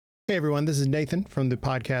Hey everyone, this is Nathan from the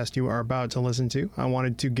podcast you are about to listen to. I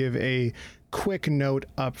wanted to give a quick note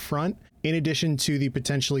up front. In addition to the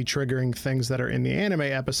potentially triggering things that are in the anime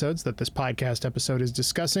episodes that this podcast episode is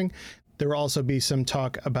discussing, there will also be some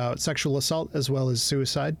talk about sexual assault as well as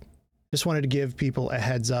suicide. Just wanted to give people a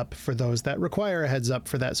heads up for those that require a heads up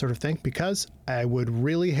for that sort of thing, because I would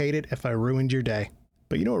really hate it if I ruined your day.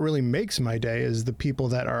 But you know what really makes my day is the people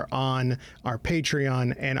that are on our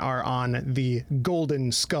Patreon and are on the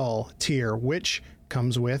Golden Skull tier, which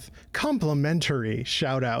comes with complimentary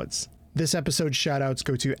shoutouts. This episode's shoutouts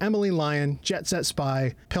go to Emily Lyon, Jet Set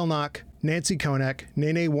Spy, Pilnock, Nancy Konek,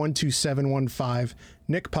 Nene12715,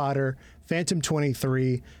 Nick Potter,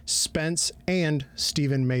 Phantom23, Spence, and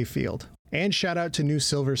Stephen Mayfield. And shout out to new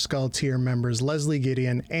Silver Skull tier members Leslie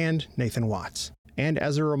Gideon and Nathan Watts. And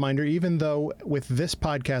as a reminder, even though with this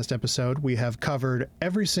podcast episode, we have covered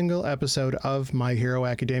every single episode of My Hero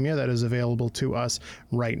Academia that is available to us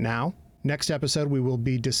right now. Next episode, we will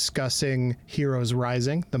be discussing Heroes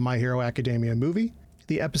Rising, the My Hero Academia movie.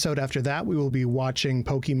 The episode after that, we will be watching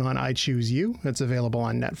Pokemon I Choose You. That's available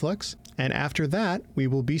on Netflix. And after that, we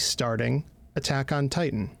will be starting Attack on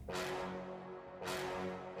Titan.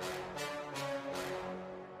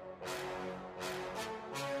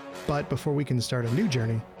 But before we can start a new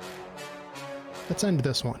journey, let's end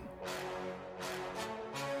this one.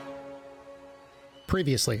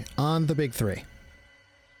 Previously on The Big Three.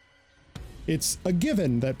 It's a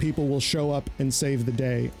given that people will show up and save the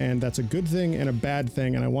day, and that's a good thing and a bad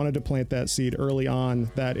thing, and I wanted to plant that seed early on,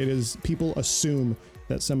 that it is, people assume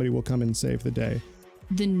that somebody will come and save the day.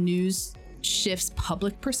 The news shifts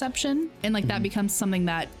public perception, and that becomes something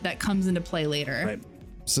that comes into play later. Right.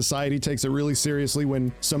 Society takes it really seriously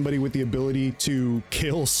when somebody with the ability to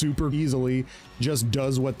kill super easily just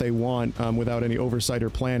does what they want without any oversight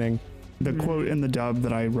or planning. The quote in the dub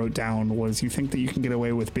that I wrote down was, "You think that you can get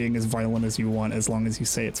away with being as violent as you want as long as you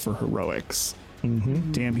say it's for heroics."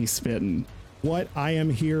 Mm-hmm. Damn, he's spitting. What I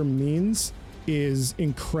am here means is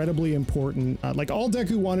incredibly important. All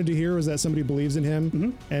Deku wanted to hear was that somebody believes in him.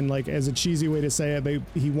 Mm-hmm. And as a cheesy way to say it,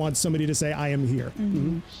 he wants somebody to say, "I am here."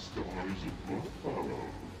 Mm-hmm.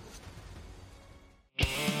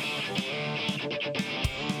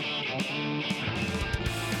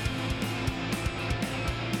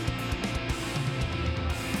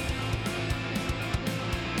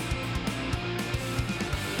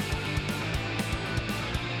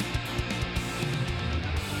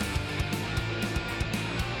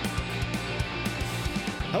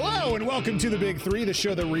 Hello and welcome to The Big Three, the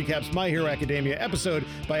show that recaps My Hero Academia episode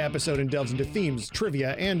by episode and delves into themes,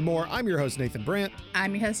 trivia, and more. I'm your host, Nathan Brandt.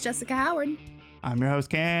 I'm your host, Jessica Howard. I'm your host,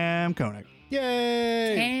 Cam Koenig.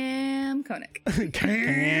 Yay! Cam Koenig.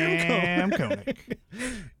 Cam Koenig.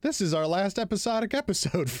 This is our last episodic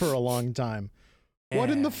episode for a long time. What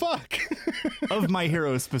in the fuck? Of My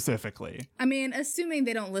Hero specifically. I mean, assuming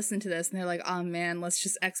they don't listen to this and they're like, oh man, let's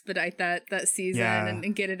just expedite that season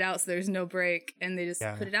and get it out so there's no break, and they just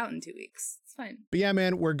put it out in 2 weeks. It's fine. But yeah,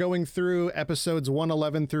 man, we're going through episodes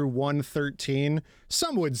 111 through 113.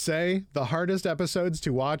 Some would say the hardest episodes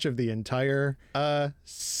to watch of the entire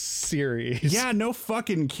series. Yeah, no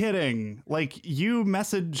fucking kidding. You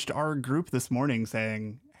messaged our group this morning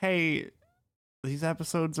saying, hey, these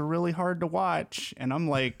episodes are really hard to watch, and I'm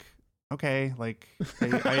like, okay, I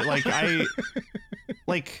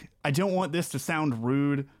don't want this to sound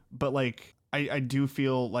rude, but I do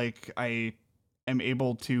feel like I am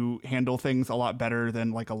able to handle things a lot better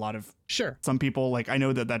than a lot of some people. I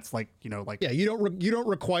know that's yeah, you don't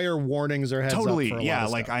require warnings or heads up for a lot of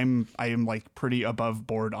stuff. I am pretty above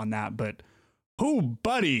board on that, but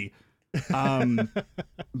buddy,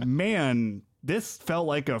 man. This felt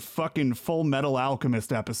like a fucking Full Metal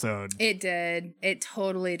Alchemist episode. It did. It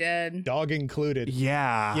totally did. Dog included.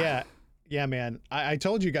 Yeah. Yeah, man. I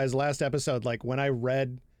told you guys last episode, when I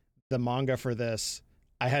read the manga for this,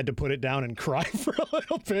 I had to put it down and cry for a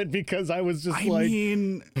little bit because I was just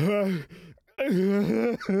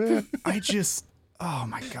oh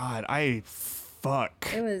my God. It's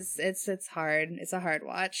hard. It's a hard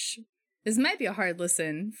watch. This might be a hard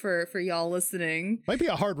listen for y'all listening. Might be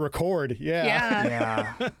a hard record.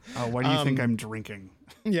 Yeah. Oh, why do you think I'm drinking?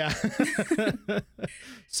 Yeah.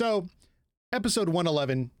 So, episode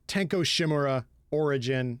 111, Tenko Shimura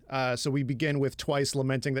origin. So we begin with Twice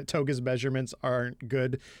lamenting that Toga's measurements aren't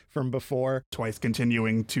good from before. Twice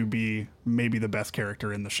continuing to be maybe the best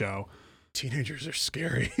character in the show. Teenagers are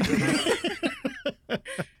scary.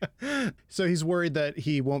 So he's worried that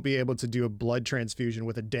he won't be able to do a blood transfusion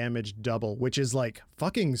with a damaged double, which is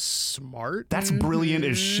fucking smart. That's brilliant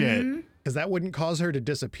as shit. Because that wouldn't cause her to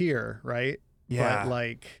disappear, right? Yeah. But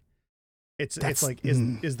It's like,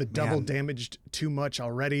 is the double damaged too much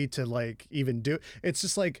already to like even do? It's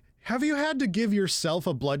just like, have you had to give yourself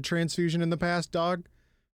a blood transfusion in the past, dog?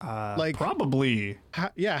 Like probably.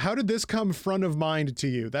 How did this come front of mind to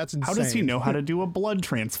you? That's insane. How does he know how to do a blood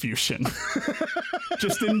transfusion?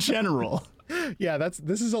 Just in general. Yeah,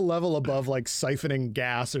 this is a level above like siphoning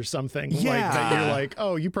gas or something. Yeah. Like that you're like,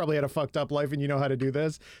 oh, you probably had a fucked up life and you know how to do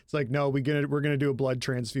this. It's like, no, we're gonna do a blood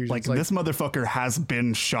transfusion. Like this motherfucker has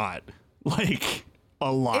been shot. Like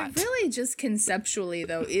a lot. It really just conceptually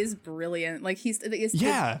though is brilliant. Like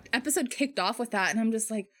the episode kicked off with that, and I'm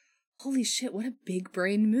just like, holy shit, what a big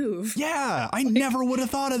brain move. Yeah, I never would have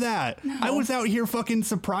thought of that. No. I was out here fucking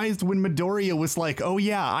surprised when Midoriya was like, oh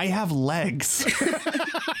yeah, I have legs.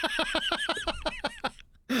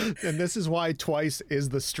 And this is why Twice is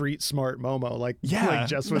the street smart Momo, like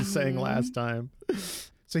Jess was saying last time.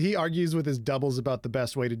 So he argues with his doubles about the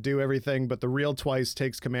best way to do everything, but the real Twice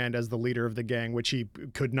takes command as the leader of the gang, which he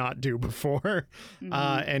could not do before,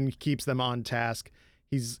 and keeps them on task.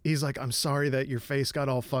 He's like, I'm sorry that your face got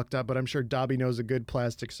all fucked up, but I'm sure Dobby knows a good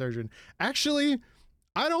plastic surgeon. Actually,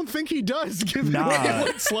 I don't think he does, given what it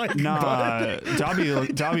looks like.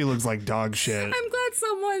 Dobby looks like dog shit. I'm glad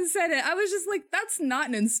someone said it. I was just like, that's not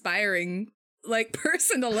an inspiring like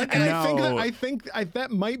person to look at. I think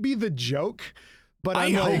that might be the joke, but I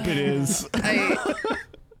hope it is.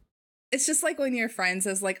 It's just like when your friend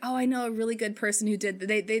says like, oh, I know a really good person who did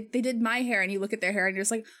they did my hair, and you look at their hair and you're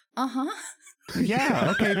just like,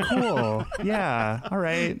 yeah, okay, cool. Yeah, all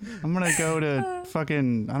right. I'm gonna go to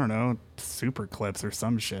fucking, I don't know, Super Clips or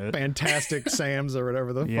some shit. Fantastic Sam's or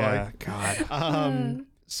whatever the fuck. Yeah, God.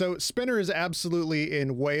 So Spinner is absolutely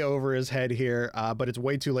in way over his head here, but it's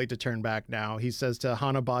way too late to turn back now. He says to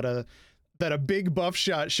Hanabata that a big buff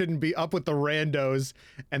shot shouldn't be up with the randos,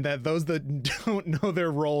 and that those that don't know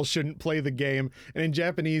their role shouldn't play the game. And in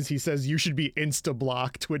Japanese, he says you should be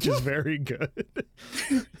insta-blocked, which is very good.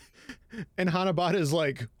 And Hanabata is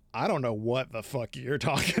like, I don't know what the fuck you're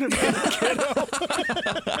talking about, kiddo.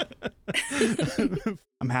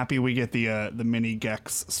 I'm happy we get the mini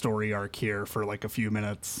Gex story arc here for like a few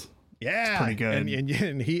minutes. Yeah, it's pretty good.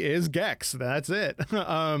 And he is Gex. That's it.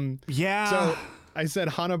 Yeah. So I said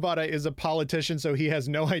Hanabata is a politician, so he has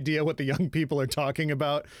no idea what the young people are talking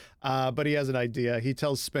about, but he has an idea. He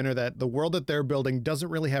tells Spinner that the world that they're building doesn't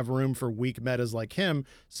really have room for weak metas like him,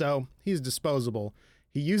 so he's disposable.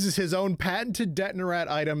 He uses his own patented Detonarat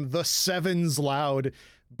item, the Sevens Loud,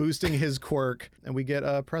 boosting his quirk, and we get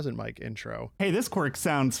a present mic intro. Hey, this quirk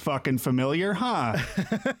sounds fucking familiar, huh?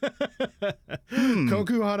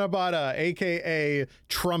 Koku Hanabata, aka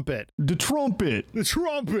Trumpet. The Trumpet.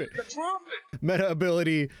 Meta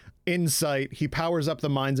ability, Insight. He powers up the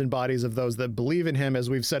minds and bodies of those that believe in him. As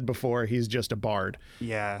we've said before, he's just a bard.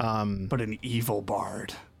 Yeah, but an evil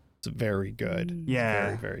bard. It's very good. Yeah.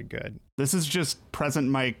 Very, very good. This is just present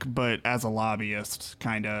Mike, but as a lobbyist,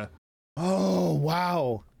 kind of. Oh,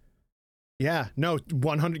 wow. Yeah, no,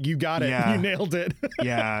 100. You got it. Yeah. You nailed it.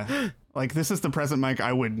 Yeah. Like, this is the present Mike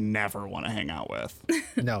I would never want to hang out with.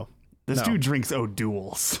 No. This dude drinks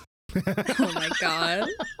O'Doul's. Oh, my God.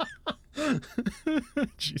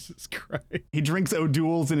 Jesus Christ. He drinks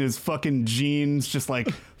O'Doul's in his fucking jeans, just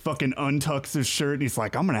like fucking untucks his shirt. And he's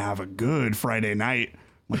like, I'm going to have a good Friday night.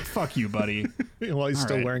 I'm like, fuck you, buddy. While he's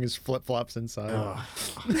still wearing his flip-flops inside.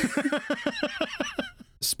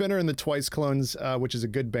 Spinner and the Twice Clones, which is a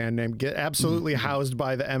good band name, get absolutely housed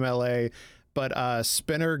by the MLA, but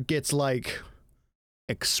Spinner gets like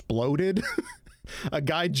exploded. A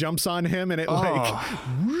guy jumps on him and it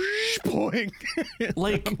boing.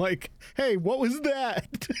 Like, hey, what was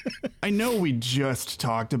that? I know we just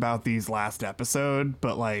talked about these last episode,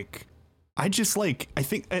 but like, I think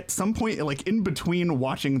at some point, like in between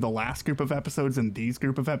watching the last group of episodes and these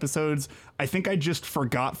group of episodes, I think I just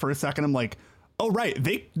forgot for a second. I'm like, oh, right.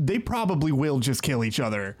 They probably will just kill each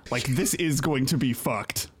other. Like, this is going to be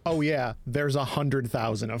fucked. Oh, yeah. There's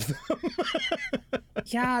 100,000 of them.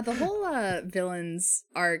 Yeah, the whole villains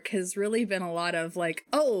arc has really been a lot of like,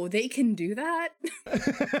 oh, they can do that?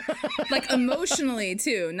 Like emotionally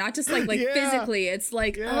too, not just like physically. It's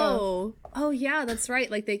like, oh yeah, that's right.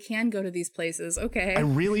 Like they can go to these places. Okay. I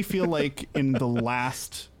really feel like in the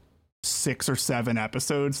last 6 or 7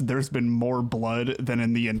 episodes, there's been more blood than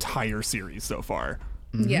in the entire series so far.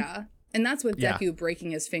 Mm-hmm. Yeah. And that's with Deku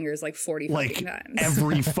breaking his fingers like 40 fucking times.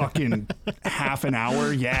 Every fucking half an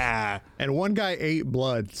hour. Yeah. And one guy ate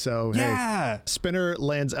blood. So, hey, Spinner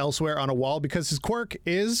lands elsewhere on a wall because his quirk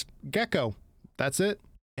is Gecko. That's it.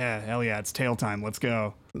 Yeah, hell yeah, it's tail time. Let's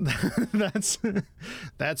go.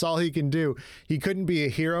 That's all he can do. He couldn't be a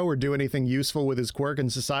hero or do anything useful with his quirk in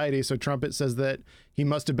society, so Trumpet says that he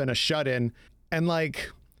must have been a shut-in. And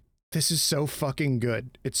like, this is so fucking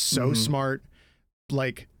good. It's so smart.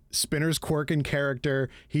 Like, Spinner's quirk and character,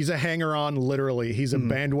 he's a hanger-on, literally. He's a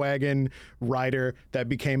bandwagon rider that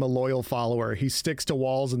became a loyal follower. He sticks to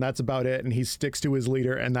walls and that's about it, and he sticks to his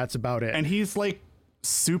leader and that's about it. And he's like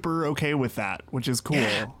super okay with that, which is cool.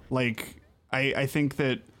 Yeah. Like, I think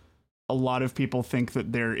that a lot of people think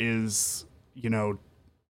that there is, you know,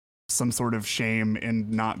 some sort of shame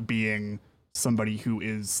in not being somebody who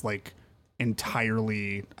is like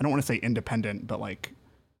entirely, I don't want to say independent, but like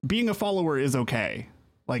being a follower is okay.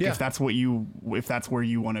 Like, if that's where you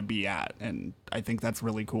want to be at. And I think that's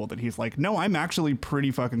really cool that he's like, no, I'm actually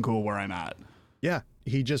pretty fucking cool where I'm at. Yeah.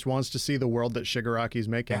 He just wants to see the world that Shigaraki's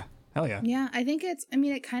making. Yeah. Hell yeah. Yeah, I think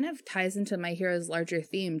it kind of ties into My Hero's larger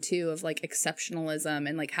theme too of like exceptionalism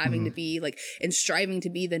and like having to be like and striving to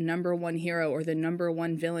be the number one hero or the number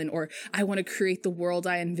one villain, or I want to create the world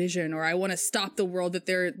I envision, or I want to stop the world that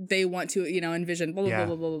they want to, you know, envision, blah, blah,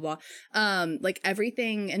 blah, blah, blah, blah. Like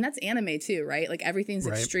everything, and that's anime too, right? Like everything's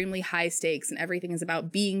extremely high stakes and everything is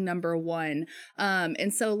about being number one.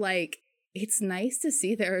 And so like, it's nice to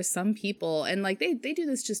see there are some people, and like they do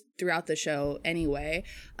this just throughout the show anyway,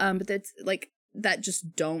 but that's like that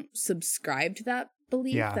just don't subscribe to that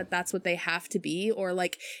belief that that's what they have to be, or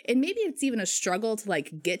like, and maybe it's even a struggle to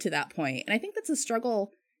like get to that point. And I think that's a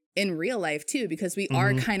struggle in real life too, because we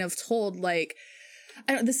are kind of told like,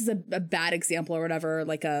 I don't, this is a bad example or whatever,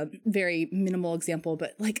 like a very minimal example,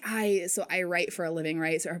 but like I write for a living,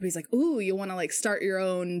 right? So everybody's like, ooh, you want to like start your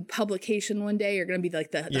own publication one day? You're going to be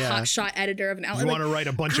like the hotshot editor of an outlet. You want to write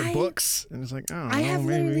a bunch of books? And it's like, oh, I have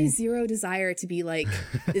literally zero desire to be like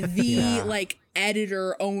the like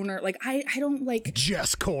editor owner. Like I don't like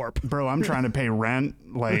Jess Corp. Bro, I'm trying to pay rent.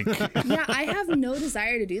 Like, yeah, I have no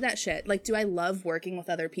desire to do that shit. Like, do I love working with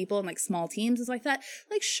other people and like small teams and stuff like that?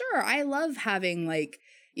 Like, sure, I love having like,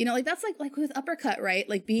 you know, like that's like with Uppercut, right?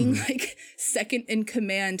 Like being like second in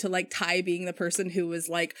command to like Ty being the person who was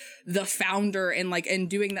like the founder and like and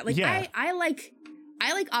doing that. Like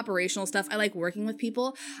I like operational stuff. I like working with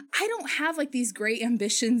people. I don't have like these great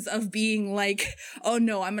ambitions of being like, oh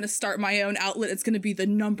no, I'm going to start my own outlet. It's going to be the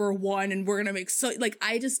number one and we're going to make so like,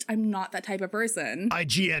 I'm not that type of person.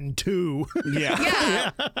 IGN 2.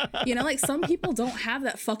 Yeah. You know, like some people don't have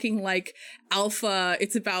that fucking like alpha.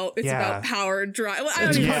 It's about power drive. Well, I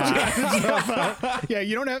don't even yeah.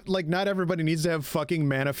 You don't have like, not everybody needs to have fucking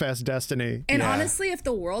manifest destiny. And honestly, if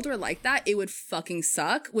the world were like that, it would fucking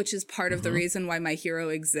suck, which is part of the reason why My Hero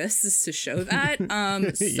exists, is to show that.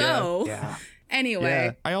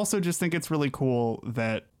 Anyway, I also just think it's really cool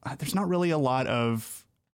that there's not really a lot of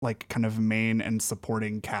like kind of main and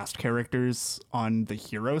supporting cast characters on the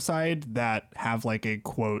hero side that have like a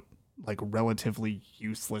quote like relatively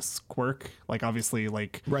useless quirk. Like obviously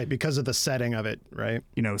like because of the setting of it, right?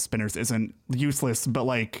 You know, Spinners isn't useless, but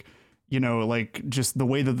like, you know, like just the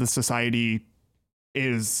way that the society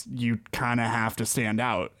is, you kind of have to stand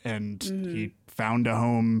out, and he found a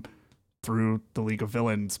home through the League of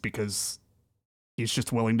Villains because he's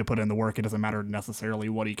just willing to put in the work. It doesn't matter necessarily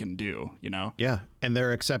what he can do, you know? Yeah. And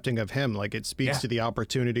they're accepting of him. Like it speaks to the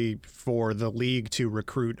opportunity for the League to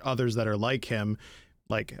recruit others that are like him.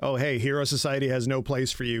 Like, oh, hey, Hero Society has no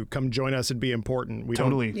place for you. Come join us and be important. We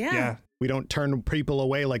totally. We don't turn people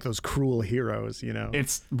away like those cruel heroes, you know?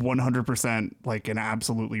 It's 100% like an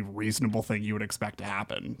absolutely reasonable thing you would expect to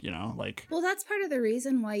happen, you know? Like, well, that's part of the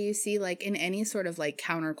reason why you see like in any sort of like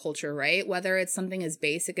counterculture, right? Whether it's something as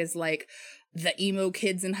basic as like the emo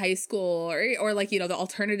kids in high school or like, you know, the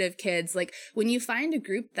alternative kids, like when you find a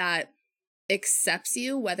group that accepts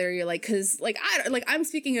you, whether you're like, because like I'm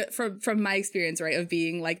speaking from my experience, right, of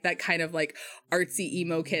being like that kind of like artsy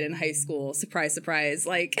emo kid in high school, surprise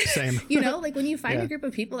like same. You know, like when you find a group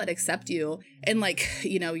of people that accept you and like,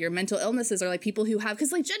 you know, your mental illnesses, or like people who have,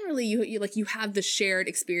 because like generally you have the shared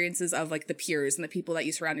experiences of like the peers and the people that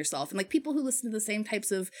you surround yourself, and like people who listen to the same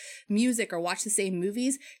types of music or watch the same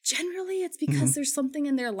movies, generally it's because there's something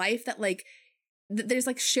in their life that like there's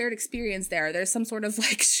like shared experience there. There's some sort of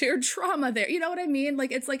like shared trauma there. You know what I mean?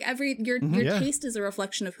 Like it's like your taste is a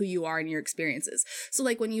reflection of who you are and your experiences. So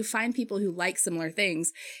like when you find people who like similar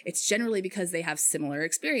things, it's generally because they have similar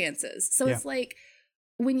experiences. So it's like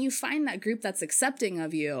when you find that group that's accepting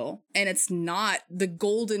of you, and it's not the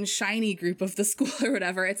golden shiny group of the school or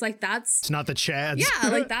whatever, it's like it's not the Chads. Yeah,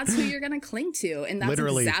 like that's who you're gonna cling to. And that's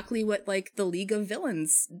literally exactly what like the League of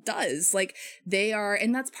Villains does. Like they are,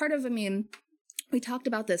 and that's part of, we talked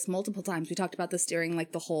about this multiple times. We talked about this during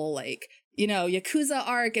like the whole like, you know, Yakuza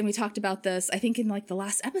arc. And we talked about this, I think in like the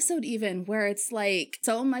last episode even, where it's like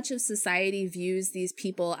so much of society views these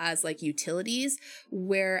people as like utilities.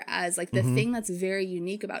 Whereas like the thing that's very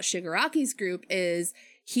unique about Shigaraki's group is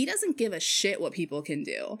he doesn't give a shit what people can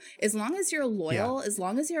do. As long as you're loyal, as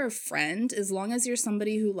long as you're a friend, as long as you're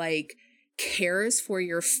somebody who like cares for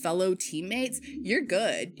your fellow teammates, you're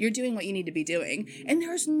good. You're doing what you need to be doing. And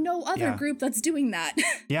there's no other group that's doing that.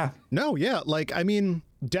 No, like, I mean,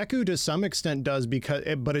 Deku to some extent does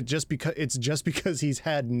it's just because he's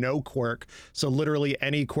had no quirk. So literally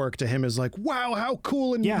any quirk to him is like, wow, how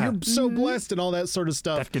cool. And you're so blessed and all that sort of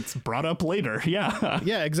stuff. That gets brought up later. Yeah.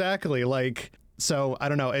 Yeah, exactly. Like, so I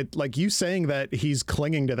don't know. It like you saying that he's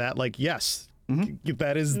clinging to that, like, yes,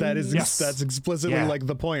 that's explicitly like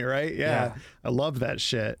the point, right? Yeah. I love that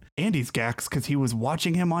shit. Andy's gax because he was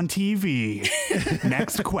watching him on TV.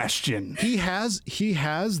 Next question. He has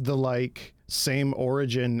the like same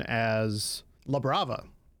origin as La Brava.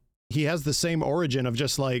 He has the same origin of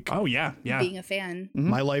just like, being a fan.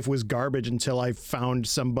 My life was garbage until I found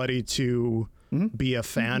somebody to be a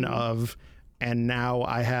fan of. And now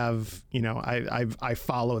I have, you know, I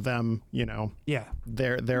follow them, you know. Yeah.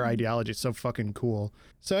 Their ideology is so fucking cool.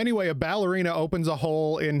 So anyway, a ballerina opens a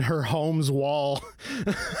hole in her home's wall.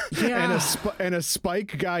 and a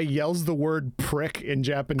spike guy yells the word prick in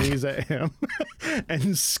Japanese at him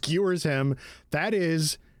and skewers him. That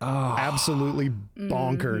is absolutely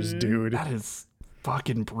bonkers, dude. That is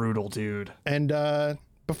fucking brutal, dude. And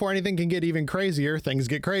before anything can get even crazier, things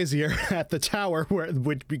get crazier at the tower,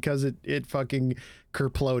 because it fucking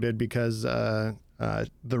kerploded because the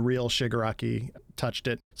real Shigaraki touched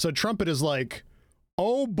it. So Trumpet is like,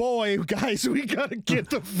 oh boy, guys, we gotta get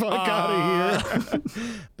the fuck out of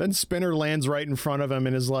here. Then Spinner lands right in front of him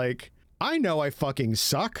and is like, I know I fucking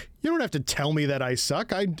suck. You don't have to tell me that I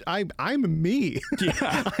suck. I'm me.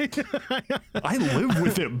 Yeah. I live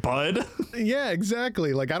with it, bud. Yeah,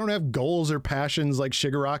 exactly. Like, I don't have goals or passions like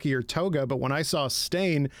Shigaraki or Toga, but when I saw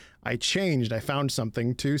Stain, I changed. I found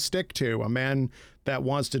something to stick to. A man that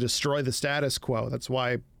wants to destroy the status quo. That's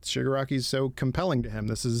why Shigaraki's so compelling to him.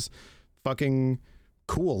 This is fucking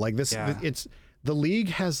cool. Like this, it's the League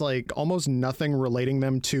has like almost nothing relating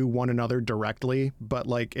them to one another directly, but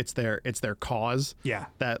like it's their cause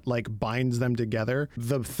that like binds them together.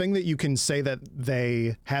 The thing that you can say that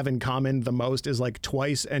they have in common the most is like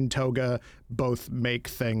Twice and Toga both make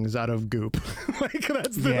things out of goop. Like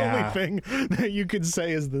that's the only thing that you could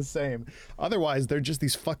say is the same. Otherwise, they're just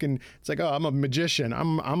these fucking, it's like, oh, I'm a magician.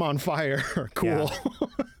 I'm on fire. Cool.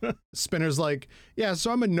 Yeah. Spinner's like, yeah,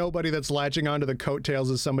 so I'm a nobody that's latching onto the coattails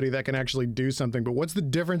of somebody that can actually do something. But what's the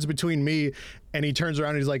difference between me? And he turns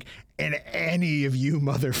around and he's like, and any of you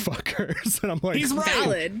motherfuckers. And I'm like, he's right.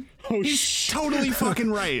 Valid. Oh, he's totally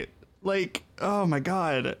fucking right. Like, oh my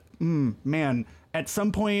God, man, at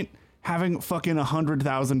some point, having fucking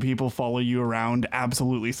 100,000 people follow you around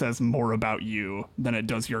absolutely says more about you than it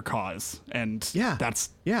does your cause. And that's,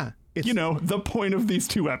 it's, you know, the point of these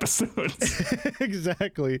 2 episodes.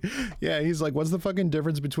 Exactly. Yeah, he's like, what's the fucking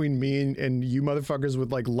difference between me and you motherfuckers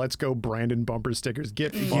with like, let's go Brandon bumper stickers?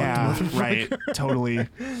 Get fucked, motherfucker. Right. Totally.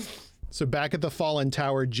 So back at the Fallen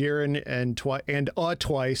Tower, Jiren and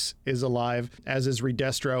Twice is alive, as is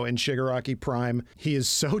Redestro and Shigaraki Prime. He is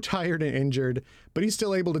so tired and injured, but he's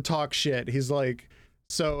still able to talk shit. He's like,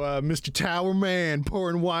 so, Mr. Tower Man,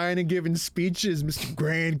 pouring wine and giving speeches, Mr.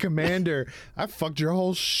 Grand Commander, I fucked your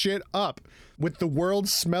whole shit up with the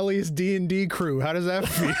world's smelliest D&D crew. How does that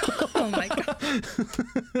feel? Oh my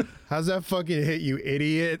God. How's that fucking hit, you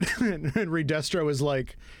idiot? And Redestro is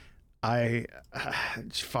like,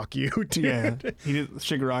 fuck you, dude. Yeah,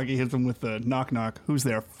 Shigaraki hits him with the knock knock. Who's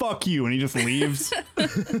there? Fuck you, and he just leaves.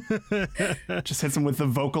 Just hits him with the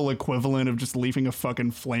vocal equivalent of just leaving a fucking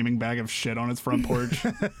flaming bag of shit on his front porch.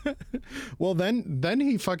 Well, then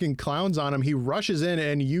he fucking clowns on him. He rushes in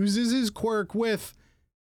and uses his quirk with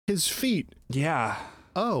his feet. Yeah.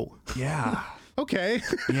 Oh. Yeah. Okay.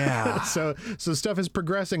 Yeah. So stuff is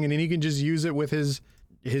progressing, and then he can just use it with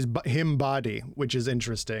him body, which is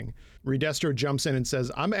interesting. Redestro jumps in and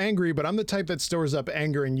says, I'm angry, but I'm the type that stores up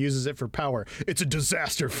anger and uses it for power. It's a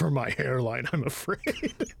disaster for my hairline, I'm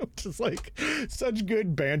afraid. Just like such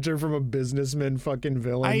good banter from a businessman fucking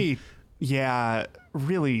villain.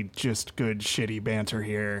 Really just good shitty banter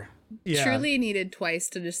here. Yeah. Truly needed Twice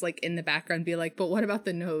to just like in the background be like, but what about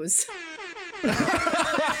the nose? What's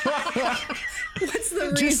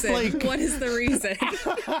the reason? Like, what is the reason?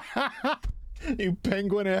 You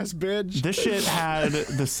penguin ass bitch. This shit had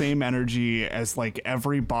the same energy as like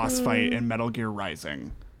every boss fight in Metal Gear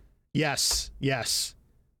Rising. Yes.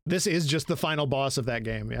 This is just the final boss of that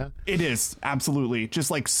game, yeah? It is, absolutely. Just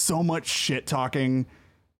like so much shit talking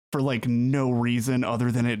for like no reason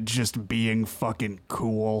other than it just being fucking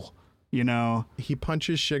cool, you know? He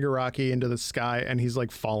punches Shigaraki into the sky and he's like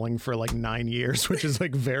falling for like 9 years, which is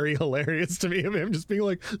like very hilarious to me, of him just being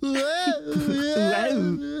like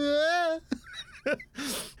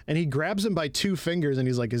and he grabs him by 2 fingers and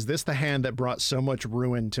he's like, is this the hand that brought so much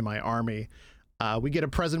ruin to my army? We get a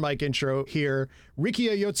present mic intro here.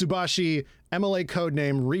 Rikiya Yotsubashi, MLA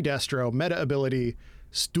codename Redestro, meta ability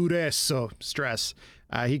Sturesso, stress.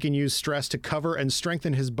 He can use stress to cover and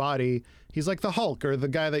strengthen his body. He's like the Hulk, or the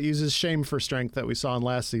guy that uses shame for strength that we saw in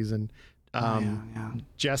last season.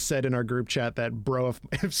 Jess said in our group chat that, bro,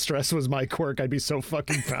 if stress was my quirk, I'd be so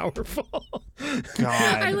fucking powerful.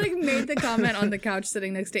 God. I like made the comment on the couch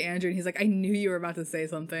sitting next to Andrew, and he's like, I knew you were about to say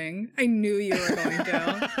something. I knew you were going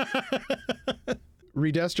to.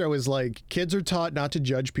 Redestro is like, kids are taught not to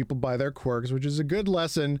judge people by their quirks, which is a good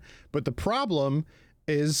lesson, but the problem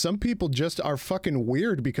is some people just are fucking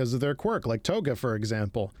weird because of their quirk, like Toga, for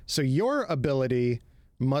example. So your ability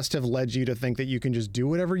must have led you to think that you can just do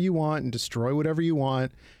whatever you want and destroy whatever you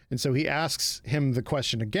want. And so he asks him the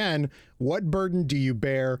question again, what burden do you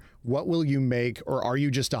bear? What will you make? Or are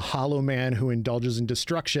you just a hollow man who indulges in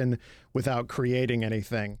destruction without creating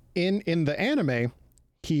anything? In the anime,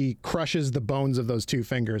 he crushes the bones of those 2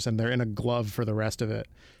 fingers and they're in a glove for the rest of it.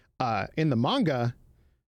 In the manga,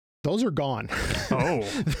 those are gone. Oh.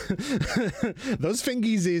 Those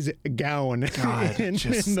fingies is gone. God, in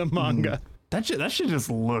the manga. That shit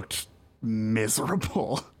just looked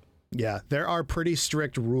miserable. Yeah, there are pretty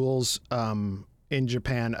strict rules in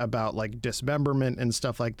Japan about like dismemberment and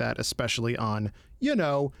stuff like that, especially on, you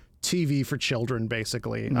know, TV for children,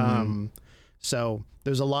 basically. So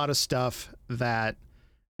there's a lot of stuff that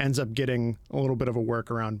ends up getting a little bit of a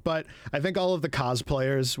workaround. But I think all of the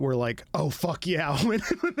cosplayers were like, oh, fuck yeah, when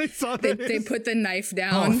they saw that. They put the knife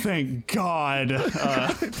down. Oh, thank God.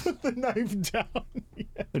 They put the knife down.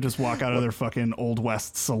 Yeah. They just walk out of their fucking Old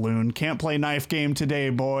West saloon. Can't play knife game today,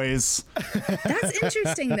 boys. That's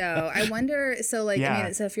interesting, though. I wonder, so like, Yeah. I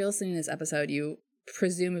mean, so if you're listening to this episode, you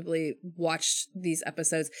presumably watched these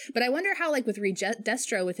episodes, but I wonder how, like, with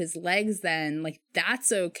Destro with his legs, then, like,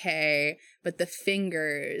 that's okay, but the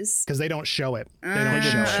fingers, because they don't show it. They don't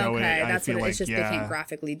show it. Okay, I that's feel what like, it's just. yeah. They can't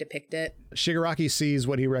graphically depict it. Shigaraki sees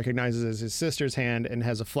what he recognizes as his sister's hand and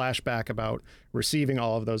has a flashback about receiving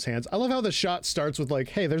all of those hands. I love how the shot starts with like,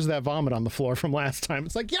 hey, there's that vomit on the floor from last time.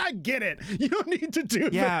 It's like, yeah, I get it. You don't need to do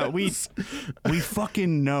this. we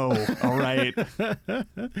fucking know. All right.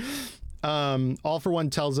 All for One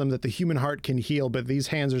tells him that the human heart can heal, but these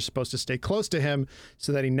hands are supposed to stay close to him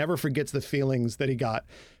so that he never forgets the feelings that he got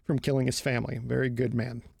from killing his family. Very good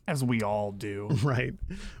man. As we all do. Right.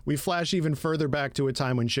 We flash even further back to a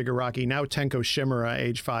time when Shigaraki, now Tenko Shimura,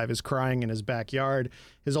 age 5, is crying in his backyard.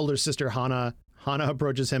 His older sister, Hana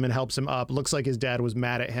approaches him and helps him up. Looks like his dad was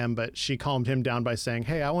mad at him, but she calmed him down by saying,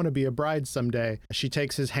 hey, I want to be a bride someday. She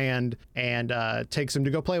takes his hand and takes him to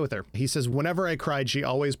go play with her. He says, whenever I cried, she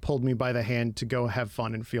always pulled me by the hand to go have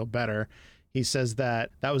fun and feel better. He says that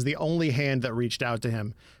was the only hand that reached out to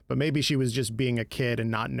him, but maybe she was just being a kid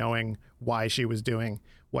and not knowing why she was doing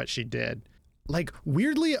what she did. Like,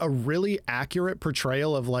 weirdly, a really accurate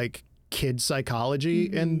portrayal of like kid psychology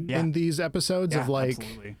in these episodes of like,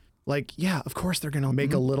 absolutely. Like, yeah, of course they're gonna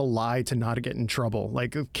make a little lie to not get in trouble.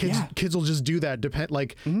 Like kids will just do that. You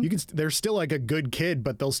can. They're still like a good kid,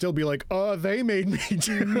 but they'll still be like, oh, they made me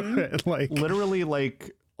do it. Like literally,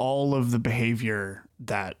 like all of the behavior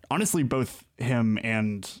that honestly both him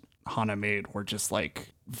and Hana made were just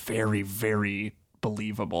like very, very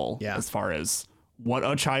believable. Yeah. As far as what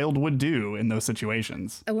a child would do in those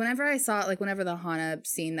situations. Whenever I saw it, like whenever the Hana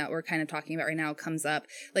scene that we're kind of talking about right now comes up,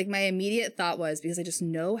 like my immediate thought was, because I just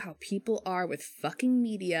know how people are with fucking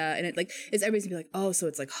media, and it like is everybody's gonna be like, oh, so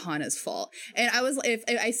it's like Hana's fault. And I was, if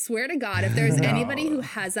I swear to God, if there's anybody who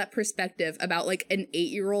has that perspective about like an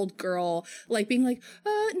 8-year-old girl, like being like,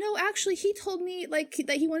 no, actually, he told me like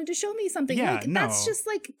that he wanted to show me something. Yeah, like that's just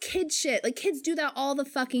like kid shit. Like kids do that all the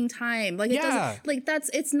fucking time. Like it doesn't, like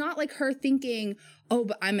it's not like her thinking, oh,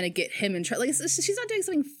 but I'm gonna get him in trouble. Like she's not doing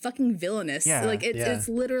something fucking villainous. Yeah, like it's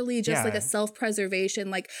literally just like a self-preservation.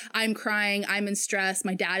 Like I'm crying, I'm in stress,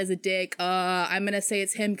 my dad is a dick. I'm gonna say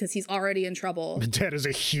it's him because he's already in trouble. the dad is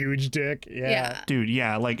a huge dick. Yeah. Dude,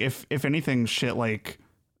 yeah, like if anything, shit like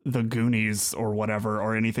the Goonies or whatever,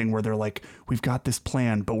 or anything where they're like, we've got this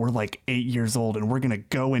plan, but we're like 8 years old and we're gonna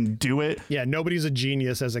go and do it. Yeah, nobody's a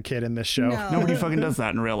genius as a kid in this show. No. Nobody fucking does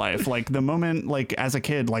that in real life. Like the moment, like as a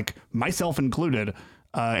kid, like myself included,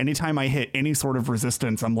 anytime I hit any sort of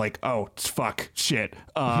resistance, I'm like, oh, fuck, shit.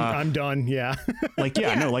 I'm done. Yeah. Like,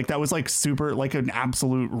 no, like that was like super, like an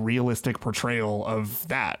absolute realistic portrayal of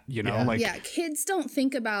that, you know? Like, kids don't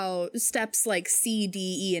think about steps like C,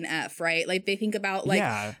 D, E, and F, right? Like they think about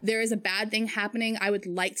like, there is a bad thing happening. I would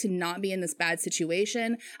like to not be in this bad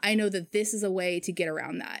situation. I know that this is a way to get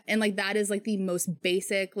around that. And like, that is like the most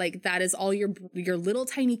basic, like that is all your little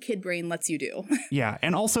tiny kid brain lets you do. Yeah.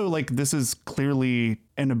 And also like, this is clearly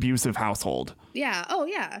an abusive household. Yeah. Oh,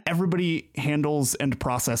 yeah. Everybody handles and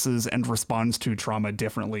processes and responds to trauma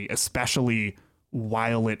differently, especially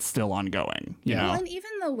while it's still ongoing. You know? Well, and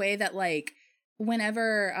even the way that like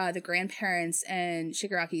whenever the grandparents and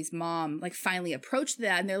Shigaraki's mom like finally approached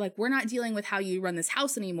that and they're like, we're not dealing with how you run this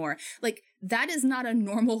house anymore. Like that is not a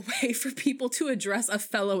normal way for people to address a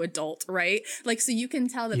fellow adult, right? Like, so you can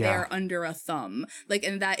tell that they are under a thumb, like,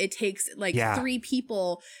 and that it takes like 3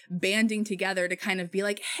 people banding together to kind of be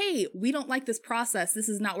like, hey, we don't like this process. This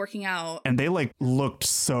is not working out. And they like looked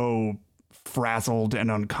so frazzled and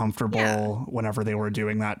uncomfortable whenever they were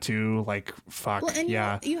doing that too. Like, fuck. Well, and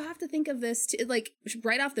you have to think of this too, like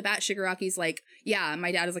right off the bat, Shigaraki's like, yeah,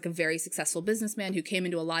 my dad is like a very successful businessman who came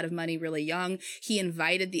into a lot of money really young. He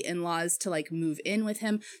invited the in-laws to like move in with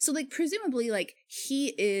him. So like presumably like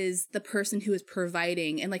he is the person who is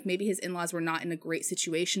providing, and like maybe his in-laws were not in a great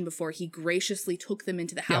situation before he graciously took them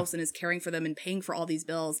into the house and is caring for them and paying for all these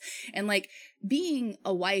bills. And like being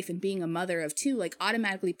a wife and being a mother of 2 like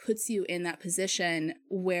automatically puts you in that position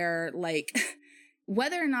where like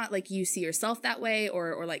whether or not like you see yourself that way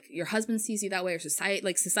or like your husband sees you that way, or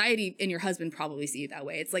society and your husband probably see you that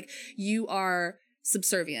way. It's like you are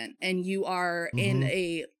subservient and you are in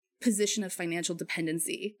a position of financial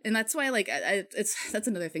dependency. And that's why like that's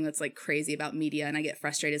another thing that's like crazy about media, and I get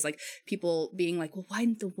frustrated, is like people being like, well, why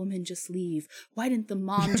didn't the woman just leave? Why didn't the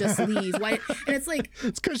mom just leave? Why? And it's like,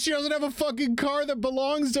 it's because she doesn't have a fucking car that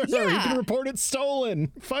belongs to her. You can report it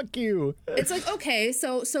stolen. Fuck you. It's like, okay,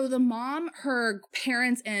 so the mom, her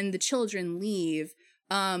parents, and the children leave.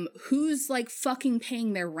 Who's like fucking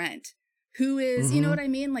paying their rent? Who is, you know what I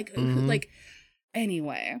mean? Like, like.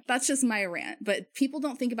 Anyway, that's just my rant, but people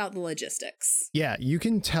don't think about the logistics. Yeah, you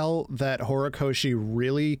can tell that Horikoshi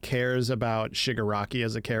really cares about Shigaraki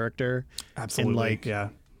as a character. Absolutely. And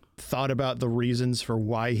like, thought about the reasons for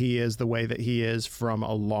why he is the way that he is from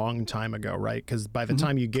a long time ago, right? Because by the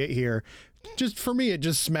time you get here, just for me, it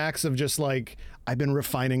just smacks of just like, I've been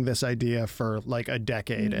refining this idea for like a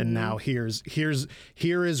decade, and now here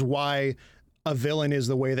is why a villain is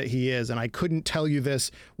the way that he is. And I couldn't tell you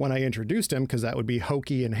this when I introduced him because that would be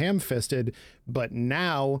hokey and ham-fisted. But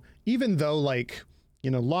now, even though like,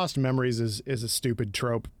 you know, Lost Memories is a stupid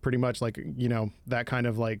trope, pretty much, like, you know, that kind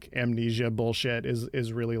of like amnesia bullshit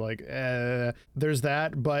is really like, there's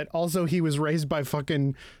that. But also he was raised by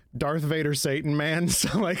fucking Darth Vader Satan, man.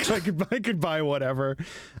 So like I could buy whatever.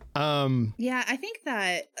 Yeah, I think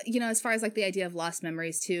that, you know, as far as like the idea of Lost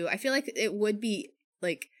Memories too, I feel like it would be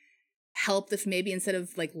like helped if maybe instead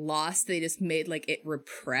of like lost, they just made like it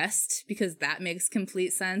repressed, because that makes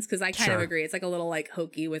complete sense. Because I kind of agree, it's like a little like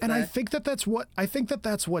hokey with. And I think that's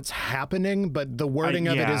what's happening, but the wording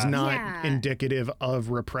of it is not indicative of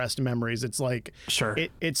repressed memories. It's like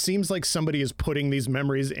it seems like somebody is putting these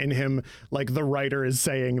memories in him, like the writer is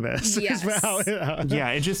saying this. Yes. Yeah,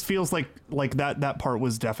 it just feels like that part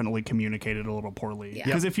was definitely communicated a little poorly.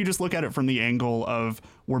 Because if you just look at it from the angle of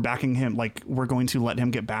we're backing him, like we're going to let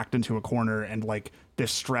him get backed into a corner, and like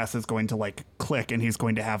this stress is going to like click, and he's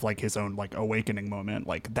going to have like his own like awakening moment.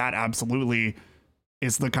 Like that absolutely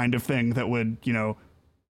is the kind of thing that would, you know,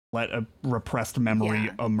 let a repressed memory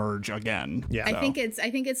emerge again. Yeah, I think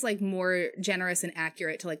it's like more generous and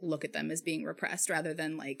accurate to like look at them as being repressed rather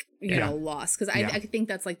than like, you know, lost, because I think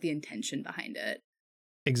that's like the intention behind it.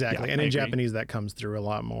 Exactly. And in Japanese that comes through a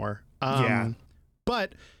lot more.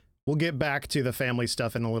 But we'll get back to the family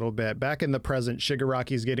stuff in a little bit. Back in the present,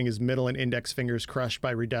 Shigaraki's getting his middle and index fingers crushed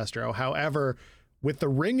by Redestro. However, with the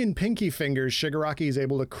ring and pinky fingers, Shigaraki is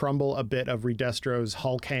able to crumble a bit of Redestro's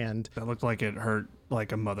Hulk hand. That looked like it hurt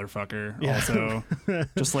like a motherfucker. Yeah. Also,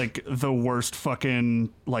 just like the worst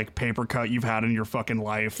fucking like paper cut you've had in your fucking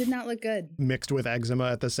life. Did not look good. Mixed with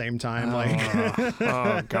eczema at the same time.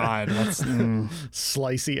 Oh God, that's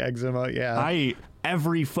slicey eczema. Yeah.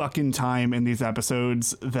 Every fucking time in these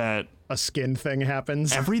episodes that a skin thing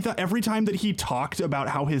happens, every time that he talked about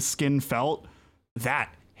how his skin felt,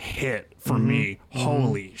 that hit for me.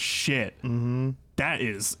 Holy shit. That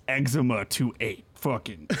is eczema to a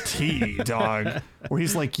fucking T, dog. Where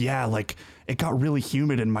he's like, yeah, like it got really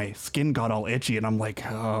humid and my skin got all itchy, and I'm like,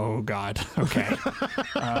 oh God, okay.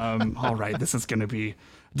 All right, this is gonna be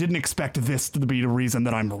didn't expect this to be the reason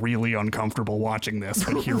that I'm really uncomfortable watching this,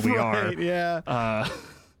 but here we are. Yeah.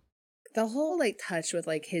 The whole like touch with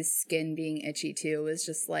like his skin being itchy too was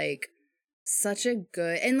just like such a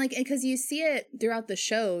good, and like, because you see it throughout the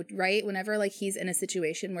show, right? Whenever like he's in a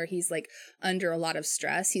situation where he's like under a lot of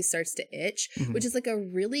stress, he starts to itch, which is like a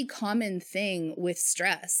really common thing with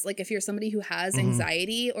stress. Like if you're somebody who has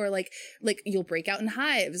anxiety, or like you'll break out in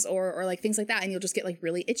hives or like things like that, and you'll just get like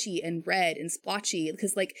really itchy and red and splotchy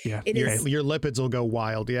because like your lipids will go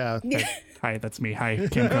wild. Yeah. Hi, that's me. Hi,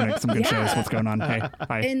 Kim Koenig. Some good shows. What's going on? Hey,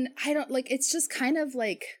 hi. And I don't like, it's just kind of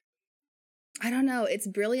like, I don't know. It's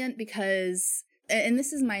brilliant because, and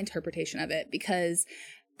this is my interpretation of it, because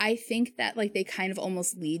I think that like they kind of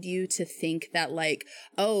almost lead you to think that like,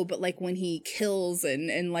 oh, but like when he kills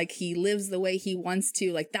and like he lives the way he wants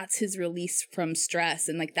to, like that's his release from stress.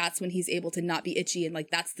 And like that's when he's able to not be itchy. And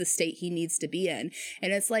like that's the state he needs to be in.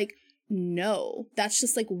 And it's like, no, that's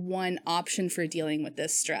just like one option for dealing with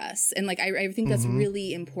this stress. And like I think that's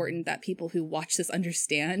really important that people who watch this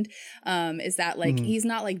understand, is that like he's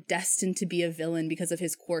not like destined to be a villain because of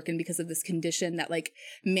his quirk and because of this condition that like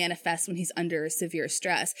manifests when he's under severe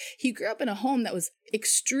stress. He grew up in a home that was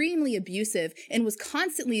extremely abusive and was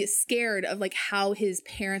constantly scared of like how his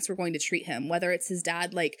parents were going to treat him, whether it's his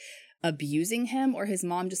dad like abusing him or his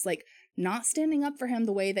mom just like not standing up for him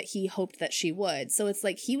the way that he hoped that she would. So it's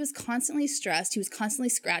like he was constantly stressed. He was constantly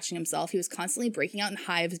scratching himself. He was constantly breaking out in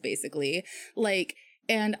hives, basically. Like,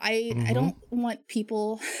 and I don't want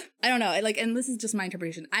people, I don't know, like, and this is just my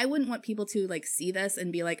interpretation. I wouldn't want people to like see this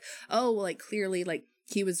and be like, oh, well, like clearly like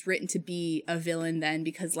he was written to be a villain then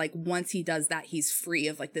because like once he does that, he's free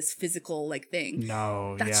of like this physical like thing.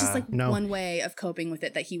 No, that's just like one way of coping with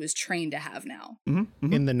it that he was trained to have now.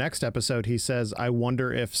 In the next episode, he says, I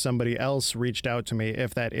wonder if somebody else reached out to me,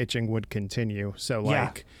 if that itching would continue. So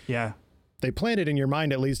like, they plant it in your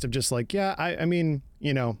mind at least of just like, yeah, I mean,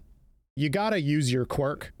 you know, you got to use your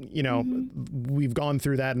quirk. You know, we've gone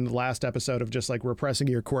through that in the last episode of just like repressing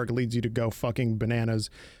your quirk leads you to go fucking bananas.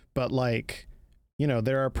 But like, you know,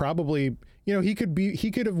 there are probably, you know, he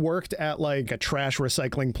could have worked at like a trash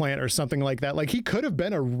recycling plant or something like that. Like he could have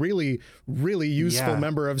been a really, really useful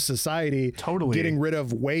member of society. Totally. Getting rid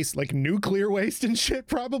of waste, like nuclear waste and shit,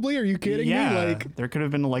 probably. Are you kidding me? Like there could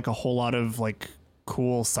have been like a whole lot of like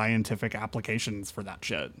cool scientific applications for that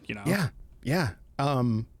shit, you know? Yeah.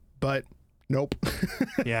 But nope.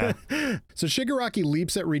 Yeah. So Shigaraki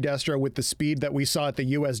leaps at Redestra with the speed that we saw at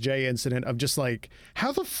the USJ incident of just like,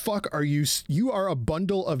 how the fuck are you? You are a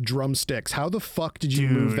bundle of drumsticks. How the fuck did you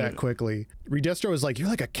move that quickly? Redestra was like, you're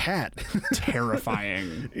like a cat.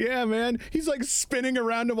 Terrifying. Yeah, man. He's like spinning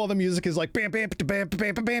around him while the music is like bam, bam, bam, bam,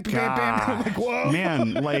 bam, bam, bam, bam. I'm like, whoa.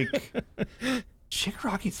 Man, like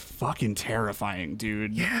Shigaraki's fucking terrifying,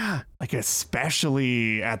 dude. Yeah. Like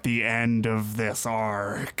especially at the end of this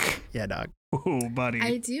arc. Yeah, dog. Oh, buddy.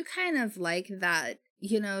 I do kind of like that,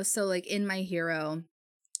 you know, so like in My Hero,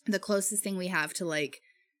 the closest thing we have to like,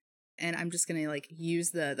 and I'm just gonna like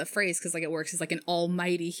use the phrase because like it works, is like an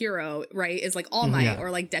almighty hero, right? Is like All Might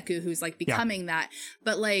or like Deku who's like becoming that.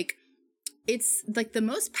 But like it's like the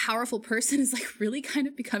most powerful person is like really kind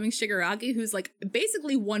of becoming Shigaraki, who's like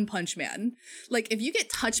basically One Punch Man. Like if you get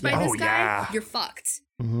touched by this guy, you're fucked.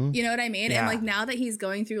 You know what I mean? Yeah. And like now that he's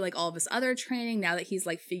going through like all of this other training, now that he's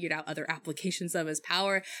like figured out other applications of his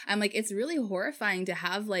power, I'm like, it's really horrifying to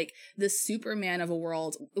have like the Superman of a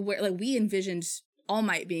world where like we envisioned All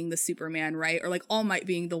Might being the Superman, right? Or like All Might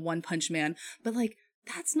being the One Punch Man. But like,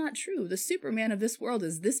 that's not true. The Superman of this world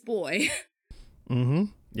is this boy.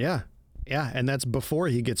 Yeah. Yeah, and that's before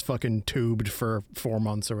he gets fucking tubed for 4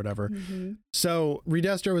 months or whatever. So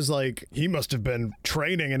Redestra was like, he must have been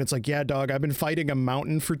training. And it's like, yeah, dog, I've been fighting a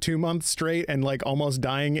mountain for 2 months straight and like almost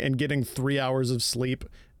dying and getting 3 hours of sleep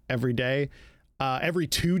every day. Every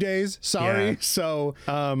 2 days, sorry. Yeah. So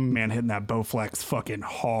man, hitting that Bowflex fucking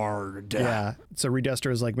hard. Yeah. So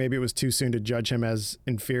Redestra is like, maybe it was too soon to judge him as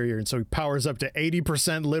inferior. And so he powers up to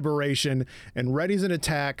 80% liberation and readies an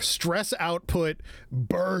attack, stress output,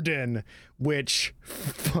 burden, which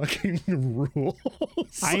fucking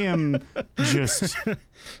rules.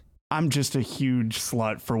 I'm just a huge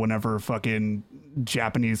slut for whenever fucking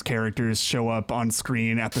Japanese characters show up on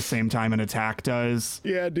screen at the same time an attack does.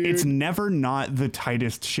 Yeah, dude. It's never not the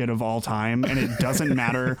tightest shit of all time, and it doesn't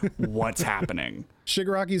matter what's happening.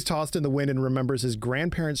 Shigaraki's tossed in the wind and remembers his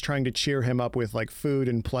grandparents trying to cheer him up with like food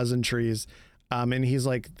and pleasantries. And he's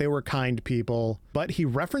like, they were kind people. But he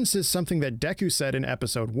references something that Deku said in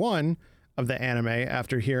episode 1 of the anime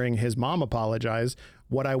after hearing his mom apologize,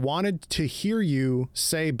 what I wanted to hear you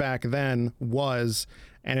say back then was,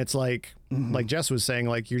 and it's like Jess was saying,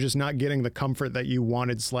 like, you're just not getting the comfort that you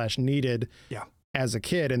wanted / needed as a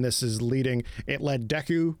kid. And this is it led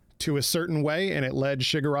Deku to a certain way, and it led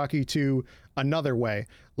Shigaraki to another way.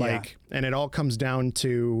 And it all comes down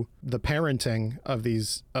to the parenting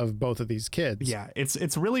of both of these kids. Yeah,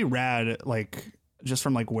 it's really rad, like, just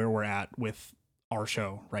from like where we're at with our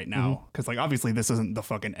show right now, because like obviously this isn't the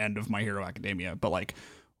fucking end of My Hero Academia, but like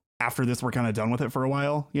after this we're kind of done with it for a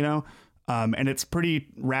while, you know. And it's pretty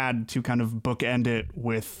rad to kind of bookend it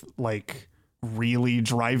with like really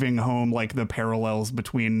driving home like the parallels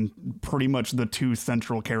between pretty much the two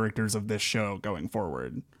central characters of this show going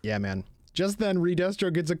forward. Yeah, man. Just then,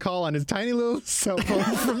 Redestro gets a call on his tiny little cell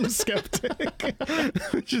phone from Skeptic,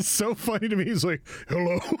 which is so funny to me. He's like,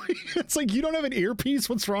 hello. It's like, you don't have an earpiece?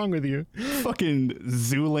 What's wrong with you? Fucking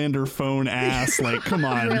Zoolander phone ass. Like, come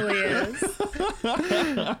on. It really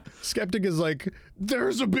is. Skeptic is like,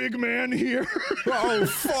 there's a big man here. Oh,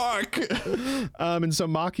 fuck. And so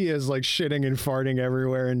Maki is like shitting and farting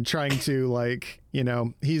everywhere and trying to, like, you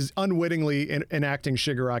know, he's unwittingly enacting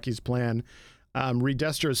Shigaraki's plan.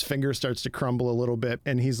 Redestro's finger starts to crumble a little bit,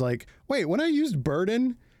 and he's like, wait, when I used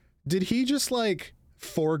Burden, did he just like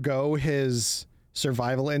forego his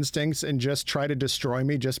survival instincts and just try to destroy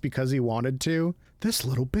me just because he wanted to? This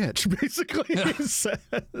little bitch, basically, he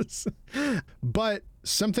says. But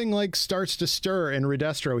something like starts to stir in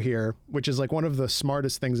Redestro here, which is like one of the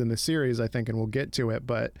smartest things in the series, I think, and we'll get to it.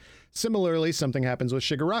 But similarly, something happens with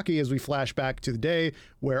Shigaraki as we flash back to the day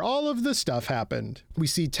where all of this stuff happened. We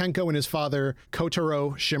see Tenko and his father,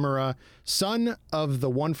 Kotaro Shimura, son of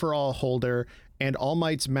the One for All holder and All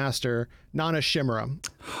Might's master, Nana Shimura.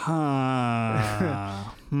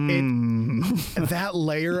 That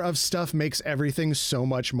layer of stuff makes everything so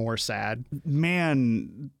much more sad.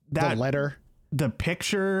 Man, the letter. The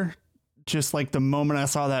picture, just like the moment I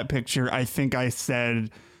saw that picture, I think I said,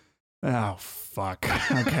 oh, fuck.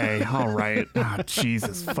 Okay. All right. Oh,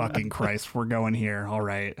 Jesus fucking Christ. We're going here. All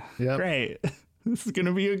right. Yep. Great. This is going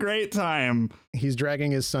to be a great time. He's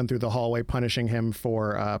dragging his son through the hallway, punishing him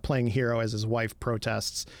for playing hero as his wife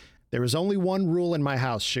protests. There is only one rule in my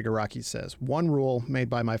house, Shigaraki says. One rule made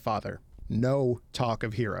by my father. No talk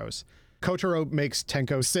of heroes. Kotaro makes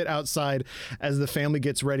Tenko sit outside as the family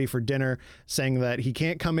gets ready for dinner, saying that he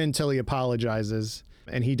can't come in till he apologizes.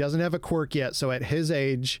 And he doesn't have a quirk yet, so at his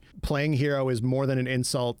age, playing hero is more than an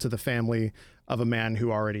insult to the family of a man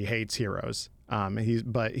who already hates heroes.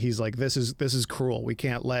 He's like, this is cruel. We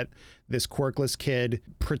can't let this quirkless kid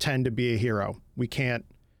pretend to be a hero. We can't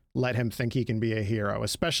let him think he can be a hero,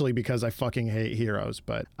 especially because I fucking hate heroes.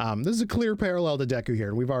 But this is a clear parallel to Deku here,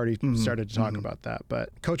 and we've already started to talk about that.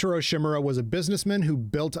 But Kotaro Shimura was a businessman who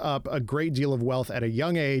built up a great deal of wealth at a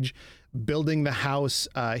young age, building the house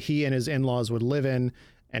he and his in-laws would live in,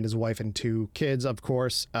 and his wife and 2 kids, of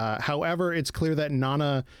course. However, it's clear that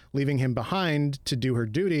Nana leaving him behind to do her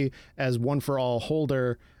duty as One for All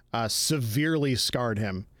holder severely scarred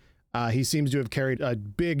him. He seems to have carried a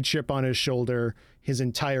big chip on his shoulder his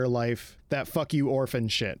entire life. That fuck you orphan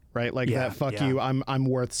shit, right? Like that fuck you, I'm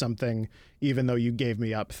worth something even though you gave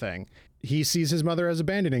me up thing. He sees his mother as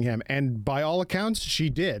abandoning him, and by all accounts,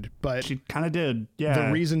 she did. But she kind of did. Yeah.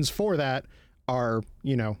 The reasons for that are,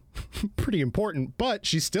 you know, pretty important, but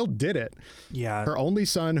she still did it. Yeah. Her only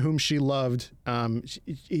son, whom she loved,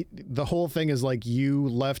 the whole thing is like, you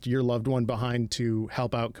left your loved one behind to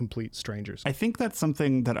help out complete strangers. I think that's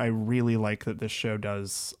something that I really like that this show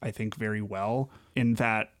does, I think, very well, in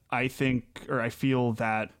that I feel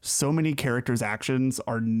that so many characters' actions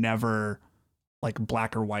are never like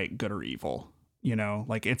black or white, good or evil, you know,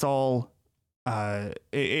 like it's all kind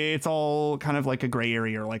of like a gray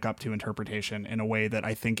area or like up to interpretation in a way that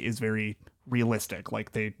I think is very realistic.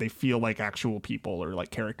 Like they feel like actual people or like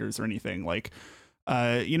characters or anything. Like,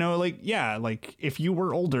 you know, like, yeah, like if you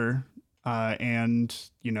were older and,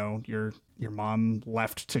 you know, your mom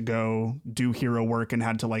left to go do hero work and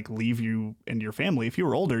had to like leave you and your family, if you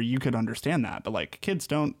were older, you could understand that. But like kids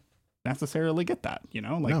don't necessarily get that, you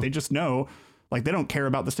know, like They just know. Like, they don't care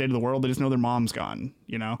about the state of the world. They just know their mom's gone,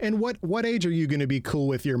 you know? And what age are you going to be cool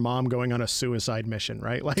with your mom going on a suicide mission,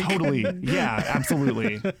 right? Like totally. Yeah,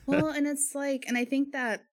 absolutely. Well, and it's like, and I think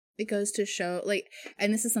that it goes to show, like,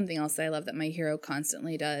 and this is something else that I love that My Hero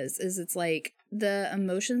constantly does, is it's like the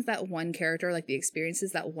emotions that one character, like the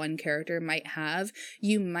experiences that one character might have,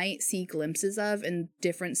 you might see glimpses of in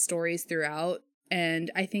different stories throughout.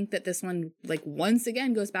 And I think that this one, like, once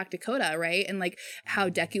again goes back to Koda, right? And like how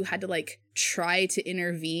Deku had to like try to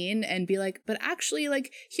intervene and be like, but actually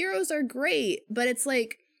like heroes are great. But it's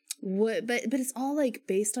like but it's all like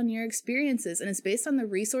based on your experiences, and it's based on the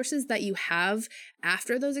resources that you have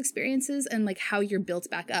after those experiences and like how you're built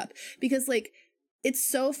back up. Because like it's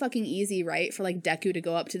so fucking easy, right, for like Deku to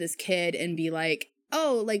go up to this kid and be like,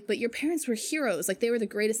 oh, like, but your parents were heroes, like they were the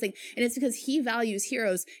greatest thing. And it's because he values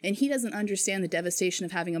heroes and he doesn't understand the devastation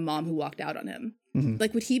of having a mom who walked out on him.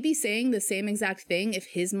 Like, would he be saying the same exact thing if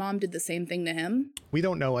his mom did the same thing to him? We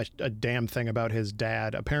don't know a damn thing about his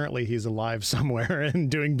dad. Apparently he's alive somewhere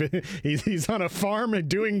and he's on a farm and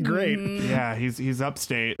doing great. Yeah, he's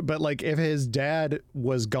upstate. But like, if his dad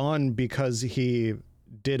was gone because he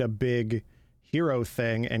did a big hero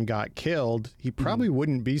thing and got killed, he probably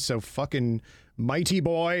wouldn't be so fucking mighty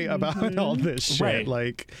boy about all this shit. Right.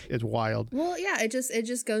 Like, it's wild. Well, yeah, it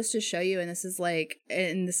just goes to show you, and this is like,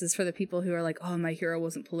 and this is for the people who are like, oh, my hero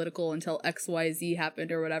wasn't political until XYZ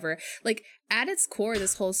happened or whatever. Like, at its core,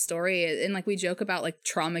 this whole story, and like we joke about like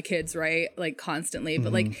trauma kids, right? Like constantly,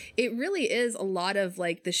 but like it really is a lot of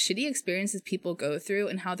like the shitty experiences people go through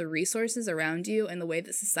and how the resources around you and the way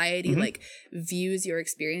that society like views your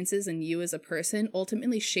experiences and you as a person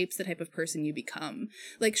ultimately shapes the type of person you become.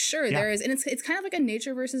 Like, sure, there is, and it's kind of like a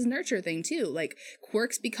nature versus nurture thing too. Like,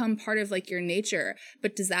 quirks become part of like your nature,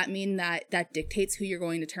 but does that mean that dictates who you're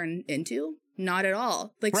going to turn into? Not at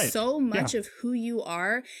all. Like, so much of who you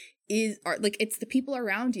are like, it's the people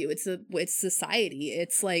around you, it's society,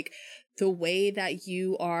 it's like the way that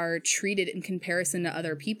you are treated in comparison to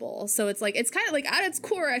other people. So it's like, it's kind of like at its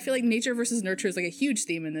core, I feel like nature versus nurture is like a huge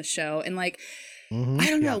theme in this show. And like, I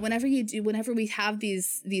don't know, whenever we have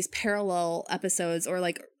these parallel episodes, or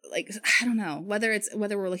like I don't know, whether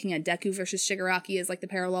we're looking at Deku versus Shigaraki as like the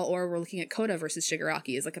parallel, or we're looking at Koda versus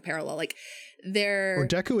Shigaraki as like a parallel, like or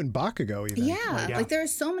Deku and Bakugo even. Like there are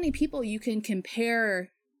so many people you can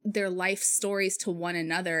compare their life stories to one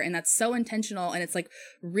another, and that's so intentional, and it's like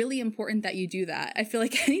really important that you do that. I feel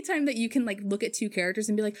like anytime that you can like look at two characters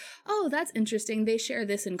and be like, oh, that's interesting, they share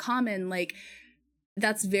this in common, like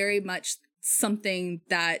that's very much something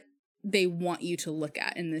that they want you to look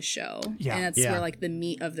at in this show. And that's where like the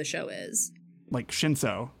meat of the show is. Like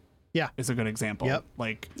Shinso is a good example.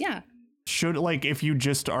 Like should, like, if you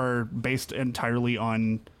just are based entirely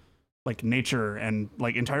on like nature and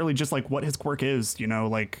like entirely just like what his quirk is, you know,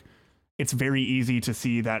 like it's very easy to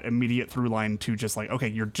see that immediate through line to just like, okay,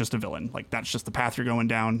 you're just a villain, like that's just the path you're going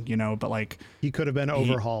down, you know. But like he could have been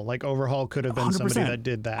Overhaul, like Overhaul could have been somebody that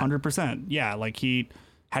did that 100%. Yeah, like he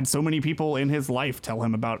had so many people in his life tell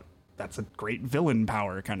him about that's a great villain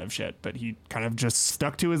power kind of shit, but he kind of just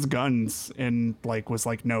stuck to his guns and like was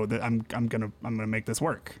like, no, that I'm gonna make this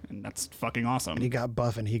work, and that's fucking awesome. And he got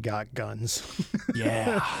buff and he got guns.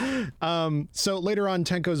 Yeah. So later on,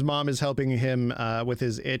 Tenko's mom is helping him with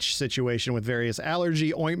his itch situation with various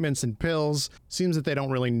allergy ointments and pills. Seems that they don't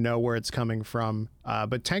really know where it's coming from,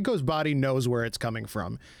 but Tenko's body knows where it's coming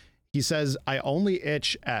from. He says, I only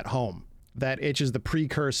itch at home. That itch is the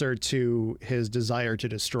precursor to his desire to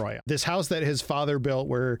destroy it. This house that his father built,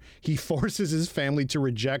 where he forces his family to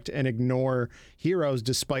reject and ignore heroes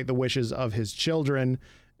despite the wishes of his children.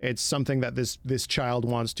 It's something that this child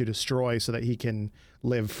wants to destroy so that he can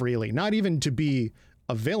live freely. Not even to be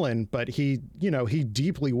a villain, but he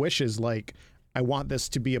deeply wishes, like, I want this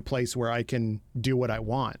to be a place where I can do what I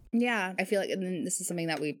want. Yeah, I feel like, and then this is something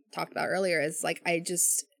that we talked about earlier, is like,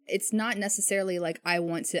 it's not necessarily like I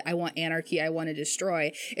want anarchy, I want to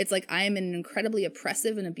destroy. It's like I am in an incredibly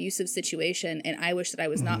oppressive and abusive situation, and I wish that I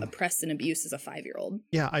was not oppressed and abused as a 5-year-old.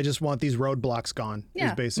 Yeah, I just want these roadblocks gone.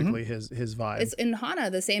 Is basically his vibe. It's in Hana,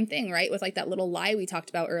 the same thing, right? With like that little lie we talked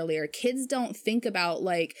about earlier. Kids don't think about,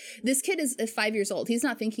 like, this kid is 5 years old. He's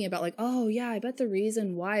not thinking about like, oh yeah, I bet the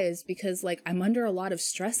reason why is because like I'm under a lot of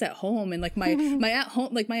stress at home, and like my at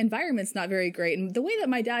home, like my environment's not very great, and the way that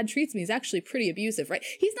my dad treats me is actually pretty abusive, right?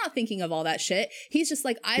 He's not thinking of all that shit. He's just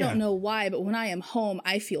like, I don't know why, but when I am home,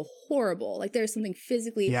 I feel horrible. Like there's something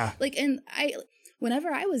physically like, and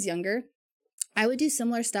whenever I was younger, I would do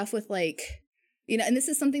similar stuff with like, you know, and this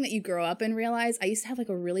is something that you grow up and realize. I used to have like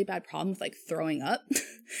a really bad problem with like throwing up.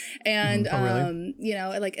 And, really? You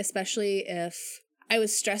know, like, especially if I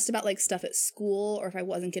was stressed about like stuff at school, or if I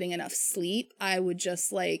wasn't getting enough sleep, I would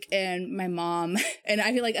just like, and my mom, and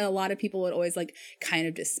I feel like a lot of people would always like kind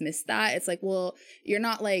of dismiss that. It's like, well, you're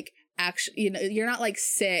not like, actually, you know, you're not like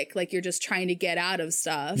sick, like you're just trying to get out of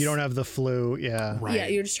stuff. You don't have the flu. Yeah,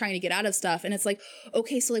 you're just trying to get out of stuff. And it's like,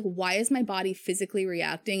 okay, so like, why is my body physically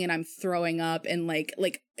reacting and I'm throwing up and like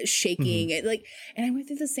shaking it, like, and I went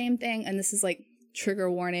through the same thing. And this is like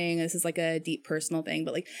trigger warning, this is like a deep personal thing,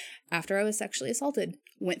 but like after I was sexually assaulted,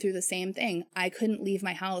 went through the same thing. I couldn't leave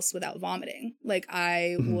my house without vomiting. Like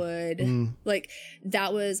I would like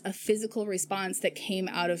that was a physical response that came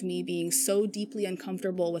out of me being so deeply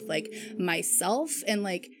uncomfortable with like myself and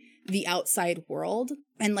like the outside world.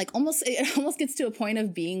 And like it almost gets to a point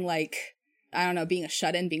of being like, I don't know, being a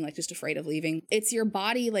shut-in, being like just afraid of leaving. It's your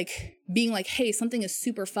body like being like, hey, something is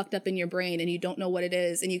super fucked up in your brain and you don't know what it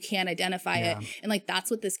is and you can't identify it. And like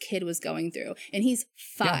that's what this kid was going through. And he's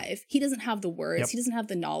 5. Yeah. He doesn't have the words. He doesn't have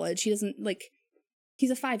the knowledge. He doesn't like,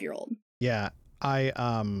 he's a 5-year-old. Yeah.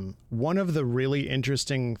 One of the really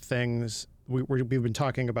interesting things we've been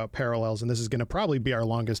talking about parallels, and this is going to probably be our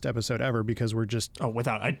longest episode ever because we're just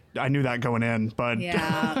I knew that going in, but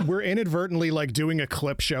we're inadvertently like doing a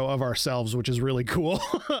clip show of ourselves, which is really cool.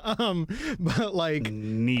 But like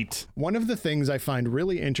neat. One of the things I find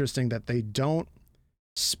really interesting that they don't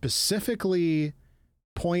specifically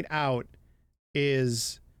point out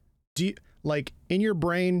is, like in your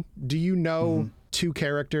brain, do you know 2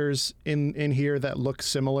 characters in here that look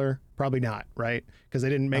similar? Probably not, right? Because they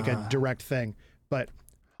didn't make a direct thing. But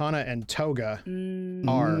Hana and Toga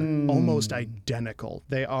are almost identical.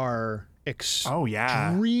 They are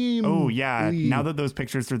extremely... Oh, yeah. Now that those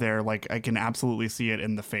pictures are there, like I can absolutely see it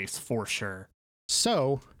in the face for sure.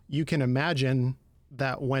 So you can imagine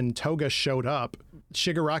that when Toga showed up,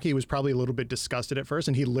 Shigaraki was probably a little bit disgusted at first,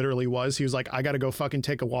 and he literally was. He was like, I gotta go fucking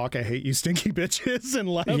take a walk. I hate you stinky bitches, and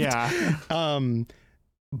left. Yeah.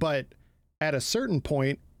 But at a certain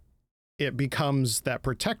point, it becomes that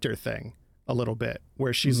protector thing a little bit,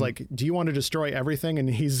 where she's like, do you want to destroy everything? And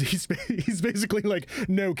he's basically like,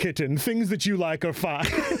 no, kitten, things that you like are fine.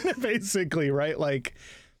 Basically, right? Like,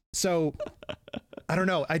 so I don't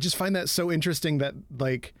know. I just find that so interesting that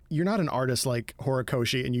like, you're not an artist like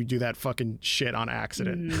Horikoshi and you do that fucking shit on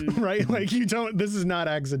accident, right? Like this is not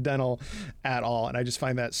accidental at all. And I just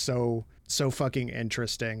find that so fucking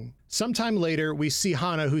interesting. Sometime later, we see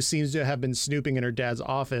Hana, who seems to have been snooping in her dad's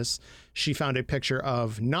office. She found a picture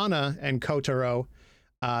of Nana and Kotaro.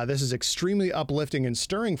 This is extremely uplifting and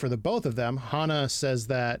stirring for the both of them. Hana says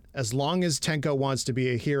that as long as Tenko wants to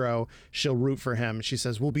be a hero, she'll root for him. She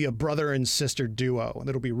says, we'll be a brother and sister duo.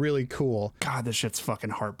 That'll be really cool. God, this shit's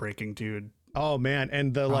fucking heartbreaking, dude. Oh man,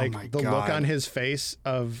 and the look on his face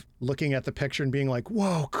of looking at the picture and being like,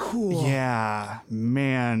 whoa, cool. Yeah,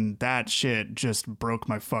 man, that shit just broke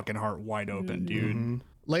my fucking heart wide open, dude.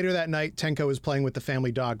 Later that night, Tenko is playing with the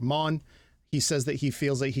family dog, Mon. He says that he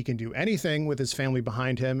feels that he can do anything with his family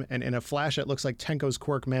behind him, and in a flash, it looks like Tenko's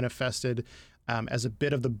quirk manifested as a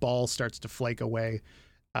bit of the ball starts to flake away.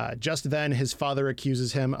 Just then, his father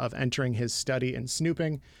accuses him of entering his study and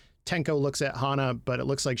snooping. Tenko looks at Hana, but it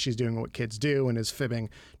looks like she's doing what kids do and is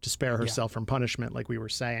fibbing to spare herself from punishment, like we were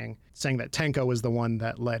saying that Tenko was the one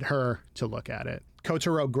that led her to look at it.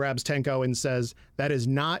 Kotaro grabs Tenko and says, that is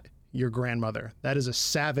not your grandmother. That is a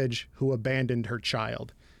savage who abandoned her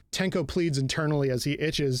child. Tenko pleads internally as he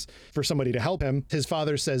itches for somebody to help him. His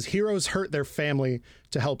father says heroes hurt their family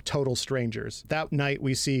to help total strangers. That night,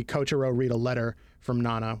 we see Kotaro read a letter from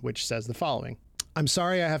Nana, which says the following. I'm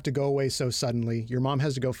sorry I have to go away so suddenly. Your mom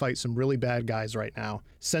has to go fight some really bad guys right now.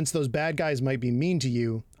 Since those bad guys might be mean to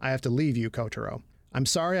you, I have to leave you, Kotaro. I'm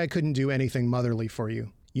sorry I couldn't do anything motherly for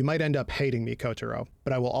you. You might end up hating me, Kotaro,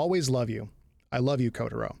 but I will always love you. I love you,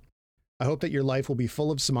 Kotaro. I hope that your life will be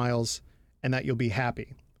full of smiles and that you'll be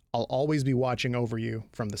happy. I'll always be watching over you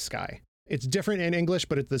from the sky. It's different in English,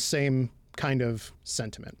 but it's the same kind of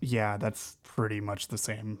sentiment. Yeah, that's pretty much the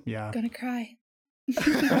same. Yeah. Gonna cry.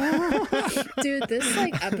 Dude, this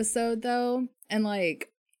like episode though, and like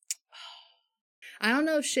I don't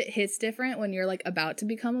know if shit hits different when you're like about to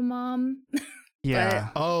become a mom. Yeah.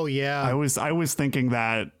 Oh yeah. I was thinking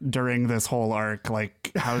that during this whole arc,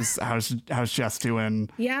 like how's Jess doing?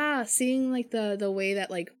 Yeah, seeing like the way that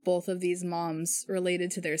like both of these moms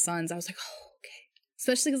related to their sons, I was like, oh, okay.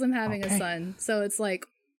 Especially because I'm having a son, so it's like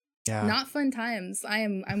not fun times.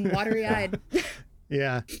 I'm watery eyed.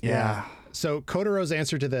 Yeah. So Kotaro's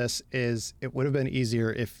answer to this is, it would have been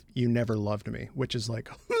easier if you never loved me, which is like,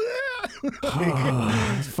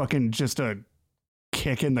 fucking just a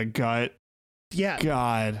kick in the gut. Yeah.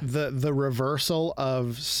 God. The reversal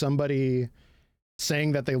of somebody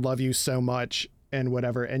saying that they love you so much and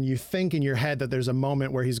whatever, and you think in your head that there's a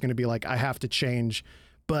moment where he's going to be like, I have to change,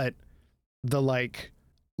 but the like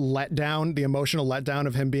letdown, the emotional letdown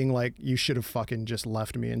of him being like, you should have fucking just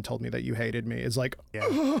left me and told me that you hated me, is like,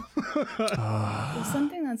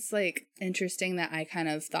 Something that's like interesting that I kind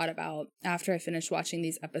of thought about after I finished watching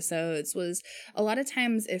these episodes was a lot of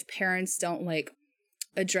times if parents don't like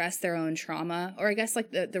address their own trauma, or I guess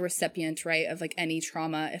like the recipient, right, of like any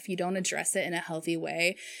trauma, if you don't address it in a healthy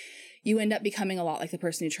way, you end up becoming a lot like the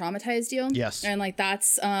person who traumatized you. Yes. And like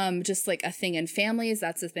that's just like a thing in families.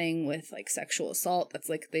 That's a thing with like sexual assault. That's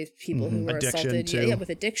like the people who were Addiction assaulted. too. Yeah, with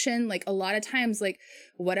addiction. Like a lot of times, like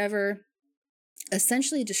whatever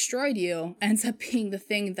essentially destroyed you ends up being the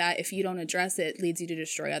thing that, if you don't address it, leads you to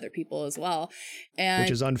destroy other people as well. And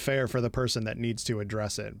which is unfair for the person that needs to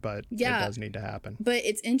address it, but it does need to happen. But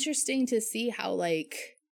it's interesting to see how like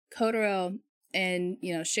Kotaro and,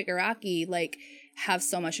 you know, Shigaraki like have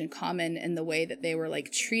so much in common, and the way that they were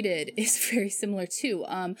like treated is very similar too.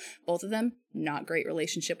 Both of them, not great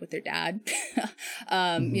relationship with their dad.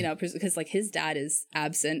 You know, because like his dad is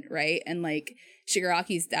absent, right? And like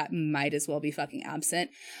Shigaraki's dad might as well be fucking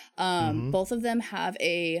absent. Both of them have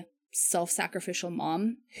a self-sacrificial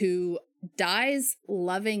mom who dies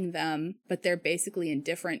loving them, but they're basically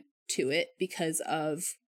indifferent to it because of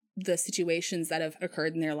the situations that have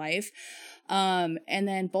occurred in their life. And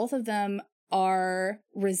then both of them are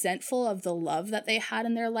resentful of the love that they had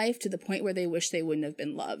in their life, to the point where they wish they wouldn't have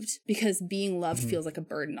been loved, because being loved feels like a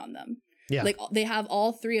burden on them. Yeah. Like they have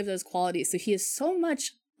all three of those qualities. So he is so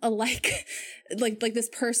much alike, like this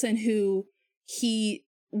person who he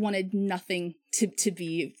wanted nothing to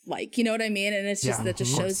be like, you know what I mean? And it's just, that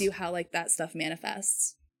just shows you how like that stuff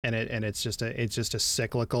manifests. And it's just a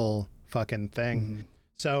cyclical fucking thing.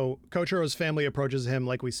 So Kotaro's family approaches him,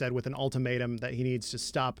 like we said, with an ultimatum that he needs to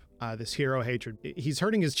stop this hero hatred. He's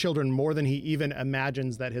hurting his children more than he even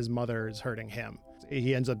imagines that his mother is hurting him.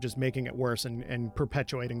 He ends up just making it worse and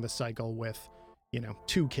perpetuating the cycle with, you know,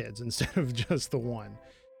 2 kids instead of just the one.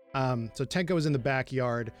 So Tenko is in the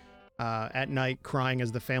backyard at night crying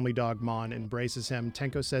as the family dog Mon embraces him.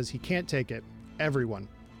 Tenko says he can't take it. Everyone.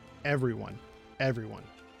 I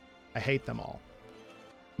hate them all.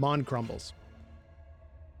 Mon crumbles.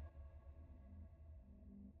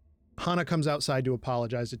 Hana comes outside to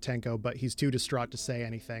apologize to Tenko, but he's too distraught to say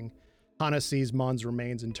anything. Hana sees Mon's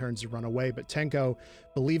remains and turns to run away, but Tenko,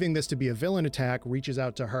 believing this to be a villain attack, reaches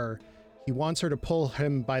out to her. He wants her to pull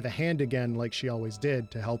him by the hand again like she always did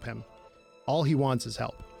to help him. All he wants is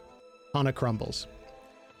help. Hana crumbles.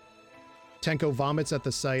 Tenko vomits at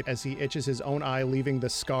the sight as he itches his own eye, leaving the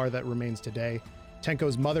scar that remains today.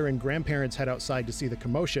 Tenko's mother and grandparents head outside to see the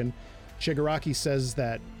commotion. Shigaraki says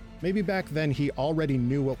that maybe back then he already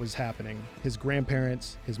knew what was happening. His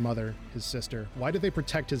grandparents, his mother, his sister. Why did they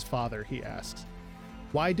protect his father, he asks.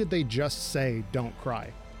 Why did they just say, don't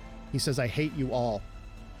cry? He says, I hate you all.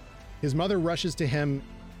 His mother rushes to him,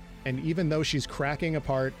 and even though she's cracking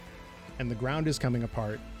apart and the ground is coming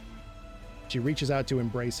apart, she reaches out to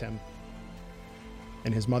embrace him,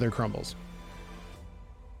 and his mother crumbles.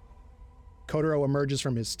 Kotaro emerges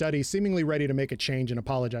from his study, seemingly ready to make a change and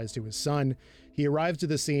apologize to his son. He arrives to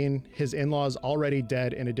the scene, his in-laws already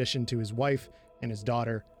dead, in addition to his wife and his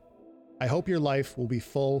daughter. I hope your life will be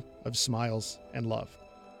full of smiles and love.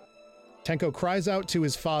 Tenko cries out to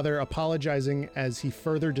his father, apologizing as he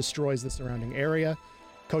further destroys the surrounding area.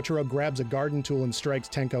 Kotaro grabs a garden tool and strikes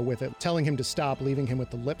Tenko with it, telling him to stop, leaving him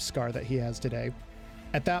with the lip scar that he has today.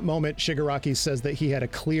 At that moment, Shigaraki says that he had a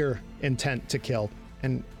clear intent to kill,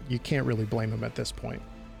 and you can't really blame him at this point.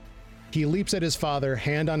 He leaps at his father,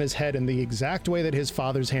 hand on his head in the exact way that his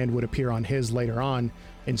father's hand would appear on his later on,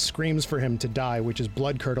 and screams for him to die, which is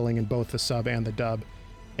blood-curdling in both the sub and the dub,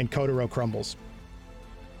 and Kotaro crumbles.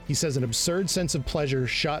 He says an absurd sense of pleasure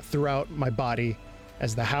shot throughout my body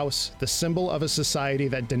as the house, the symbol of a society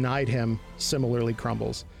that denied him, similarly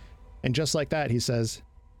crumbles. And just like that, he says,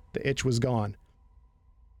 the itch was gone.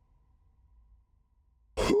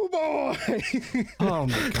 Oh boy! Oh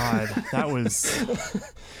my god, that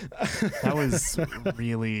was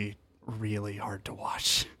really, really hard to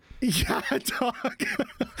watch. Yeah, dog.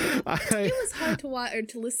 It was hard to watch or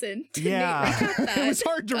to listen to. Yeah, it was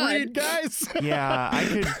hard to read, guys. Yeah, I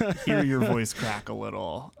could hear your voice crack a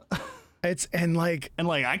little. And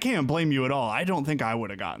I can't blame you at all. I don't think I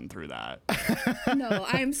would have gotten through that. No,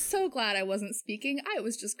 I'm so glad I wasn't speaking. I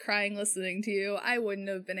was just crying listening to you. I wouldn't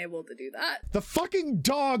have been able to do that. The fucking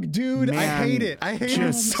dog, dude. Man, I hate it. I hate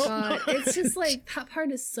it so God. much. It's just like that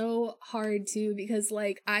part is so hard too, because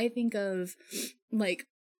like I think of like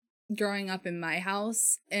growing up in my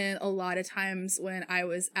house, and a lot of times when I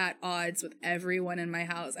was at odds with everyone in my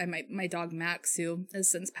house, my dog Max, who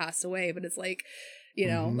has since passed away, but it's like, you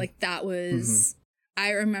know, like that was,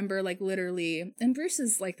 I remember like literally, and Bruce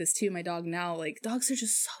is like this too, my dog now, like dogs are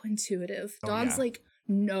just so intuitive. Dogs like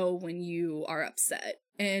know when you are upset.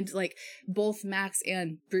 And like both Max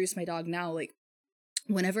and Bruce, my dog now, like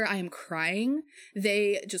whenever I am crying,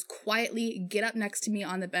 they just quietly get up next to me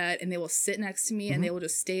on the bed and they will sit next to me and they will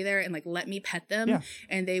just stay there and like let me pet them. Yeah.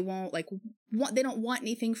 And they won't like they don't want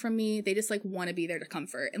anything from me. They just like want to be there to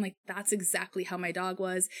comfort. And like that's exactly how my dog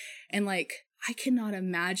was. And like I cannot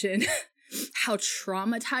imagine how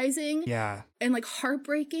traumatizing and like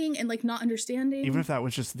heartbreaking and like not understanding. Even if that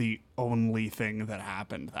was just the only thing that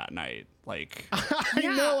happened that night, like I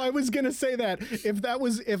know, I was gonna say that if that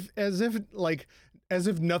was as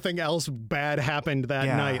if nothing else bad happened that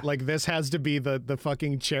night, like this has to be the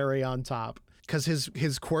fucking cherry on top, because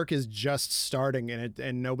his quirk is just starting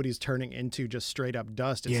and nobody's turning into just straight up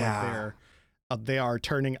dust. It's like they are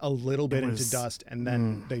turning a little bit into dust and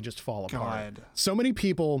then they just fall apart. So many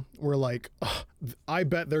people were like, oh, I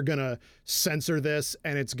bet they're gonna censor this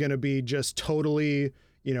and it's gonna be just totally,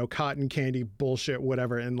 you know, cotton candy bullshit,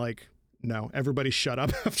 whatever. And like, no, everybody shut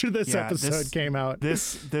up after this episode came out.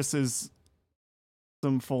 This is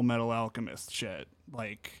some Full Metal Alchemist shit.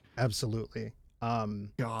 Like, absolutely. God.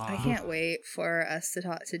 I can't wait for us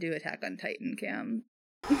to do Attack on Titan, Cam.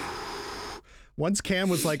 Once Cam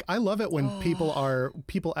was like, I love it when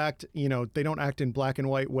people act, you know, they don't act in black and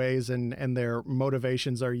white ways and their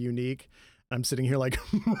motivations are unique. I'm sitting here like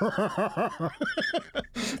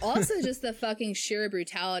also just the fucking sheer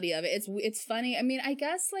brutality of it. It's funny. I mean, I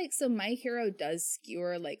guess like, so My Hero does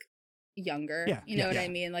skewer like younger, you know what I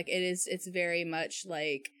mean? Like it's very much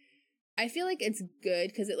like, I feel like it's good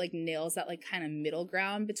because it like nails that like kind of middle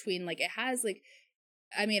ground between like, it has like,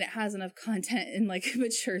 I mean, it has enough content and like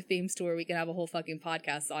mature themes to where we can have a whole fucking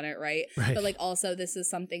podcast on it, right? But like also this is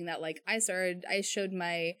something that like I showed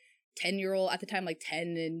my 10-year-old at the time, like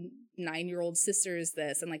 10 and 9-year-old sisters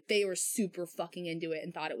this, and like they were super fucking into it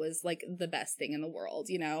and thought it was like the best thing in the world,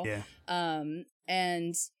 you know?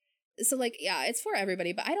 And so like, yeah, it's for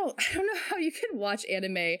everybody, but I don't know how you can watch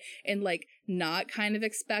anime and like not kind of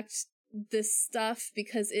expect this stuff,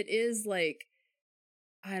 because it is like,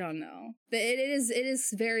 I don't know, but it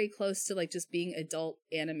is very close to like just being adult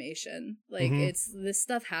animation. Like this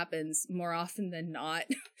stuff happens more often than not,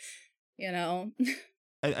 you know?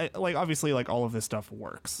 I like, obviously like all of this stuff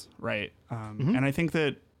works, right? And I think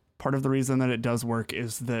that part of the reason that it does work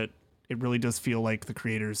is that it really does feel like the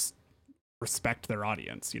creators respect their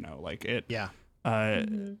audience, you know, like it.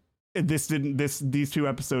 These two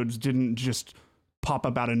episodes didn't just pop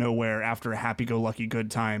up out of nowhere after a happy-go-lucky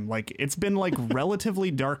good time. Like it's been like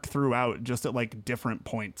relatively dark throughout, just at like different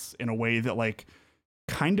points in a way that like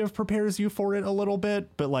kind of prepares you for it a little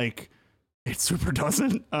bit, but like it super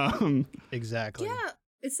doesn't. Exactly. Yeah,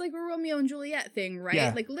 it's like a Romeo and Juliet thing,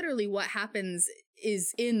 right? Like literally what happens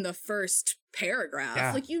is in the first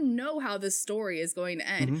paragraph. Like, you know how this story is going to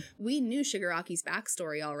end. We knew Shigaraki's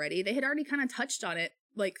backstory already. They had already kind of touched on it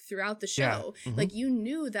like throughout the show. Like you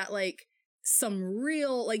knew that like some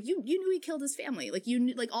real, like you knew he killed his family, like you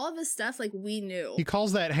knew, like all of this stuff, like we knew. He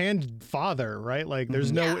calls that hand father, right? Like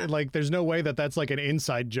there's no way that that's like an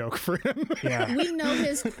inside joke for him. We know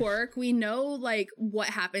his quirk, we know like what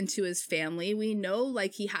happened to his family, we know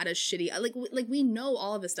like he had a shitty like we know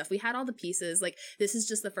all of this stuff. We had all the pieces. Like this is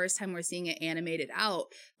just the first time we're seeing it animated out,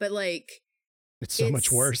 but like it's so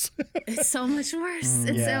much worse. It's so much worse.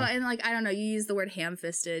 So, and like, I don't know, you used the word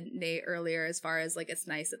ham-fisted, Nate, earlier, as far as like, it's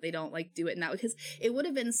nice that they don't like do it now, because it would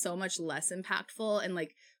have been so much less impactful and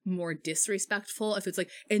like more disrespectful if it's like,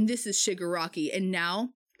 and this is Shigaraki, and now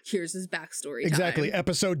here's his backstory. Exactly.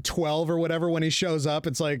 Episode 12 or whatever, when he shows up,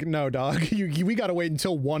 it's like, no, dog, we got to wait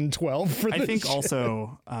until 112 for this. I think shit.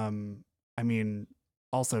 Also, I mean,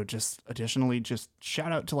 also just additionally, just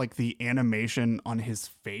shout out to like the animation on his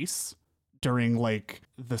face during like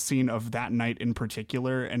the scene of that night in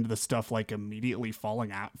particular, and the stuff like immediately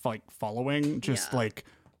following just like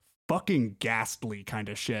fucking ghastly kind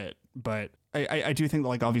of shit. But I do think that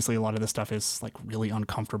like obviously a lot of this stuff is like really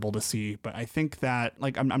uncomfortable to see, but I think that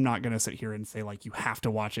like I'm not gonna sit here and say like you have to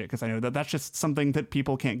watch it, because I know that that's just something that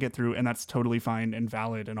people can't get through, and that's totally fine and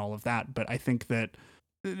valid and all of that. But I think that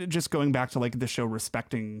just going back to like the show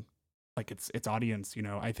respecting like its audience, you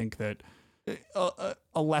know, I think that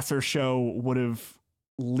a lesser show would have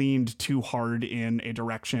leaned too hard in a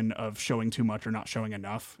direction of showing too much or not showing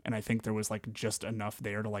enough, and I think there was like just enough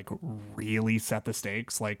there to like really set the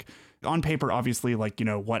stakes. Like on paper, obviously, like, you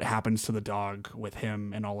know, what happens to the dog with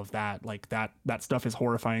him and all of that, like that stuff is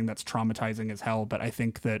horrifying, that's traumatizing as hell, but I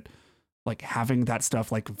think that like having that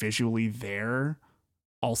stuff like visually there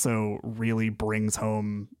also really brings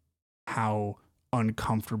home how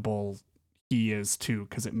uncomfortable he is too,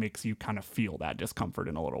 because it makes you kind of feel that discomfort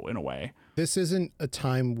in a way. This isn't a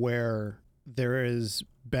time where there is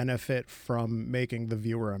benefit from making the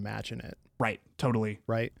viewer imagine it. Right. Totally.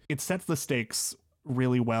 Right. It sets the stakes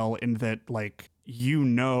really well in that, like, you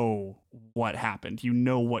know what happened. You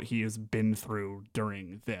know what he has been through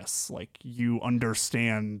during this. Like, you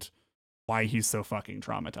understand why he's so fucking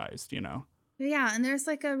traumatized, you know? Yeah, and there's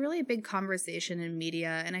like a really big conversation in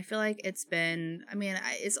media, and I feel like it's been, I mean,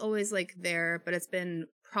 it's always like there, but it's been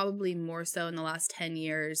probably more so in the last 10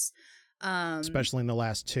 years. Especially in the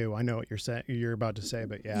last 2. I know what you're about to say,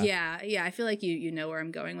 but yeah. Yeah, I feel like you know where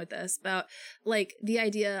I'm going with this, about like the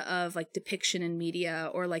idea of like depiction in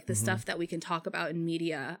media, or like the stuff that we can talk about in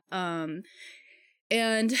media. And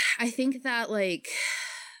I think that, like,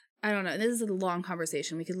 I don't know, this is a long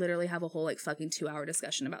conversation. We could literally have a whole like fucking 2-hour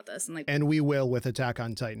discussion about this, and we will with Attack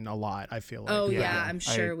on Titan a lot, I feel like. Oh yeah, I'm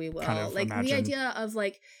sure we will. Kind of like imagine. The idea of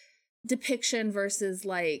like depiction versus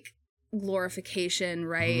like glorification,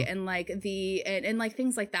 right? And like and like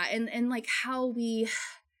things like that, and like how we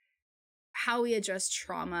address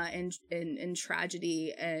trauma and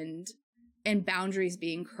tragedy and boundaries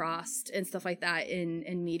being crossed and stuff like that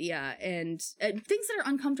in media, and things that are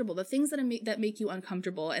uncomfortable, the things that make you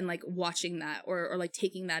uncomfortable, and like watching that or like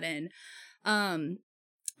taking that in.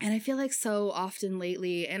 And I feel like so often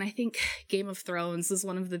lately, and I think Game of Thrones was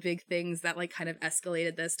one of the big things that like kind of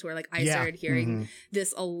escalated this to where like I started hearing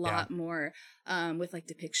this a lot more with like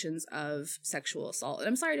depictions of sexual assault. And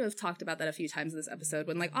I'm sorry to have talked about that a few times in this episode,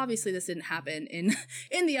 when like obviously this didn't happen in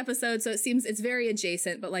the episode, so it seems it's very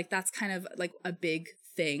adjacent, but like that's kind of like a big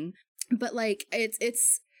thing. But like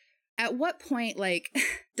it's at what point like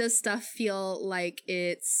does stuff feel like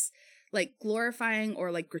it's like glorifying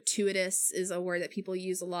or like gratuitous is a word that people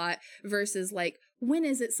use a lot, versus like when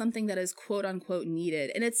is it something that is quote unquote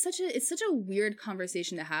needed? And it's such a weird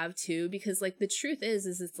conversation to have too, because like the truth is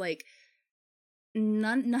it's like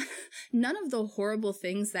none of the horrible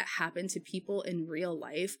things that happen to people in real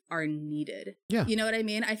life are needed. Yeah. You know what I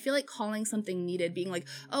mean? I feel like calling something needed, being like,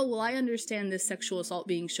 oh, well, I understand this sexual assault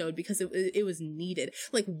being showed because it was needed.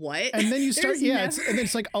 Like, what? And then you start, and then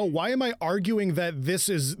it's like, oh, why am I arguing that this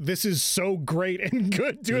is so great and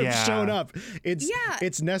good to have shown up?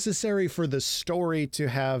 It's necessary for the story to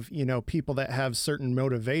have, you know, people that have certain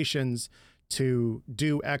motivations to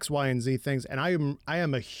do X, Y, and Z things. And I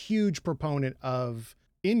am a huge proponent of,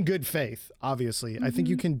 in good faith, obviously. I think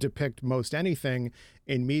you can depict most anything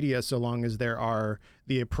in media so long as there are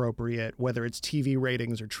the appropriate, whether it's TV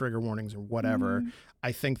ratings or trigger warnings or whatever.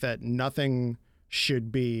 I think that nothing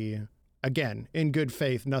should be, again, in good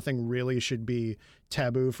faith, nothing really should be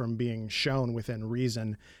taboo from being shown within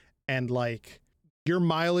reason. And like, your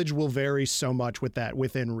mileage will vary so much with that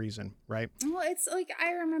within reason, right? Well, it's like,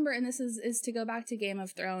 I remember, and this is to go back to Game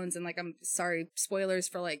of Thrones, and like, I'm sorry, spoilers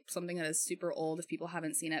for like something that is super old if people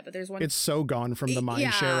haven't seen it, but there's one. It's so gone from the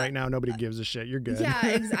mind share right now. Nobody gives a shit. You're good. Yeah,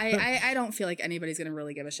 I don't feel like anybody's gonna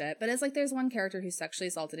really give a shit, but it's like there's one character who's sexually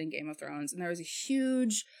assaulted in Game of Thrones, and there was a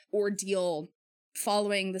huge ordeal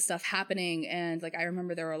following the stuff happening. And like, I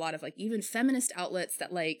remember there were a lot of like even feminist outlets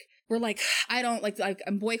that like were like, I don't like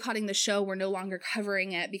I'm boycotting the show, we're no longer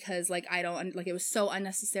covering it because like I don't like, it was so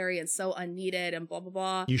unnecessary and so unneeded and blah blah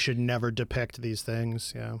blah. You should never depict these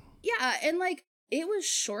things. Yeah, and like it was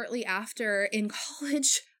shortly after in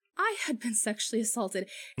college I had been sexually assaulted,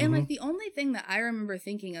 and like the only thing that I remember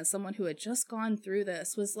thinking as someone who had just gone through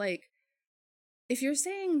this was like, if you're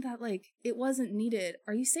saying that like it wasn't needed,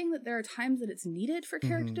 are you saying that there are times that it's needed for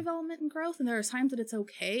character development and growth, and there are times that it's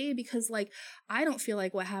okay? Because like, I don't feel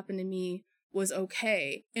like what happened to me was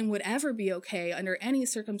okay and would ever be okay under any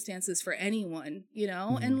circumstances for anyone, you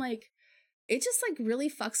know? And like, it just like really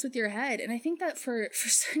fucks with your head. And I think that for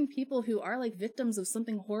certain people who are like victims of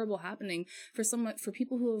something horrible happening, for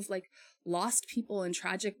people who have like lost people in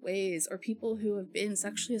tragic ways, or people who have been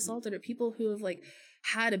sexually assaulted, or people who have like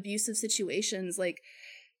had abusive situations, like,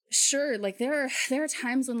 sure, like there are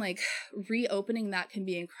times when like reopening that can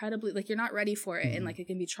be incredibly, like, you're not ready for it, and like it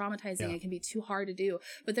can be traumatizing, it can be too hard to do.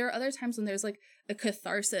 But there are other times when there's like a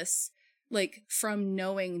catharsis, like from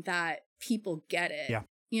knowing that people get it.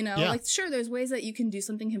 You know, like, sure, there's ways that you can do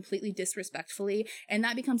something completely disrespectfully, and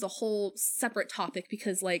that becomes a whole separate topic,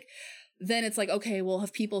 because like then it's like, okay, well,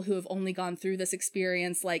 have people who have only gone through this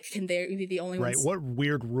experience, like, can they be the only ones? Right. What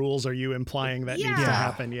weird rules are you implying that needs to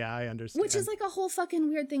happen? Yeah, I understand. Which is like a whole fucking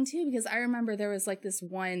weird thing too, because I remember there was like this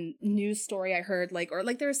one news story I heard, like, or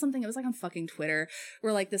like there was something, it was like on fucking Twitter,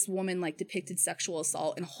 where like this woman like depicted sexual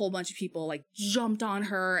assault, and a whole bunch of people like jumped on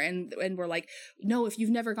her and were like, no, if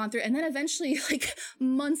you've never gone through. And then eventually, like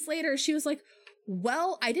months later, she was like,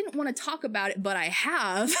 well, I didn't want to talk about it, but I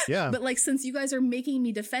have. Yeah. But like, since you guys are making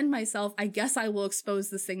me defend myself, I guess I will expose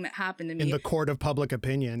this thing that happened to me. In the court of public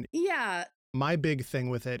opinion. Yeah. My big thing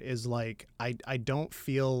with it is like, I don't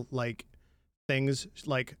feel like things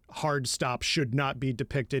like hard stop should not be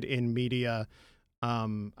depicted in media.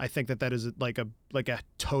 I think that is like a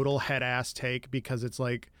total head ass take, because it's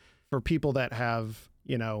like, for people that have,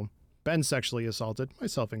 you know, been sexually assaulted,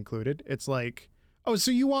 myself included, it's like, oh,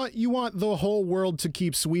 so you want the whole world to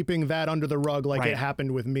keep sweeping that under the rug like it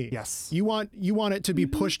happened with me. Yes. You want it to be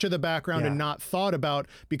pushed to the background and not thought about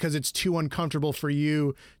because it's too uncomfortable for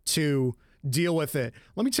you to deal with it.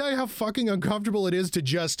 Let me tell you how fucking uncomfortable it is to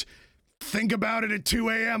just think about it at 2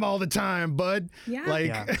 a.m. all the time, bud. Yeah.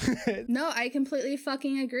 Like, no, I completely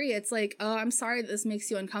fucking agree. It's like, oh, I'm sorry that this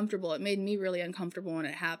makes you uncomfortable. It made me really uncomfortable when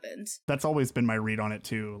it happened. That's always been my read on it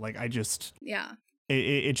too. Like, I just, yeah,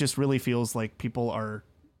 it just really feels like people are,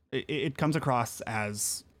 it comes across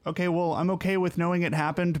as, okay, well, I'm okay with knowing it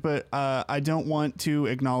happened, but I don't want to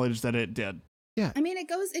acknowledge that it did. Yeah. I mean, it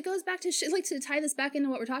goes back to like, to tie this back into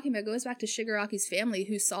what we're talking about, it goes back to Shigaraki's family,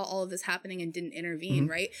 who saw all of this happening and didn't intervene,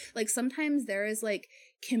 right? Like, sometimes there is like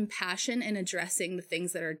compassion in addressing the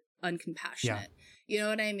things that are uncompassionate. Yeah. You know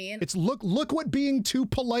what I mean? It's look what being too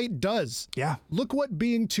polite does. Yeah. Look what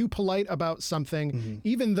being too polite about something,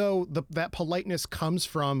 even though that politeness comes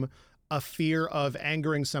from a fear of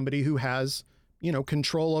angering somebody who has, you know,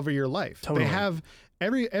 control over your life. Totally. They have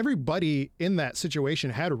everybody in that situation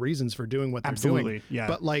had reasons for doing what they're doing. Yeah.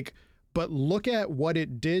 But look at what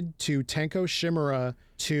it did to Tenko Shimura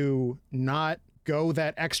to not go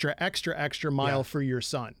that extra mile for your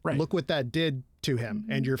son. Right. Look what that did to him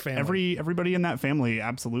and your family. Everybody in that family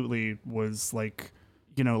absolutely was like,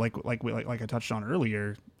 you know, like I touched on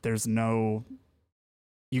earlier, there's no,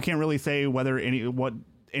 you can't really say whether what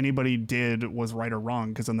anybody did was right or wrong,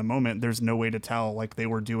 because in the moment there's no way to tell. Like, they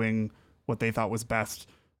were doing what they thought was best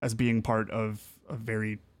as being part of a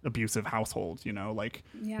very abusive household, you know, like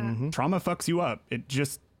trauma fucks you up. It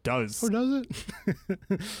just does. Or does it?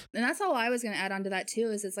 And that's all I was going to add on to that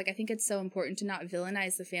too, is it's like, I think it's so important to not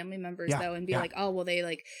villainize the family members though, and be like, oh, well,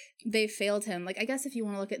 they failed him. Like, I guess if you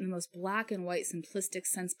want to look at it in the most black and white simplistic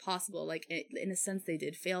sense possible, like in a sense they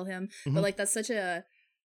did fail him, but like, that's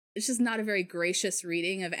it's just not a very gracious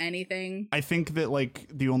reading of anything. I think that like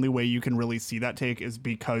the only way you can really see that take is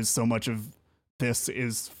because so much of this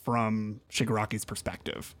is from Shigaraki's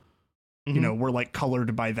perspective. You know, we're like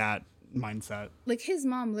colored by that mindset. Like, his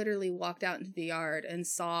mom literally walked out into the yard and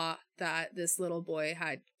saw that this little boy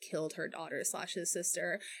had killed her daughter / his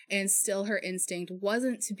sister, and still her instinct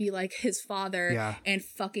wasn't to be like his father and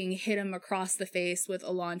fucking hit him across the face with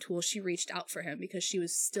a lawn tool. She reached out for him because she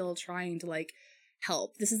was still trying to like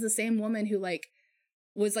help. This is the same woman who like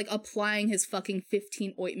was like applying his fucking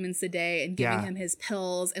 15 ointments a day and giving him his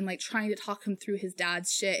pills and like trying to talk him through his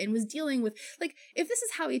dad's shit, and was dealing with, like, if this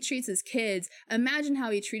is how he treats his kids, imagine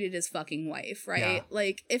how he treated his fucking wife, right?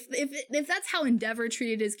 Like, if that's how Endeavor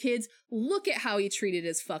treated his kids, look at how he treated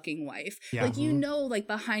his fucking wife. Like, you know, like,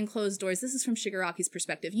 behind closed doors, this is from Shigaraki's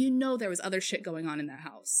perspective, you know there was other shit going on in that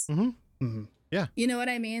house. Yeah. You know what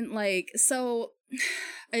I mean? Like, so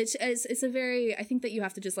it's a very, I think that you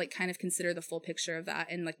have to just like kind of consider the full picture of that,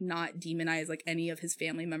 and like not demonize like any of his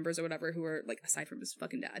family members or whatever who are like, aside from his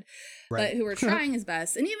fucking dad, but who are trying his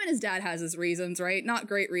best. And even his dad has his reasons, right? Not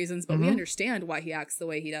great reasons, but we understand why he acts the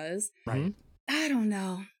way he does. Right. I don't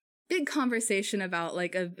know. Big conversation about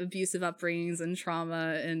like abusive upbringings and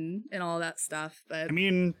trauma and all that stuff. But I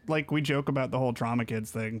mean, like, we joke about the whole trauma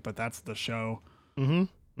kids thing, but that's the show.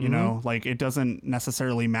 You know, like, it doesn't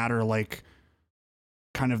necessarily matter, like,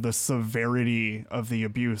 kind of the severity of the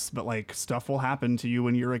abuse, but like, stuff will happen to you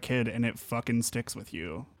when you're a kid and it fucking sticks with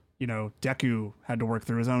you. You know, Deku had to work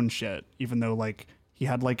through his own shit, even though like he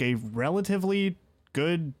had like a relatively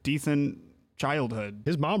good, decent childhood.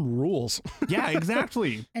 His mom rules. Yeah,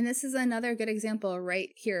 exactly. And this is another good example right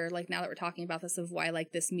here, like, now that we're talking about this, of why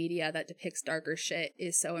like this media that depicts darker shit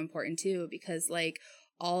is so important too, because like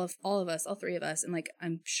all of us, all three of us, and like,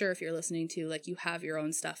 I'm sure if you're listening to, like, you have your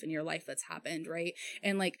own stuff in your life that's happened, right?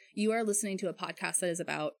 And like, you are listening to a podcast that is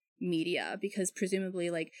about media because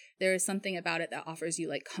presumably like there is something about it that offers you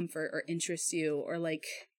like comfort or interests you, or like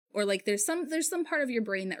there's some part of your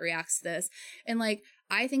brain that reacts to this. And like,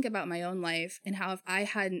 I think about my own life and how if I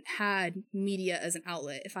hadn't had media as an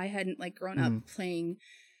outlet, if I hadn't like grown up playing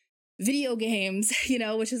video games, you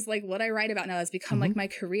know, which is like what I write about now, has become like my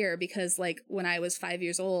career, because like when I was 5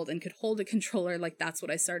 years old and could hold a controller, like that's what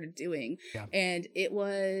I started doing. And it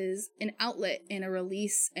was an outlet and a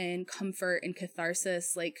release and comfort and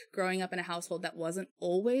catharsis, like growing up in a household that wasn't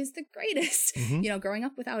always the greatest, you know, growing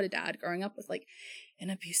up without a dad, growing up with like an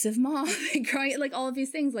abusive mom, growing like all of these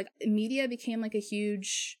things, like media became like a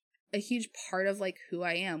huge part of like who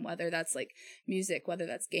I am, whether that's like music, whether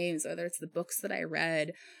that's games, whether it's the books that I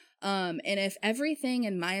read. And if everything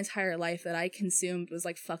in my entire life that I consumed was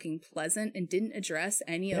like fucking pleasant and didn't address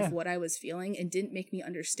any of what I was feeling and didn't make me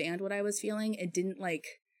understand what I was feeling, it didn't like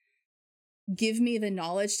give me the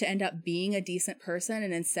knowledge to end up being a decent person,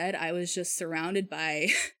 and instead I was just surrounded by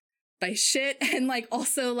by shit, and like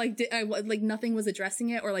also like like nothing was addressing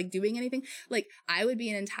it or like doing anything, like I would be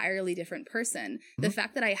an entirely different person. The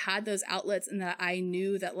fact that I had those outlets and that I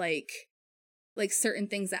knew that like certain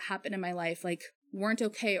things that happened in my life like weren't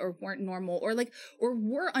okay or weren't normal or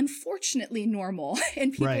were unfortunately normal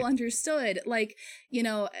and people understood, like, you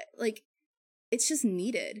know, like it's just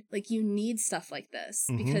needed. Like you need stuff like this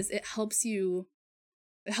because it helps you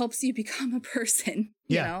become a person,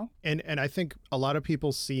 you know? And I think a lot of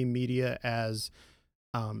people see media as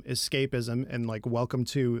escapism, and like, welcome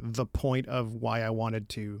to the point of why I wanted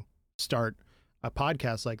to start a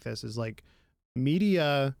podcast like this, is like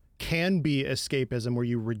media can be escapism where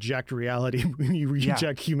you reject reality, you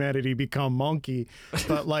reject humanity, become monkey,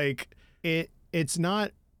 but like it's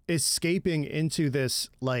not escaping into this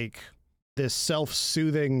like this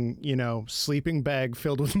self-soothing, you know, sleeping bag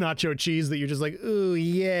filled with nacho cheese that you're just like, ooh,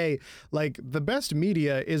 yay. Like the best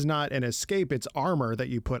media is not an escape, it's armor that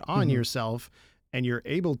you put on yourself, and you're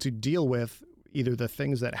able to deal with either the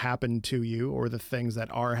things that happen to you or the things that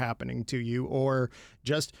are happening to you, or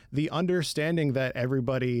just the understanding that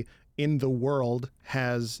everybody in the world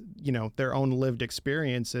has, you know, their own lived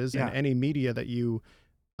experiences, and any media that you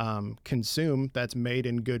consume that's made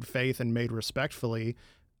in good faith and made respectfully,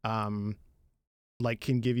 like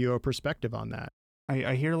can give you a perspective on that.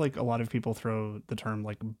 I hear like a lot of people throw the term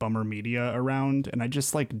like bummer media around, and I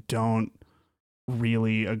just like don't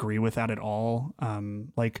really agree with that at all.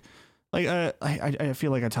 I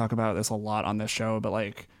feel like I talk about this a lot on this show, but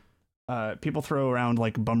like people throw around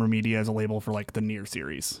like bummer media as a label for like the Nier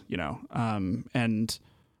series, you know? And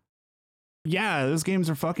yeah, those games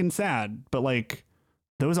are fucking sad, but like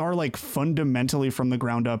those are like fundamentally from the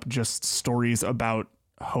ground up just stories about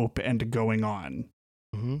hope and going on.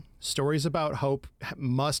 Stories about hope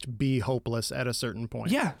must be hopeless at a certain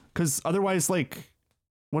point. Yeah, because otherwise, like,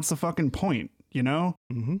 what's the fucking point, you know?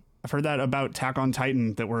 I've heard that about Attack on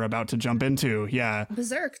Titan that we're about to jump into. Yeah.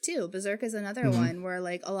 Berserk too. Berserk is another one where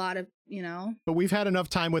like a lot of, you know. But we've had enough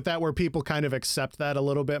time with that where people kind of accept that a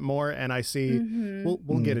little bit more. And I see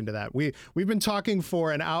we'll get into that. We've been talking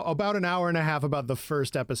for about an hour and a half about the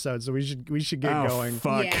first episode, so we should get going.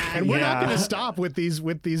 Fuck. Yeah. And we're not going to stop with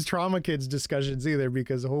these Trauma Kids discussions either,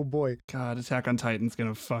 because oh boy. God, Attack on Titan's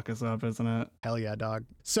gonna fuck us up, isn't it? Hell yeah, dog.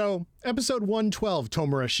 So episode 112,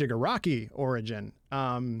 Tomura Shigaraki origin.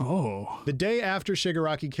 The day after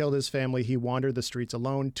Shigaraki killed his family, he wandered the streets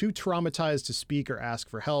alone, too traumatized to speak or ask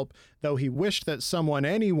for help, though he wished that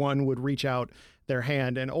anyone would reach out their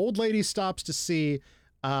hand. An old lady stops to see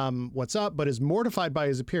what's up, but is mortified by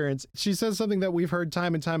his appearance. She says something that we've heard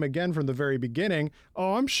time and time again from the very beginning.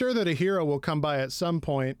 Oh, I'm sure that a hero will come by at some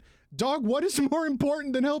point. Dog, what is more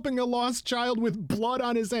important than helping a lost child with blood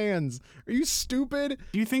on his hands? Are you stupid?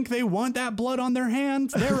 Do you think they want that blood on their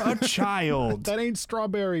hands? They're a child. That ain't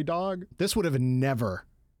strawberry, dog. This would have never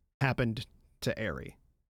happened to Eri.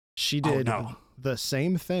 She did the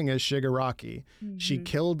same thing as Shigaraki. She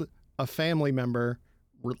killed a family member,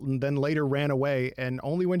 then later ran away, and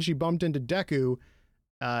only when she bumped into Deku,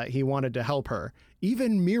 he wanted to help her.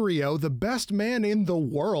 Even Mirio, the best man in the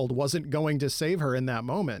world, wasn't going to save her in that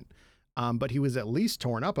moment. But he was at least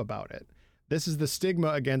torn up about it. This is the stigma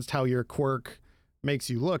against how your quirk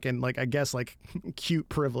makes you look, and like, I guess like cute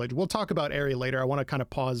privilege. We'll talk about Eri later. I want to kind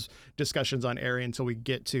of pause discussions on Eri until we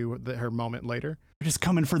get to her moment later. We're just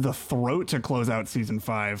coming for the throat to close out season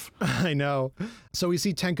 5. I know. So we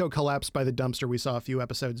see Tenko collapse by the dumpster we saw a few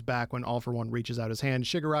episodes back when All For One reaches out his hand.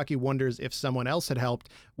 Shigaraki wonders if someone else had helped.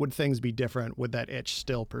 Would things be different? Would that itch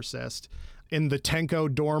still persist? In the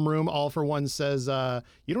Tenko dorm room, All For One says,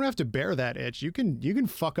 you don't have to bear that itch. You can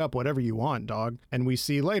fuck up whatever you want, dog. And we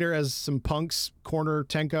see later as some punks corner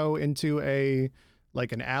Tenko into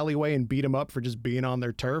an alleyway and beat him up for just being on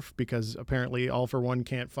their turf, because apparently All For One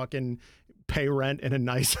can't fucking pay rent in a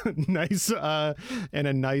nice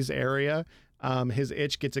area. His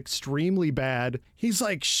itch gets extremely bad. He's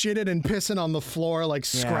like shitting and pissing on the floor, like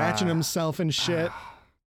scratching himself and shit.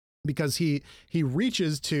 Because he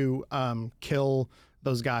reaches to kill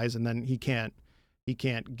those guys, and then he can't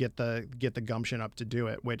get the gumption up to do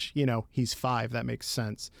it, which, you know, he's 5. That makes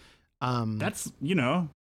sense. That's, you know,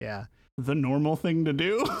 the normal thing to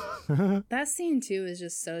do. That scene too is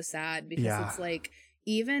just so sad, because it's like,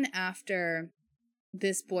 even after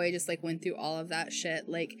this boy just like went through all of that shit,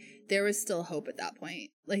 like there was still hope at that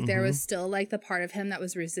point. Like there was still like the part of him that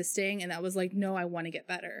was resisting and that was like, no, I want to get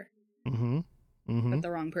better. that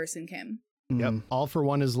the wrong person came. Yep. All for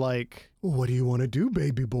One is like, what do you want to do,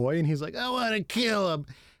 baby boy? And he's like, I want to kill him.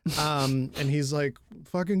 And he's like,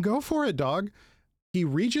 fucking go for it, dog. He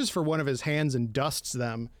reaches for one of his hands and dusts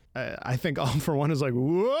them. I think All for One is like,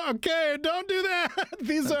 whoa, okay, don't do that.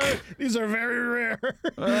 These are very rare.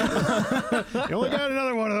 You only got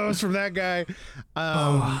another one of those from that guy.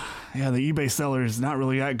 Yeah, the eBay seller is not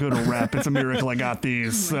really that good a rep. It's a miracle I got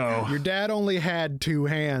these. So your dad only had 2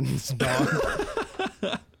 hands, dog.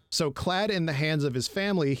 So clad in the hands of his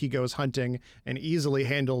family, he goes hunting and easily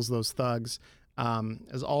handles those thugs.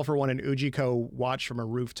 As All for One and Ujiko watch from a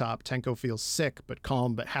rooftop, Tenko feels sick, but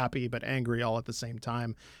calm, but happy, but angry all at the same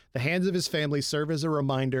time. The hands of his family serve as a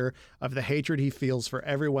reminder of the hatred he feels for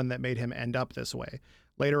everyone that made him end up this way.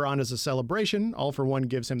 Later on, as a celebration, All for One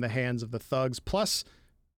gives him the hands of the thugs, plus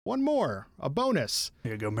one more, a bonus.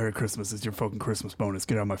 Here you go, Merry Christmas. It's your fucking Christmas bonus.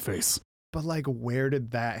 Get out of my face. But like, where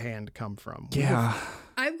did that hand come from? Yeah.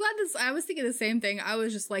 I'm glad this. I was thinking the same thing. I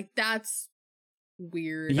was just like, that's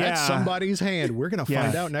weird. Yeah. That's somebody's hand. We're gonna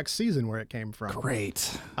find out next season where it came from.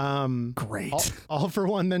 Great. Great. All for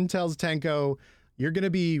One then tells Tenko, you're gonna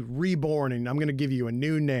be reborn and I'm gonna give you a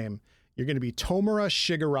new name. You're gonna be Tomura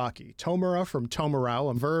Shigaraki. Tomura from Tomorrow,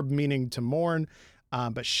 a verb meaning to mourn.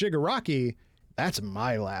 But Shigaraki, that's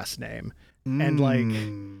my last name. And like,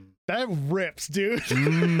 that rips, dude.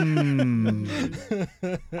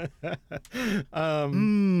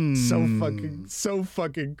 So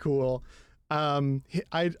fucking cool.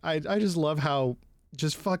 I just love how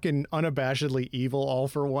just fucking unabashedly evil All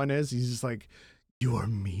for One is. He's just like, you're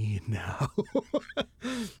me now.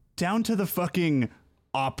 Down to the fucking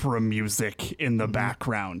opera music in the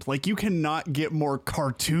background. Like, you cannot get more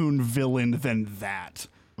cartoon villain than that.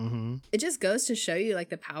 It just goes to show you like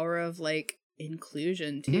the power of like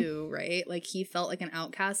inclusion too, right? Like he felt like an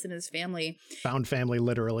outcast in his family. Found family,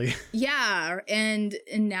 literally. Yeah, and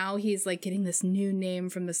now he's like getting this new name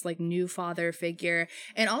from this like new father figure.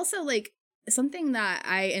 And also like something that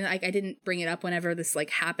I didn't bring it up whenever this like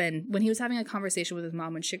happened, when he was having a conversation with his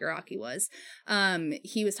mom when Shigaraki was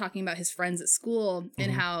he was talking about his friends at school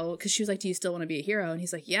and how, because she was like, do you still want to be a hero? And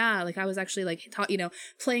he's like, yeah, like I was actually like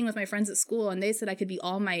playing with my friends at school and they said I could be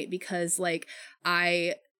All Might because like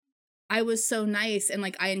I was so nice and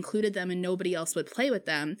like I included them and nobody else would play with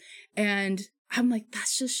them. And I'm like,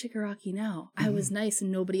 that's just Shigaraki now. I was nice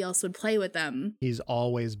and nobody else would play with them. He's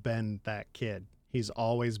always been that kid. He's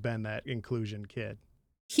always been that inclusion kid.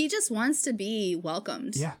 He just wants to be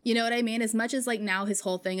welcomed. Yeah. You know what I mean? As much as like now his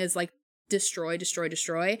whole thing is like destroy.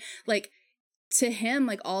 Like to him,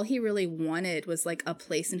 like all he really wanted was like a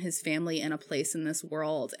place in his family and a place in this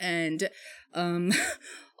world. And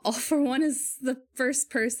All for One is the first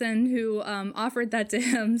person who offered that to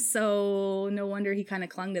him. So no wonder he kind of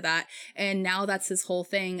clung to that. And now that's his whole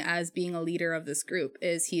thing as being a leader of this group,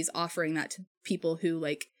 is he's offering that to people who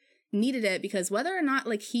like needed it, because whether or not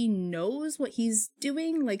like he knows what he's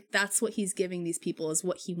doing, like that's what he's giving these people is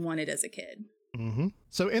what he wanted as a kid.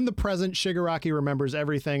 So in the present, Shigaraki remembers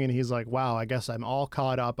everything and he's like, wow, I guess I'm all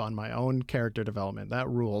caught up on my own character development. That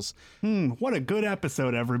rules. What a good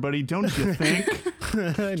episode, everybody, don't you think?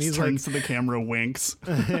 And he's turns to the camera, winks.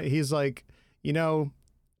 He's like,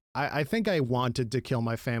 I think I wanted to kill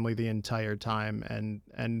my family the entire time,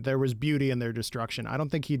 and there was beauty in their destruction. I don't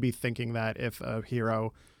think he'd be thinking that if a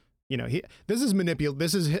hero, this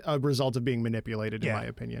is a result of being manipulated, in my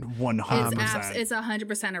opinion. 100%. It's 100%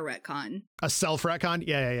 a retcon. A self-retcon?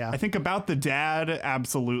 Yeah. I think about the dad,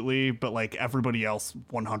 absolutely, but like everybody else,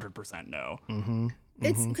 100% no.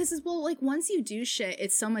 It's because, well, like once you do shit,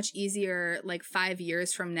 it's so much easier like 5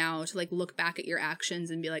 years from now to like look back at your actions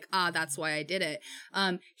and be like, that's why I did it.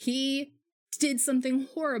 He did something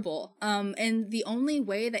horrible. And the only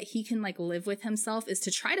way that he can like live with himself is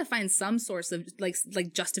to try to find some source of like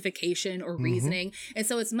justification or reasoning. And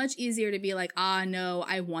so it's much easier to be like, no,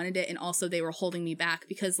 I wanted it. And also they were holding me back,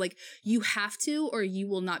 because like you have to, or you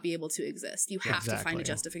will not be able to exist. You have to find a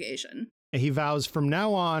justification. He vows from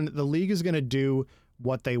now on, the League is going to do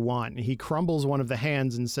what they want. And he crumbles one of the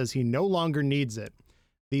hands and says he no longer needs it.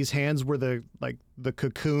 These hands were the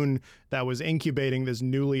cocoon that was incubating this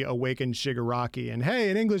newly awakened Shigaraki. And hey,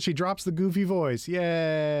 in English, he drops the goofy voice.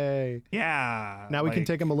 Yay. Yeah. Now we can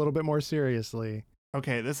take him a little bit more seriously.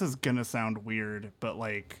 Okay, this is gonna sound weird, but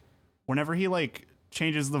like whenever he like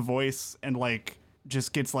changes the voice and like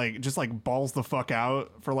just gets like balls the fuck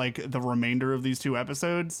out for like the remainder of these 2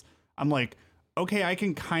 episodes, I'm like, okay, I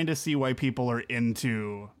can kind of see why people are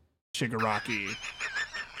into Shigaraki.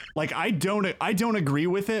 Like, I don't agree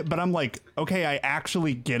with it, but I'm like, okay, I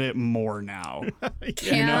actually get it more now.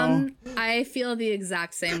 Cam, I feel the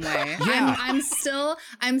exact same way. Yeah. I'm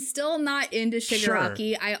still not into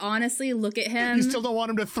Shigaraki. Sure. I honestly look at him. You still don't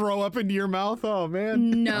want him to throw up into your mouth? Oh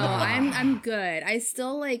man. No, I'm good. I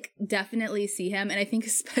still like definitely see him, and I think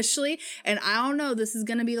especially, and I don't know, this is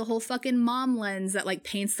gonna be the whole fucking mom lens that like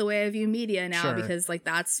paints the way I view media now, Sure. because like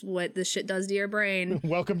that's what this shit does to your brain.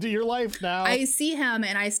 Welcome to your life now. I see him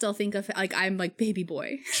and I still think of like I'm like baby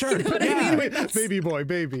boy. Sure. You know what I mean? Like, baby boy,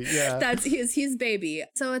 baby. Yeah. that's he's baby.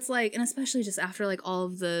 So it's like, and especially just after like all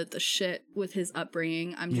of the shit with his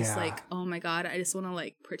upbringing, I'm just Yeah. like, oh my God, I just want to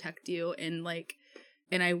like protect you, and like,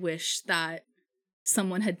 and I wish that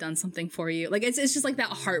someone had done something for you. Like it's just like that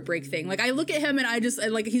heartbreak thing. Like I look at him and I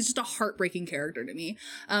like he's just a heartbreaking character to me.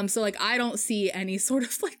 So like I don't see any sort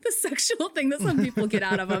of like the sexual thing that some people get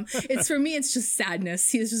out of him. It's for me, it's just sadness.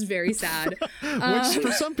 He's just very sad. Which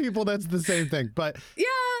for some people that's the same thing. But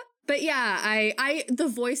yeah, I the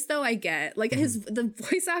voice though I get. Like the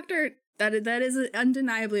voice actor, that is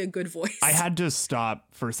undeniably a good voice. I had to stop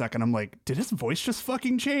for a second. I'm like, did his voice just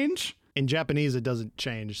fucking change? in Japanese it doesn't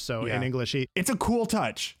change. So in English it's a cool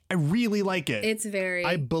touch. I really like it. It's very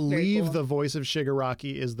I believe very cool. the voice of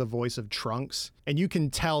Shigaraki is the voice of Trunks. And you can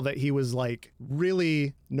tell that he was like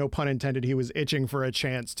really, no pun intended, he was itching for a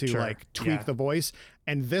chance to like tweak the voice.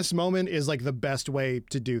 And this moment is like the best way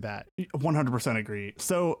to do that. 100% agree.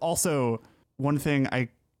 So also one thing I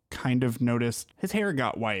kind of noticed, his hair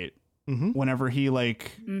got white whenever he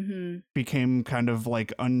like became kind of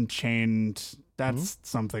like unchained. That's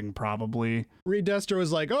something probably. Reed Destro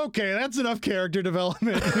was like, okay, that's enough character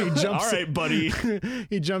development. And he jumps all right, buddy.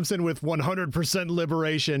 He jumps in with 100%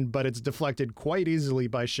 liberation, but it's deflected quite easily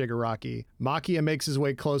by Shigaraki. Makia makes his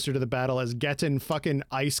way closer to the battle as Getten fucking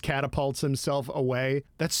ice catapults himself away.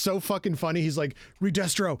 That's so fucking funny. He's like, Reed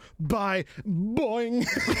Destro, bye, boing,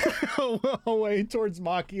 away towards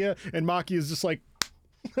Makia. And Makia's just like,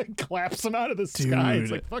 claps him out of the sky.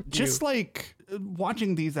 It's like, fuck you. Just like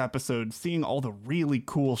watching these episodes, seeing all the really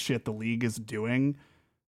cool shit the league is doing,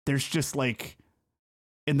 there's just like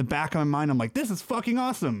in the back of my mind, I'm like, this is fucking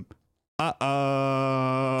awesome.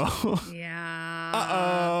 Uh-oh. Yeah.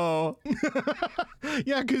 Uh-oh.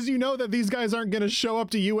 Yeah, because you know that these guys aren't going to show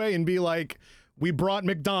up to UA and be like, we brought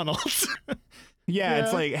McDonald's. Yeah,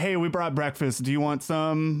 it's like, hey, we brought breakfast. Do you want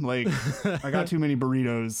some? Like, I got too many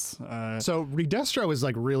burritos. So Reed Destro is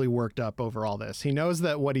like really worked up over all this. He knows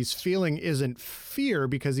that what he's feeling isn't fear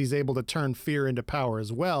because he's able to turn fear into power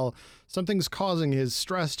as well. Something's causing his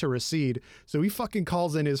stress to recede. So he fucking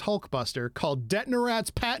calls in his Hulkbuster called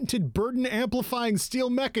Detonarat's patented burden amplifying steel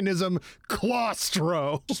mechanism,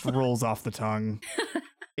 Claustro. Just rolls off the tongue.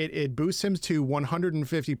 It boosts him to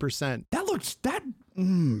 150%.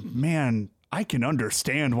 Man, I can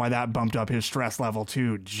understand why that bumped up his stress level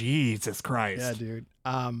too. Jesus Christ. Yeah, dude.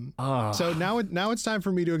 So now it's time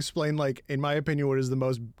for me to explain, like, in my opinion, what is the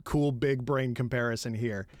most cool big brain comparison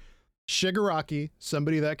here. Shigaraki,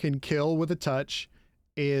 somebody that can kill with a touch,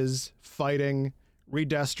 is fighting Reed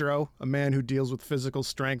Destro, a man who deals with physical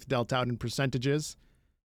strength dealt out in percentages.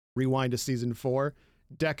 Rewind to season 4.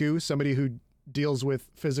 Deku, somebody who deals with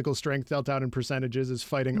physical strength dealt out in percentages, is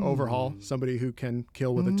fighting Overhaul, somebody who can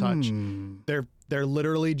kill with a touch. They're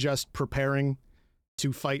literally just preparing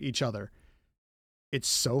to fight each other. It's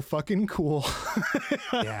so fucking cool.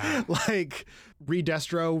 Yeah. Like Reed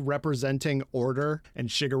Destro representing order and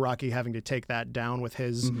Shigaraki having to take that down with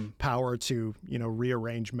his power to, you know,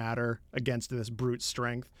 rearrange matter against this brute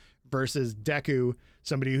strength, versus Deku,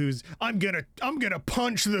 somebody who's I'm gonna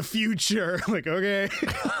punch the future. Like, okay.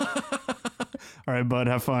 All right, bud,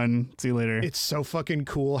 have fun. See you later. It's so fucking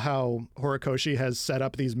cool how Horikoshi has set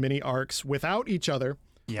up these mini arcs without each other.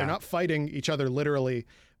 Yeah. They're not fighting each other literally,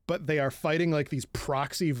 but they are fighting like these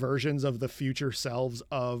proxy versions of the future selves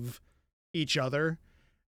of each other.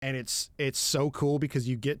 And it's so cool because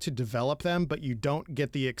you get to develop them, but you don't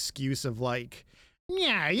get the excuse of like,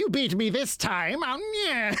 yeah, you beat me this time.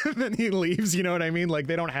 Yeah. And then he leaves, you know what I mean? Like,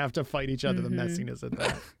 they don't have to fight each other. The messiness of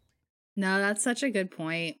that. No, that's such a good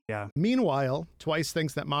point. Yeah. Meanwhile, Twice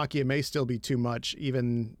thinks that Makia may still be too much,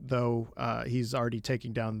 even though he's already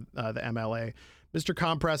taking down the MLA. Mr.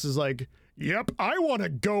 Compress is like, yep, I want to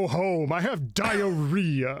go home. I have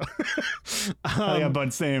diarrhea. Oh yeah,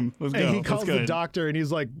 bud, same. Let's go. And he calls the doctor and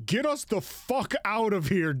he's like, get us the fuck out of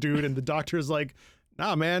here, dude. And the doctor is like,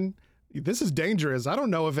 nah, man, this is dangerous. I don't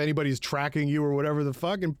know if anybody's tracking you or whatever the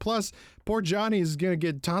fuck. And plus, poor Johnny is going to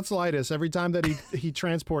get tonsillitis every time that he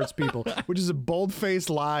transports people, which is a bold-faced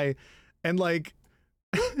lie. And like,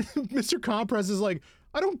 Mr. Compress is like,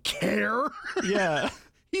 I don't care. Yeah.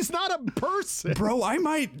 He's not a person. Bro, I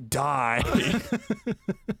might die.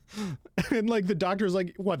 And like the doctor's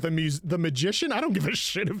like, what, the magician? I don't give a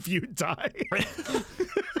shit if you die.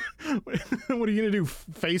 What are you gonna do?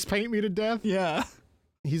 Face paint me to death? Yeah.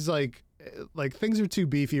 He's like things are too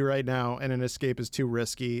beefy right now and an escape is too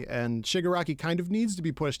risky, and Shigaraki kind of needs to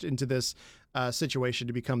be pushed into this situation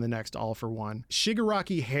to become the next All for One.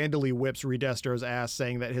 Shigaraki handily whips Redestro's ass,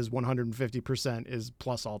 saying that his 150% is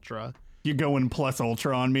plus ultra. You're going plus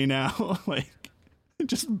ultra on me now. Like, it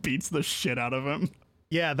just beats the shit out of him.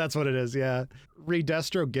 Yeah, that's what it is. Yeah.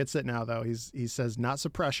 Redestro gets it now, though. He says not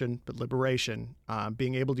suppression, but liberation.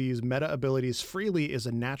 Being able to use meta abilities freely is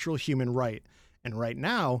a natural human right. And right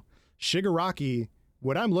now, Shigaraki,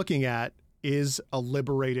 what I'm looking at is a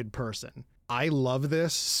liberated person. I love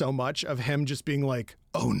this so much of him just being like,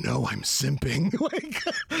 oh no, I'm simping.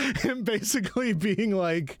 Like him basically being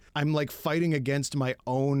like, I'm like fighting against my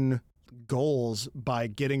own goals by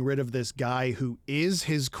getting rid of this guy who is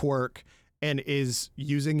his quirk and is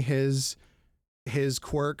using his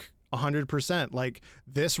quirk 100%. Like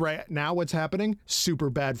this right now, what's happening? Super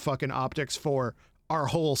bad fucking optics for our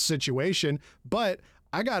whole situation, but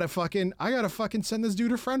I gotta fucking send this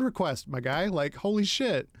dude a friend request, my guy. Like, holy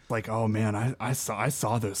shit. Like, oh man, I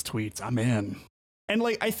saw those tweets. I'm in. And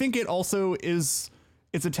like, I think it also it's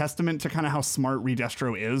a testament to kind of how smart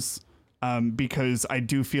Redestro is. Because I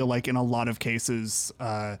do feel like in a lot of cases,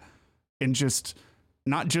 in just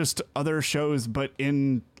not just other shows, but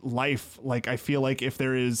in life, like I feel like if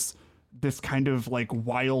there is this kind of like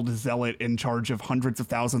wild zealot in charge of hundreds of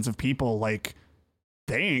thousands of people, like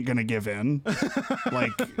they ain't gonna give in.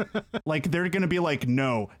 like they're gonna be like,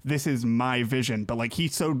 no, this is my vision. But like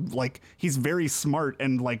he's very smart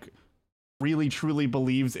and like really truly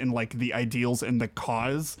believes in like the ideals and the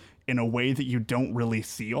cause in a way that you don't really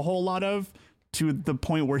see a whole lot of, to the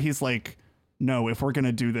point where he's like, no, if we're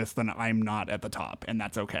gonna do this, then I'm not at the top, and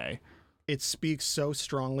that's okay. It speaks so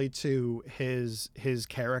strongly to his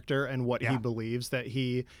character and what he believes, that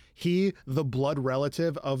he the blood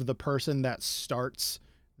relative of the person that starts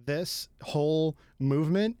this whole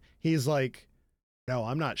movement, he's like, no,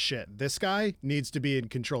 I'm not shit. This guy needs to be in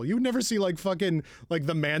control. You would never see like fucking like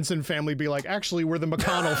the Manson family be like, actually, we're the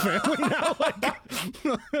McConnell family now. Like,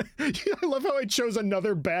 I love how I chose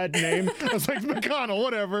another bad name. I was like, McConnell,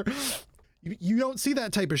 whatever. You don't see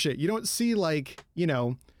that type of shit. You don't see like, you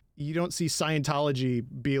don't see Scientology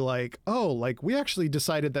be like, oh, like we actually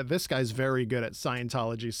decided that this guy's very good at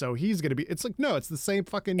Scientology, so he's gonna be. It's like, no, it's the same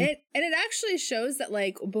fucking. And it actually shows that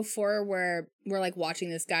like before we're like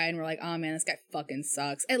watching this guy and we're like, oh man, this guy fucking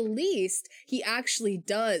sucks. At least he actually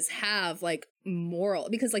does have like moral,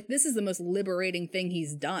 because like this is the most liberating thing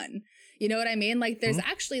he's done. You know what I mean? Like there's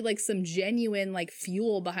actually like some genuine like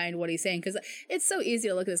fuel behind what he's saying, because it's so easy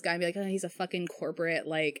to look at this guy and be like, oh, he's a fucking corporate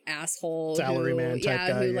like asshole salaryman type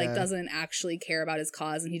guy, who like doesn't actually care about his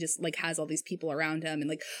cause, and he just like has all these people around him, and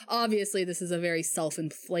like obviously this is a very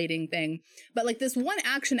self-inflating thing, but like this one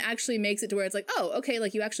action actually makes it to where it's like, oh, okay,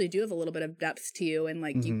 like you actually do have a little bit of depth to you, and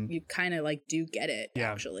like you kind of like do get it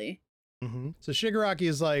actually. So Shigaraki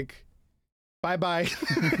is like, bye-bye,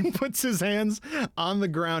 puts his hands on the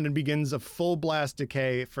ground and begins a full blast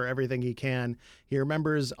decay for everything he can. He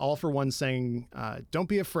remembers All for One saying, don't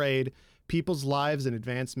be afraid. People's lives and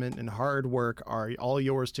advancement and hard work are all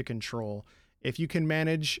yours to control. If you can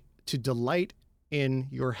manage to delight in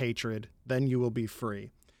your hatred, then you will be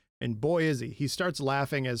free. And boy, is he. He starts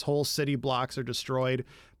laughing as whole city blocks are destroyed.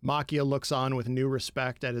 Makia looks on with new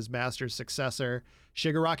respect at his master's successor.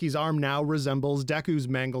 Shigaraki's arm now resembles Deku's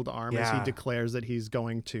mangled arm as he declares that he's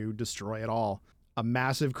going to destroy it all. A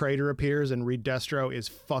massive crater appears and Redestro is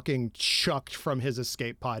fucking chucked from his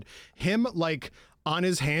escape pod. Him like on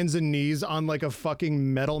his hands and knees on like a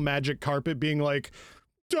fucking metal magic carpet being like,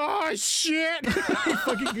 oh shit. He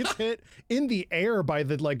fucking gets hit in the air by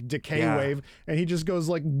the like decay wave, and he just goes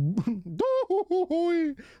like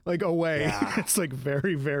away. It's like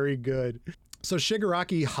very, very good. So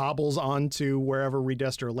Shigaraki hobbles on to wherever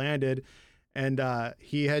Redestro landed, and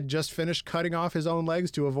he had just finished cutting off his own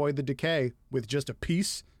legs to avoid the decay with just a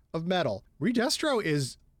piece of metal. Redestro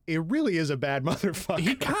really is a bad motherfucker.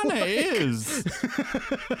 He kind of is.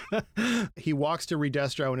 He walks to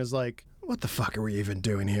Redestro and is like, what the fuck are we even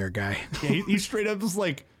doing here, guy? Yeah, he straight up is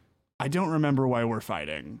like, I don't remember why we're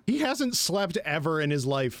fighting. He hasn't slept ever in his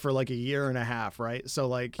life for like a year and a half, right? So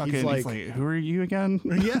like, he's like, who are you again?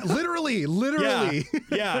 Yeah, literally.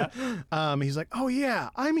 Yeah. He's like, oh yeah,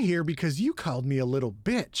 I'm here because you called me a little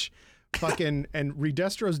bitch. fucking, and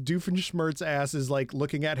Redestro's Doofenshmirtz ass is like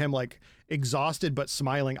looking at him like exhausted but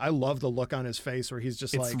smiling. I love the look on his face where he's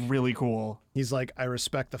just It's like, really cool. he's like, I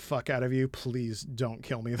respect the fuck out of you. Please don't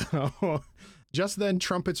kill me though. Just then,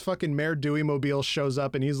 Trumpet's fucking Mayor Dewey mobile shows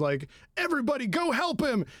up and he's like, everybody go help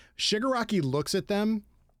him. Shigaraki looks at them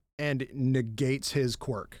and negates his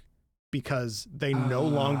quirk because they no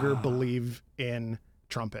longer believe in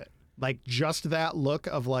Trumpet. Like, just that look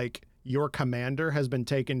of like, your commander has been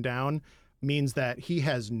taken down means that he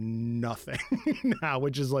has nothing now,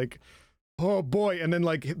 which is like, oh boy. And then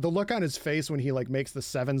like the look on his face when he like makes the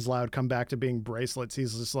sevens loud come back to being bracelets,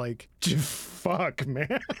 he's just like, fuck,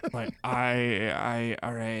 man. Like, all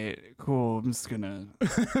right, cool. I'm just gonna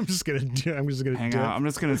I'm just gonna hang dip. out. I'm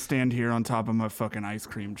just gonna stand here on top of my fucking ice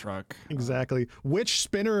cream truck. Exactly. Which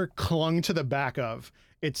Spinner clung to the back of?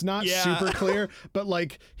 It's not super clear, but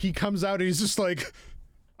like he comes out and he's just like,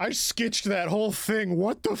 I sketched that whole thing.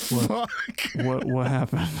 What the fuck? What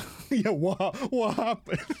happened? Yeah, what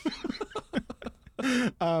happened?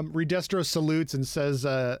 Redestro salutes and says,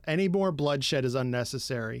 any more bloodshed is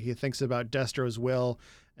unnecessary. He thinks about Destro's will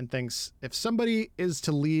and thinks if somebody is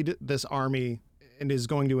to lead this army and is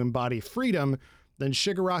going to embody freedom, then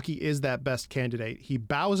Shigaraki is that best candidate. He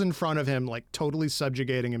bows in front of him, like totally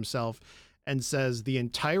subjugating himself, and says, the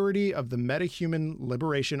entirety of the metahuman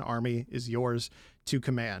liberation army is yours to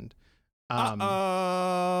command.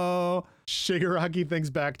 Shigaraki thinks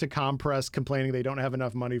back to Compress complaining they don't have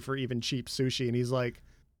enough money for even cheap sushi, and he's like,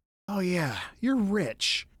 oh yeah, you're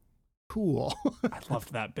rich. Cool. I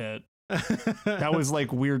loved that bit. That was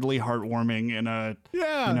like weirdly heartwarming in a,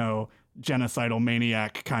 genocidal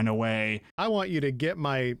maniac kind of way. I want you to get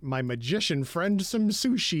my magician friend some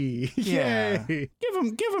sushi. Yeah. Yay.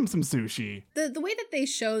 Give him some sushi. The way that they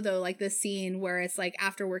show though, like the scene where it's like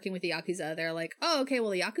after working with the Yakuza, they're like, oh, okay, well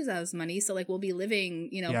the Yakuza has money, so like we'll be living,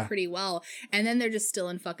 pretty well. And then they're just still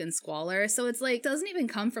in fucking squalor. So it's like, doesn't even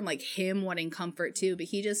come from like him wanting comfort too, but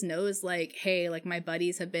he just knows like, hey, like my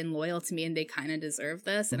buddies have been loyal to me and they kind of deserve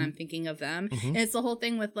this. And I'm thinking of them. And it's the whole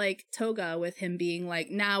thing with like Toga, with him being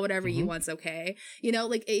like, nah, whatever you want's okay.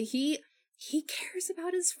 Like he cares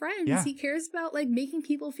about his friends. Yeah. He cares about like making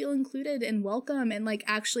people feel included and welcome and like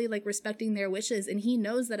actually like respecting their wishes. And he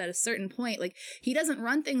knows that at a certain point, like he doesn't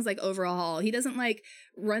run things like overhaul. He doesn't like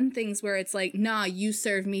run things where it's like, nah, you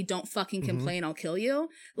serve me, don't fucking complain, I'll kill you.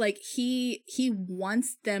 Like he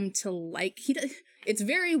wants them to like, it's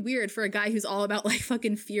very weird for a guy who's all about like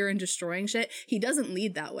fucking fear and destroying shit. He doesn't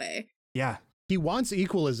lead that way. Yeah. He wants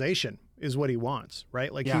equalization is what he wants,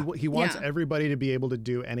 right? Like he wants everybody to be able to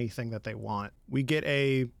do anything that they want. We get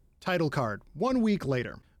a title card 1 week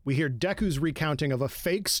later. We hear Deku's recounting of a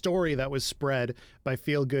fake story that was spread by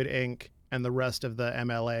Feel Good Inc. and the rest of the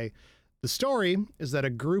MLA. The story is that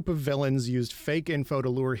a group of villains used fake info to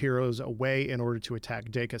lure heroes away in order to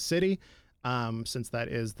attack Deka City, since that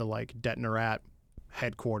is the like Detonarat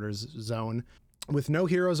headquarters zone. With no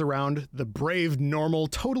heroes around, the brave, normal,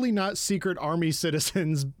 totally not secret army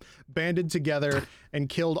citizens banded together and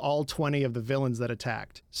killed all 20 of the villains that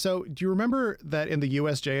attacked. So do you remember that in the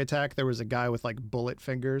USJ attack, there was a guy with like bullet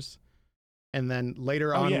fingers? And then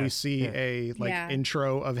later on, we see a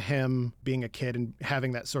intro of him being a kid and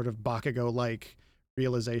having that sort of Bakugo-like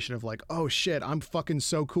realization of like, oh shit, I'm fucking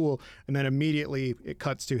so cool. And then immediately it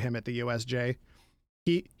cuts to him at the USJ.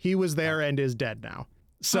 He was there and is dead now.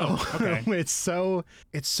 So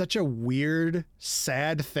it's such a weird,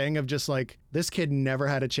 sad thing of just like, this kid never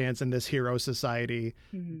had a chance in this hero society.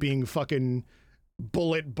 Being fucking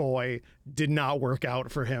bullet boy did not work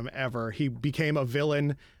out for him ever. He became a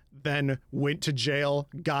villain, then went to jail,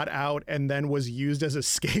 got out, and then was used as a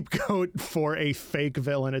scapegoat for a fake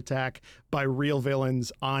villain attack by real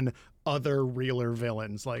villains on other realer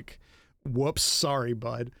villains. Like, whoops, sorry,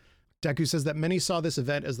 bud. Deku says that many saw this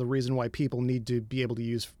event as the reason why people need to be able to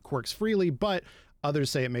use quirks freely, but others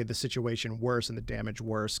say it made the situation worse and the damage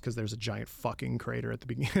worse because there's a giant fucking crater at the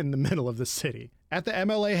beginning, in the middle of the city. At the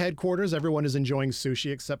MLA headquarters, everyone is enjoying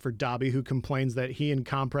sushi except for Dabi, who complains that he and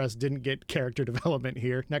Compress didn't get character development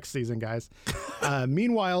here. Next season, guys.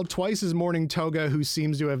 Meanwhile, Twice is mourning Toga, who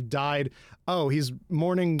seems to have died. Oh, he's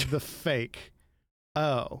mourning the fake.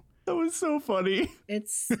 Oh. That was so funny.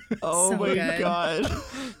 It's oh so my good. God.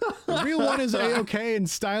 The real one is A-okay and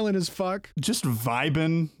styling as fuck. Just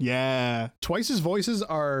vibing. Yeah. Twice's voices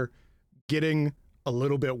are getting a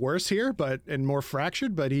little bit worse here, and more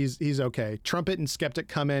fractured, but he's okay. Trumpet and Skeptic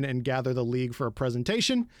come in and gather the League for a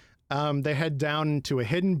presentation. They head down to a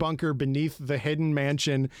hidden bunker beneath the hidden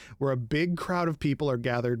mansion where a big crowd of people are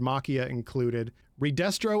gathered, Makia included.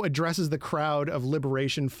 Redestro addresses the crowd of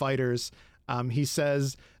liberation fighters He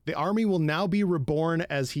says the army will now be reborn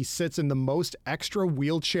as he sits in the most extra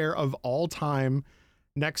wheelchair of all time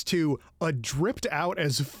next to a dripped out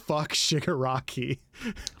as fuck Shigaraki.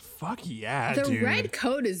 Fuck yeah, The dude. red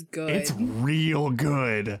coat is good. It's real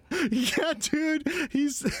good. Yeah, dude.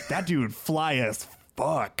 That dude fly as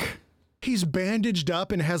fuck. He's bandaged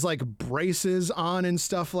up and has like braces on and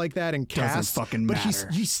stuff like that and casts. Doesn't fucking but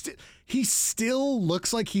matter. he still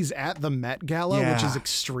looks like he's at the Met Gala, which is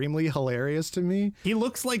extremely hilarious to me. He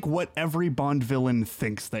looks like what every Bond villain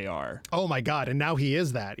thinks they are. Oh my God. And now he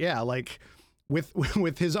is that. Yeah. Like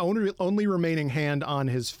with his only remaining hand on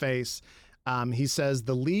his face, he says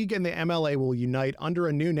the League and the MLA will unite under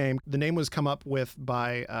a new name. The name was come up with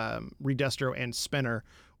by Redestro and Spinner,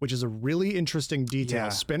 which is a really interesting detail. Yeah.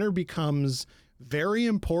 Spinner becomes very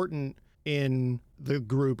important in the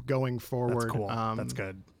group going forward. That's cool. That's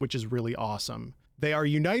good. Which is really awesome. They are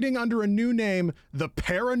uniting under a new name, the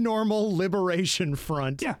Paranormal Liberation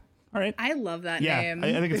Front. Yeah. All right. I love that Yeah, name.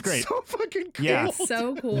 I think it's great. So fucking cool. Yeah.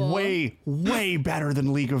 So cool. Way better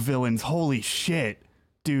than League of Villains. Holy shit.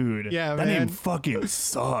 Dude. Yeah, that man. name fucking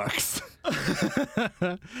sucks.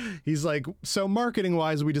 He's like, so marketing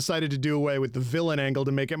wise, we decided to do away with the villain angle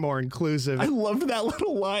to make it more inclusive. I loved that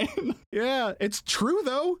little line. Yeah, it's true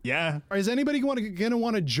though. Yeah. Is anybody gonna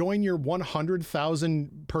want to join your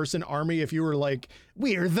 100,000 person army if you were like,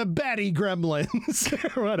 we're the Batty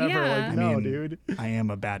Gremlins or whatever? Yeah. Like, no, dude. I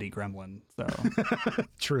am a baddie gremlin, so.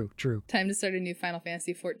 True. Time to start a new Final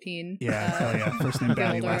Fantasy 14. Yeah, hell yeah. First name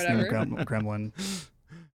baddie, guild or last name whatever. gremlin.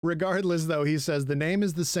 Regardless, though, he says the name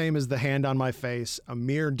is the same as the hand on my face, a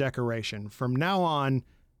mere decoration. From now on,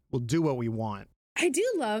 we'll do what we want. I do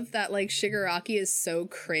love that like Shigaraki is so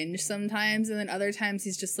cringe sometimes, and then other times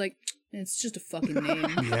he's just like, it's just a fucking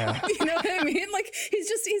name. Yeah. You know what I mean? Like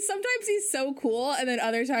he's sometimes he's so cool, and then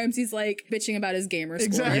other times he's like bitching about his gamer score.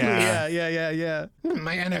 Exactly. Yeah. Yeah.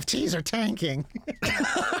 My NFTs are tanking.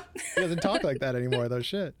 He doesn't talk like that anymore, though.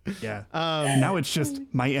 Shit. Yeah. Now it's just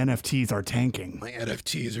my NFTs are tanking. My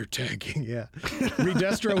NFTs are tanking. Yeah.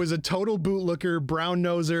 Redestro is a total bootlicker, brown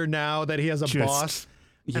noser now that he has a boss.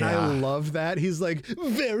 And I love that. He's like,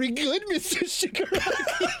 very good, Mr.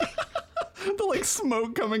 Shigaraki. The like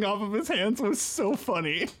smoke coming off of his hands was so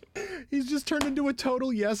funny. He's just turned into a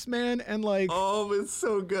total yes man and like, Oh, it's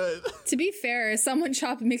so good. To be fair, someone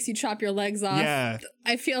makes you chop your legs off. Yeah.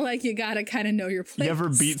 I feel like you gotta kind of know your place. You ever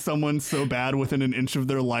beat someone so bad within an inch of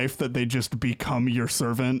their life that they just become your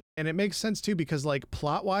servant? and it makes sense too, because like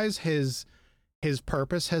plot wise, his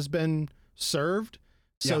purpose has been served.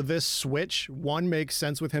 So Yeah. this switch, one, makes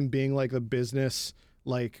sense with him being like the business,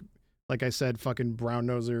 like I said, fucking brown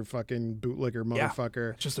noser, fucking bootlicker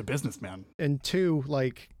motherfucker. Just a businessman. And two,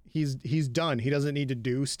 like he's done. He doesn't need to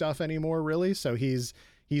do stuff anymore, really. So he's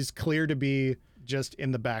clear to be just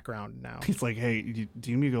in the background now. He's like, hey,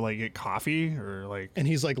 do you need me to go like get coffee or like? And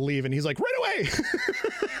he's like leaving. He's like, right away.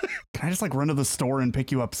 Can I just like run to the store and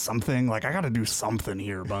pick you up something? Like I got to do something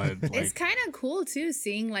here, bud. Like, It's kind of cool too,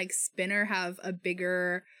 seeing like Spinner have a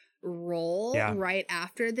bigger role right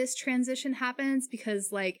after this transition happens,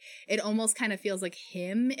 because like it almost kind of feels like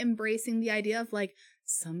him embracing the idea of like,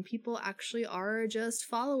 some people actually are just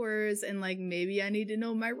followers, and like maybe I need to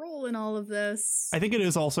know my role in all of this. I think it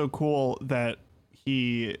is also cool that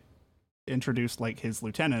he introduced like his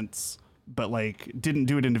lieutenants, but like didn't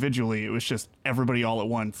do it individually. It was just everybody all at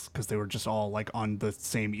once because they were just all like on the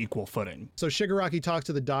same equal footing. So Shigaraki talks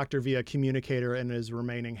to the doctor via communicator in his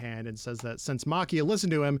remaining hand and says that since Makia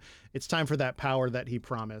listened to him, it's time for that power that he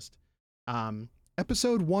promised.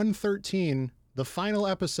 Episode 113, the final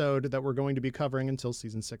episode that we're going to be covering until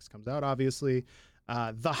season 6 comes out, obviously.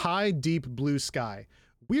 The High Deep Blue Sky.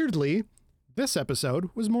 Weirdly, this episode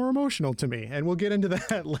was more emotional to me, and we'll get into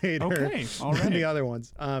that later. Okay, all than the right. other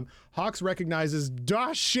ones. Hawks recognizes,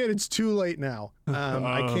 shit, it's too late now.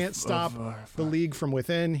 I can't stop the League from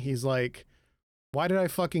within. He's like, why did I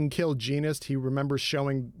fucking kill Genist? He remembers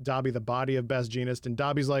showing Dobby the body of Best Genist, and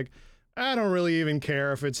Dobby's like, I don't really even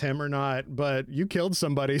care if it's him or not, but you killed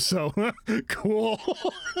somebody, so cool.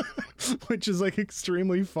 Which is like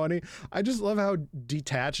extremely funny. I just love how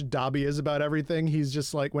detached Dobby is about everything. He's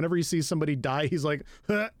just like, whenever he sees somebody die, he's like,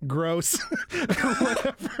 gross.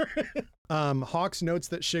 Whatever. Hawks notes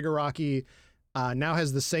that Shigaraki now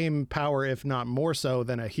has the same power, if not more so,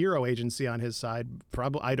 than a hero agency on his side.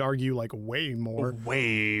 Probably, I'd argue, like way more.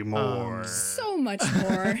 Way more. So much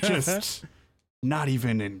more. Just not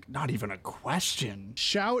even a question.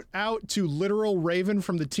 Shout out to literal Raven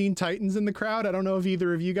from the Teen Titans in the crowd. I don't know if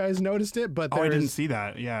either of you guys noticed it, but Oh, I didn't see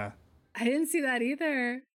that. Yeah. I didn't see that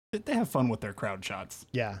either. They have fun with their crowd shots.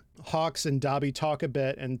 Yeah. Hawks and Dobby talk a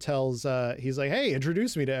bit and tells, he's like, hey,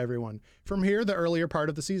 introduce me to everyone. From here, the earlier part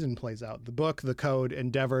of the season plays out. The book, the code,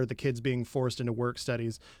 Endeavor, the kids being forced into work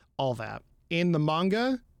studies, all that. In the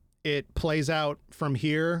manga, it plays out from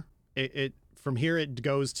here. From here, it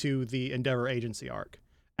goes to the Endeavor agency arc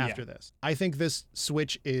after this. I think this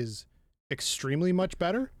switch is extremely much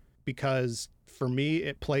better because for me,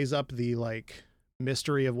 it plays up the like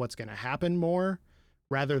mystery of what's going to happen more,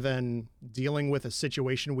 rather than dealing with a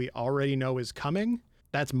situation we already know is coming.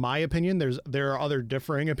 That's my opinion. There are other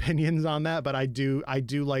differing opinions on that, but I do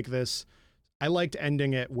like this. I liked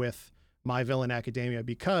ending it with My Villain Academia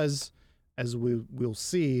because, as we'll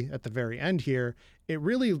see at the very end here, it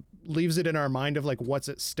really leaves it in our mind of like what's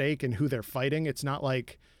at stake and who they're fighting. It's not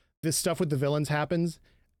like this stuff with the villains happens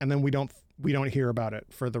and then we don't hear about it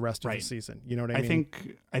for the rest of the season. You know what I mean?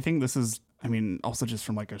 I think this is, I mean, also just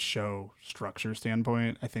from like a show structure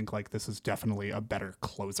standpoint, I think like this is definitely a better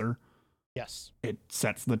closer. Yes. It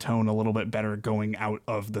sets the tone a little bit better going out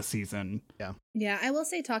of the season. Yeah. Yeah, I will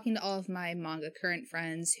say, talking to all of my manga current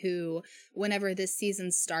friends who, whenever this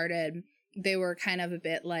season started, they were kind of a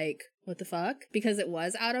bit like, what the fuck? Because it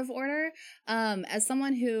was out of order. As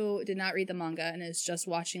someone who did not read the manga and is just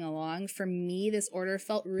watching along, for me, this order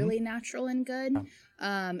felt really natural and good.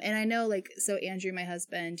 And I know, like, so Andrew, my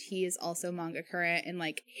husband, he is also manga current, and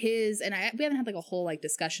like we haven't had like a whole like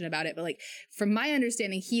discussion about it, but like from my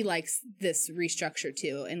understanding, he likes this restructure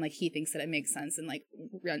too, and like he thinks that it makes sense and like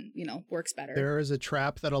works better. There is a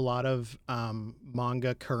trap that a lot of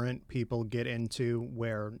manga current people get into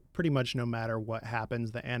where pretty much no matter what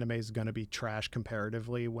happens, the anime is going to be trash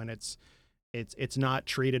comparatively when it's not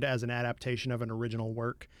treated as an adaptation of an original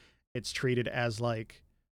work. It's treated as like,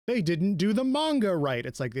 they didn't do the manga right.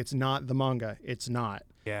 It's like, it's not the manga. It's not.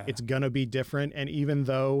 Yeah. It's going to be different. And even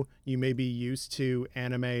though you may be used to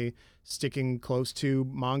anime sticking close to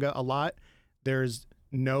manga a lot, there's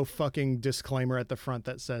no fucking disclaimer at the front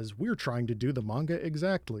that says we're trying to do the manga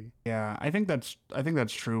exactly. Yeah, I think that's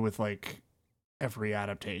true with like every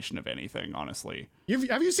adaptation of anything, honestly.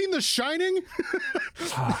 Have you seen The Shining?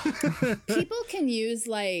 People can use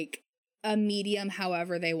like a medium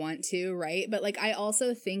however they want to, right? But like I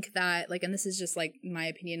also think that like, and this is just like my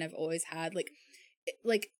opinion I've always had,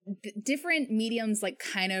 like different mediums like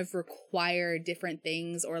kind of require different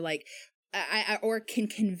things, or like or can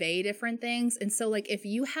convey different things. And so like if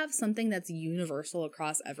you have something that's universal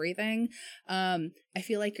across everything, I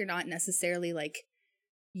feel like you're not necessarily like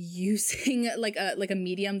using like a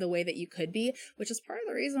medium the way that you could be, which is part of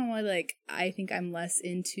the reason why like I think I'm less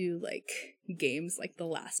into like games like The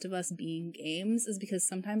Last of Us being games, is because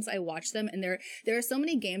sometimes I watch them and there are so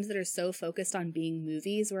many games that are so focused on being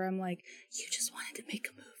movies where I'm like, you just wanted to make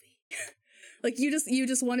a movie. Like you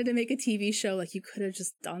just wanted to make a TV show, like you could have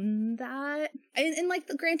just done that. And like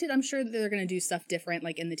granted, I'm sure that they're gonna do stuff different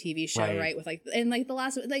like in the TV show, right? With like, and like The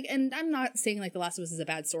Last of like, and I'm not saying like The Last of Us is a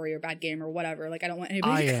bad story or bad game or whatever. Like I don't want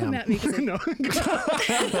anybody to come at me. No.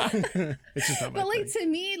 It's just not my but like thing. to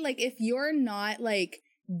me, like if you're not like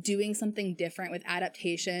doing something different with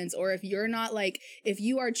adaptations, or if you're not like, if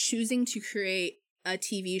you are choosing to create a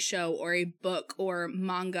TV show or a book or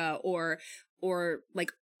manga or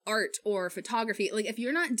like art or photography, like if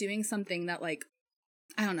you're not doing something that like,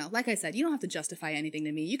 I don't know, like I said, you don't have to justify anything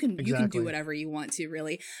to me. You can do whatever you want to,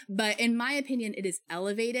 really. But in my opinion, it is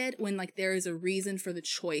elevated when like there is a reason for the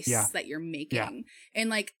choice that you're making. Yeah. And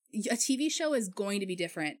like a TV show is going to be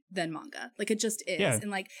different than manga. Like it just is. Yeah.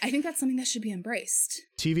 And like I think that's something that should be embraced.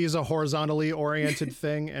 TV is a horizontally oriented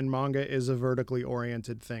thing and manga is a vertically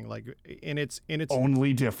oriented thing. Like in its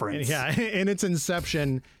only difference. Yeah, in its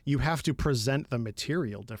inception, you have to present the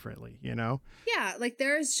material differently, you know? Yeah, like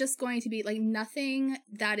there's just going to be like nothing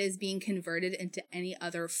that is being converted into any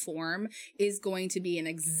other form is going to be an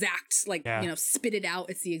exact like, spit it out.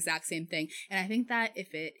 It's the exact same thing. And I think that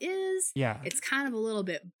if it is, it's kind of a little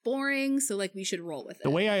bit boring, so like we should roll with it. The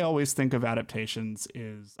way I always think of adaptations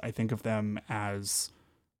is I think of them as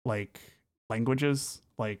like languages,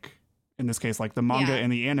 like in this case like the manga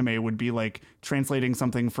and the anime would be like translating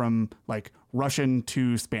something from like Russian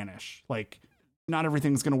to Spanish. Like not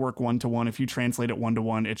everything's going to work one-to-one. If you translate it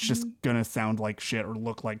one-to-one, it's just going to sound like shit or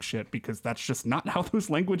look like shit because that's just not how those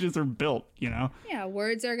languages are built, you know? Yeah,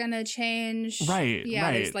 words are going to change. Right, yeah,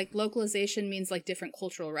 right. There's like localization means like different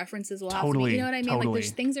cultural references will have Totally, to be, you know what I mean? totally. Like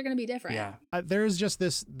there's things are going to be different. Yeah. There's just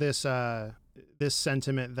this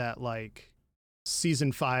sentiment that like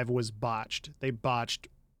season 5 was botched. They botched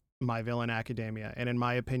My Villain Academia. And in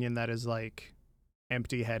my opinion, that is like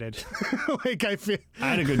empty-headed. Like I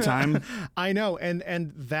had a good time. I know,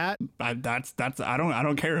 and that that's I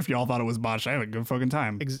don't care if y'all thought it was botched. I have a good fucking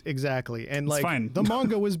time. Exactly, and It's like fine. the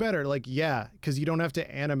manga was better. Like because you don't have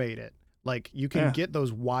to animate it. Like you can get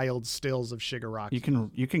those wild stills of Shigaraki.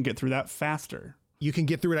 You can get through that faster. You can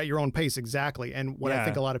get through it at your own pace, exactly. And what I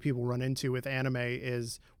think a lot of people run into with anime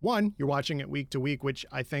is, one, you're watching it week to week, which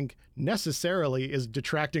I think necessarily is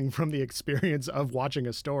detracting from the experience of watching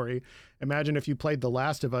a story. Imagine if you played The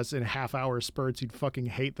Last of Us in half-hour spurts, you'd fucking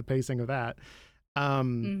hate the pacing of that.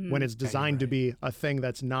 When it's designed to be a thing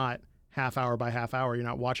that's not half hour by half hour, you're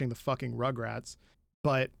not watching the fucking Rugrats.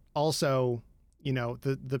 But also, you know,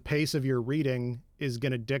 the pace of your reading is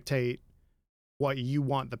going to dictate what you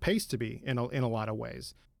want the pace to be in a lot of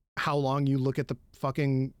ways. How long you look at the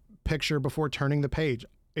fucking picture before turning the page.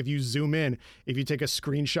 If you zoom in, if you take a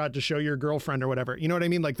screenshot to show your girlfriend or whatever, you know what I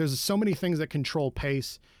mean? Like there's so many things that control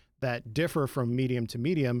pace that differ from medium to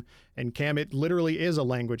medium. And Cam, it literally is a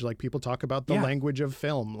language. Like people talk about the language of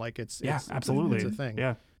film. Like it's absolutely. It's a thing.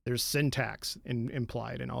 Yeah. There's syntax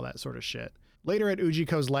implied and all that sort of shit. Later at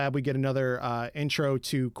Ujiko's lab, we get another intro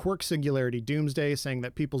to Quirk Singularity Doomsday, saying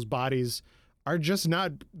that people's bodies are just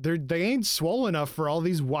not, they ain't swole enough for all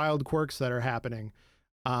these wild quirks that are happening.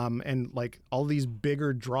 And like all these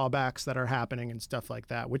bigger drawbacks that are happening and stuff like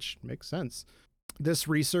that, which makes sense. This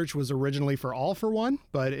research was originally for All for One,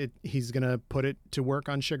 but he's going to put it to work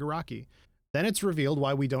on Shigaraki. Then it's revealed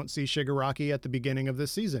why we don't see Shigaraki at the beginning of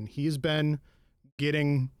this season. He's been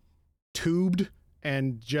getting tubed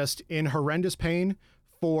and just in horrendous pain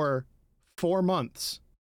for 4 months.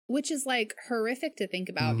 Which is like horrific to think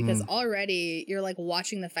about because already you're like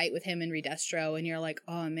watching the fight with him and Redestro and you're like,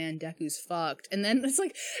 oh man, Deku's fucked. And then it's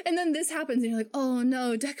like, and then this happens and you're like, oh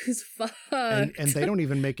no, Deku's fucked. And they don't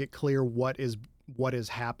even make it clear what is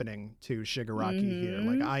happening to Shigaraki here.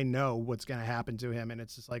 Like I know what's going to happen to him. And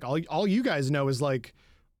it's just like, all you guys know is like,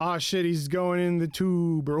 oh shit, he's going in the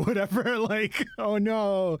tube or whatever. Like, oh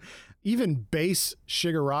no. Even base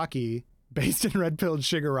Shigaraki, based in red pilled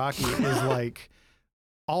Shigaraki is like,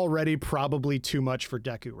 already probably too much for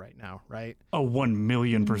Deku right now, right? Oh,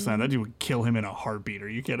 1,000,000%. That dude would kill him in a heartbeat. Are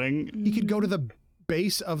you kidding? He could go to the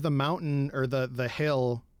base of the mountain or the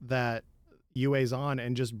hill that UA's on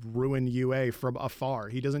and just ruin UA from afar.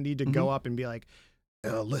 He doesn't need to go up and be like,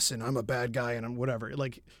 listen, I'm a bad guy and I'm whatever.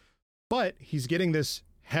 Like, but he's getting this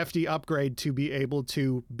hefty upgrade to be able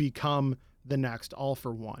to become the next All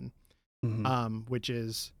for One, which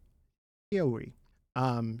is Hiyori.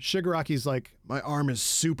 Shigaraki's like, my arm is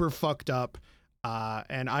super fucked up,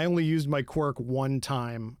 and I only used my quirk one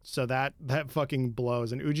time, so that fucking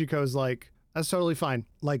blows. And Ujiko's like, that's totally fine.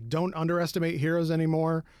 Like, don't underestimate heroes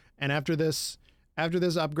anymore. And after this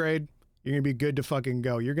upgrade, you're gonna be good to fucking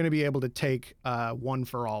go. You're gonna be able to take one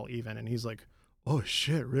for all even. And he's like, oh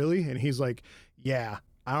shit, really? And he's like, yeah,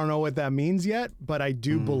 I don't know what that means yet, but I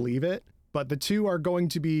do believe it. But the two are going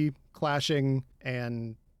to be clashing,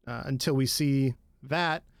 and until we see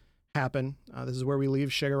that happen, this is where we leave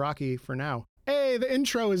Shigaraki for now. Hey, the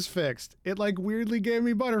intro is fixed. It like weirdly gave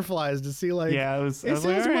me butterflies to see like, yeah, it says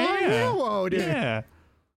my hero, dude. Yeah,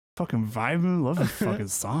 fucking vibing, love the fucking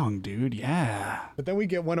song, dude. Yeah. But then we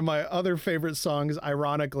get one of my other favorite songs,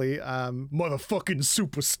 ironically, motherfucking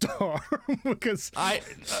Superstar, because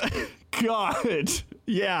God,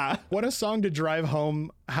 yeah, what a song to drive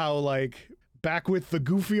home how like back with the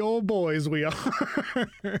goofy old boys we are.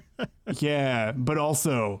 Yeah, but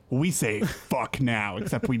also we say fuck now,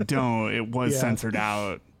 except we don't. It was censored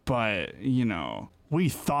out, but you know, we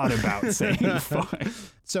thought about saying fuck.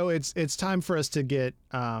 So it's time for us to get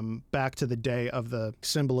back to the day of the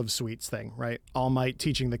symbol of sweets thing, right? All Might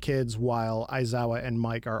teaching the kids while Aizawa and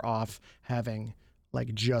Mike are off having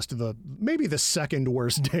like just maybe the second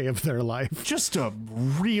worst day of their life. Just a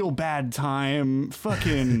real bad time.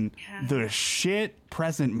 Fucking the shit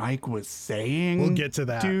Present Mike was saying. We'll get to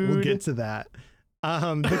that. Dude. We'll get to that.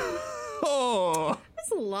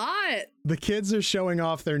 That's a lot. The kids are showing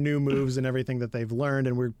off their new moves and everything that they've learned,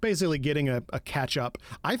 and we're basically getting a catch up.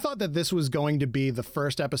 I thought that this was going to be the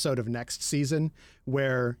first episode of next season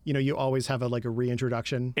where, you know, you always have a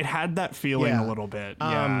reintroduction. It had that feeling a little bit.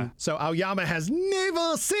 So Aoyama has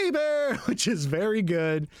Naval Saber, which is very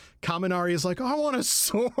good. Kaminari is like, oh, I want a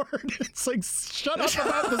sword. It's like, shut up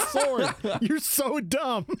about the sword. You're so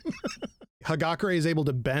dumb. Hagakure is able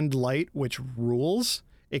to bend light, which rules.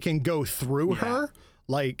 It can go through her,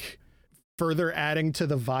 like further adding to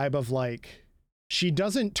the vibe of like, she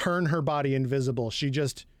doesn't turn her body invisible. She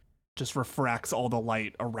just just refracts all the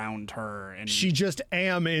light around her, and she just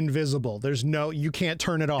invisible. There's you can't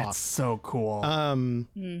turn it off. That's so cool.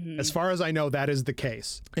 As far as I know, that is the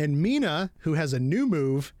case. And Mina, who has a new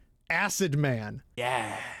move, Acid Man.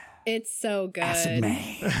 Yeah. It's so good. Acid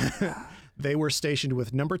Man. They were stationed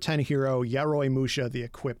with number 10 hero Yaroi Musha, the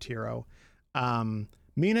equipped hero.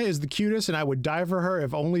 Mina is the cutest, and I would die for her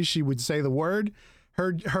if only she would say the word.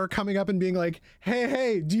 Her coming up and being like,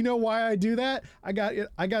 hey, do you know why I do that? I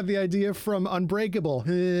got the idea from Unbreakable.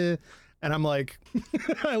 And I'm like,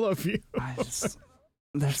 I love you.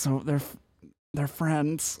 They're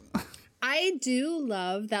friends. I do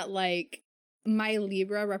love that, like, my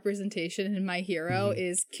Libra representation in My Hero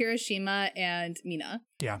is Kirishima and Mina.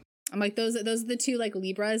 Yeah. I'm like, those are the two, like,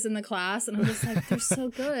 Libras in the class, and I'm just like, they're so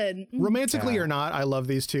good. Romantically or not, I love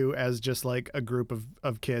these two as just like a group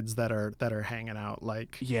of kids that are hanging out.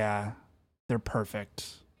 Like, yeah, they're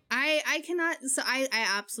perfect. I cannot, so I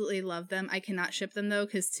absolutely love them. I cannot ship them though,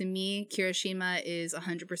 because to me, Kirishima is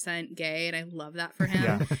 100% gay, and I love that for him.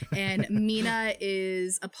 Yeah. And Mina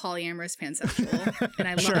is a polyamorous pansexual, and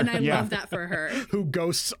I love that for her. Who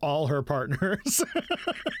ghosts all her partners.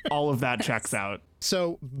 All of that checks out.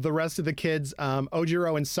 So the rest of the kids,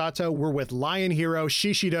 Ojiro and Sato, were with Lion Hero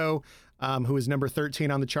Shishido, who is number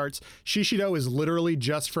 13 on the charts. Shishido is literally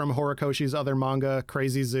just from Horikoshi's other manga,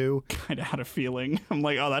 Crazy Zoo. Kind of had a feeling. I'm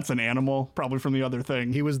like, oh, that's an animal, probably from the other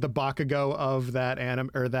thing. He was the Bakugo of that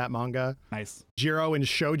that manga. Nice. Jiro and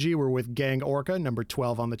Shoji were with Gang Orca, number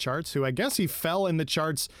 12 on the charts, who I guess he fell in the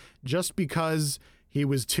charts just because he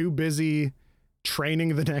was too busy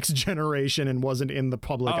training the next generation and wasn't in the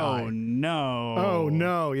public eye. Oh, no. Oh,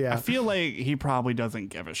 no, yeah. I feel like he probably doesn't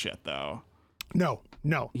give a shit, though. No.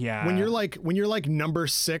 Yeah. When you're like number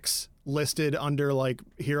 6 listed under like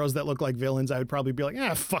heroes that look like villains, I would probably be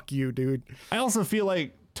like, fuck you, dude. I also feel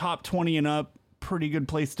like top 20 and up, pretty good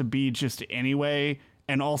place to be just anyway.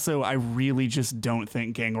 And also, I really just don't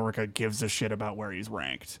think Gang Orca gives a shit about where he's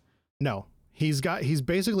ranked. No, he's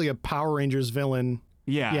basically a Power Rangers villain.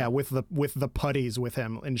 Yeah, with the putties with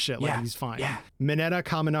him and shit. Like, he's fine. Yeah. Mineta,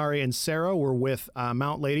 Kaminari, and Sero were with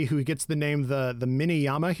Mount Lady, who gets the name the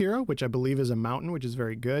Miniyama hero, which I believe is a mountain, which is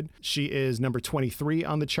very good. She is number 23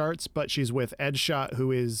 on the charts, but she's with Edshot,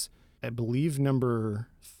 who is, I believe, number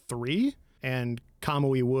 3, and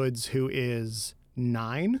Kamui Woods, who is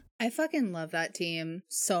 9. I fucking love that team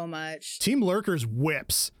so much. Team Lurkers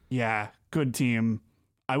whips. Yeah, good team.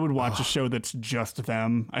 I would watch a show that's just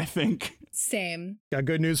them, I think. Same. Got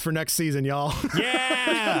good news for next season, y'all.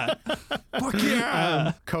 Yeah! Fuck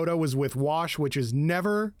yeah! Koda was with Wash, which is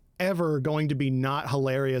never, ever going to be not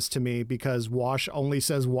hilarious to me because Wash only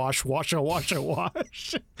says wash, washa, washa,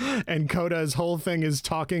 wash. And Koda's whole thing is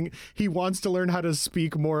talking. He wants to learn how to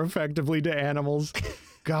speak more effectively to animals.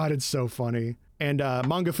 God, it's so funny. And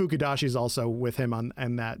Manga Fukudashi is also with him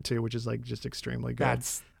on that too, which is like just extremely good.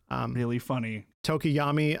 That's really funny.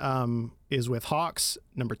 Tokiyami is with Hawks,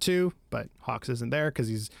 number 2, but Hawks isn't there because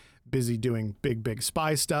he's busy doing big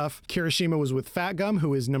spy stuff. Kirishima was with Fat Gum,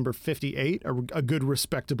 who is number 58, a good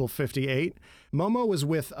respectable 58. Momo was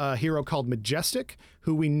with a hero called Majestic,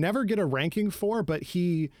 who we never get a ranking for, but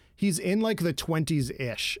he's in like the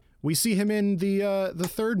 20s-ish. We see him in the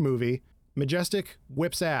third movie. Majestic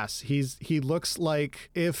whips ass. He looks like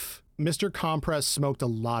if Mr. Compress smoked a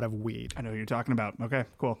lot of weed. I know who you're talking about. Okay,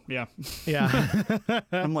 cool. Yeah. Yeah.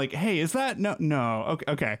 I'm like, hey, is that no.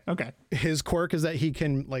 Okay. His quirk is that he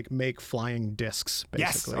can like make flying discs,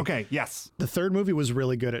 basically. Yes. Okay. Yes. The third movie was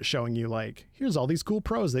really good at showing you like, here's all these cool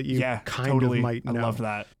pros that you kind of might know. I love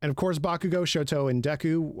that. And of course, Bakugo, Shoto, and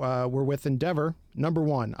Deku were with Endeavor, number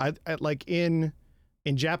 1. I like in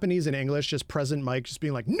Japanese and English, just present Mike just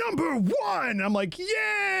being like, number 1. I'm like,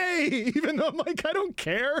 yay! Even though I'm like, I don't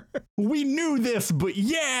care. We knew this, but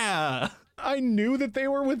yeah. I knew that they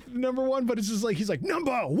were with number 1, but it's just like, he's like,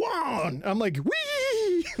 number 1. I'm like,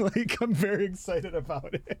 wee! Like, I'm very excited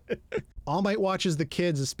about it. All Might watches the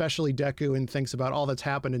kids, especially Deku, and thinks about all that's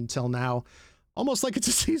happened until now. Almost like it's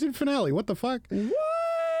a season finale. What the fuck? What?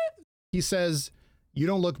 He says, you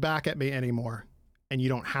don't look back at me anymore, and you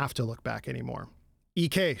don't have to look back anymore.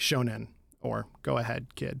 EK Shonen, or go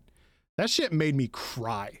ahead, kid. That shit made me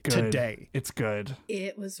cry today. It's good.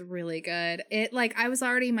 It was really good. It like I was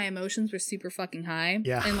already, my emotions were super fucking high.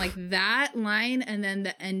 Yeah. And like that line and then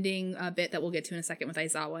the ending bit that we'll get to in a second with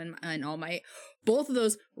Aizawa and All Might, both of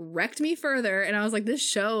those wrecked me further. And I was like, this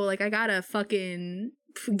show, like I gotta fucking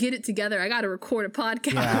get it together. I gotta record a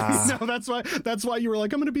podcast. Yeah. No, that's why you were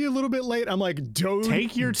like, I'm gonna be a little bit late. I'm like, don't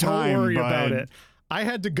take your time. Don't worry bud. about it. I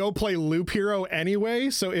had to go play Loop Hero anyway,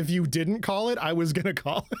 so if you didn't call it, I was gonna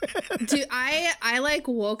call it. Dude, I like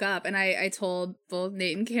woke up and I told both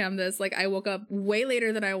Nate and Cam this. Like, I woke up way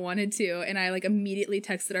later than I wanted to, and I like immediately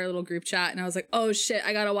texted our little group chat, and I was like, oh shit,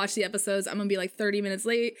 I gotta watch the episodes. I'm gonna be like 30 minutes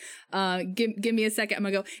late. Give me a second, I'm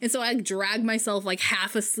gonna go. And so I drag myself like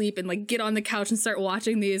half asleep and like get on the couch and start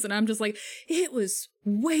watching these, and I'm just like, it was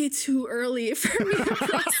way too early for me to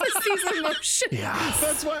process these emotions. Yeah.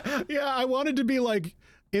 That's why. Yeah, I wanted to be like,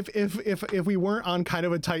 if we weren't on kind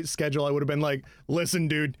of a tight schedule, I would have been like, listen,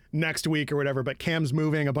 dude, next week or whatever. But Cam's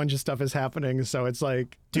moving, a bunch of stuff is happening, so it's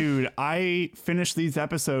like, dude, I finished these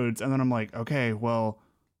episodes and then I'm like, okay, well,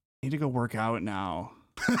 I need to go work out now.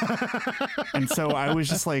 And so I was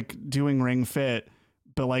just like doing Ring Fit.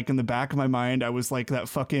 But like in the back of my mind, I was like that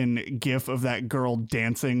fucking gif of that girl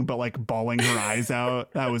dancing, but like bawling her eyes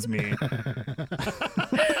out. That was me.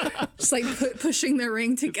 Just like pushing the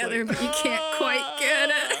ring together, but you can't quite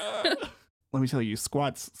get it. Let me tell you,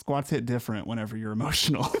 squats hit different whenever you're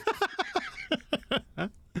emotional.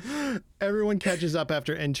 everyone catches up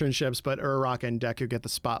after internships, but Uraraka and Deku get the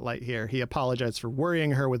spotlight here. He apologized for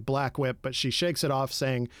worrying her with Black Whip, but she shakes it off,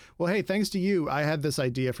 saying, well, hey, thanks to you, I had this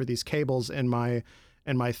idea for these cables in my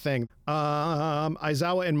thing.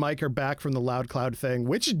 Aizawa and Mike are back from the Loud Cloud thing,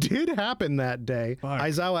 which did happen that day. Fuck.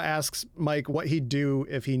 Aizawa asks Mike what he'd do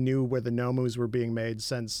if he knew where the Nomus were being made,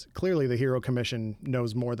 since clearly the Hero Commission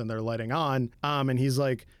knows more than they're letting on. And he's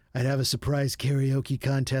like, I'd have a surprise karaoke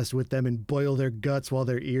contest with them and boil their guts while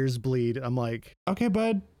their ears bleed. I'm like, okay,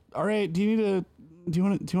 bud. All right. Do you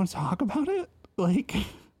want to talk about it? Like,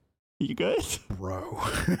 you good? Bro.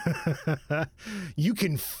 You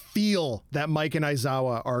can feel that Mike and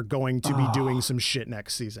Aizawa are going to be doing some shit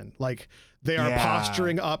next season. Like, they are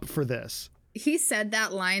posturing up for this. He said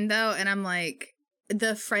that line, though, and I'm like,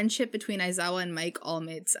 the friendship between Aizawa and Mike all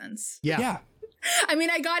made sense. Yeah. I mean,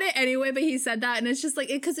 I got it anyway, but he said that, and it's just like,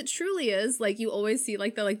 because it truly is, like, you always see,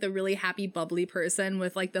 like, the really happy, bubbly person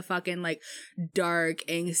with, like, the fucking, like, dark,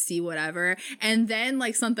 angsty, whatever, and then,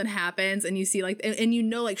 like, something happens, and you see, like, and you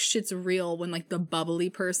know, like, shit's real when, like, the bubbly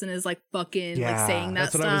person is, like, fucking, like, saying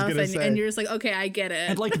that stuff, and you're just like, okay, I get it.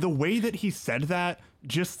 And, like, the way that he said that,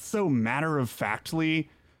 just so matter-of-factly,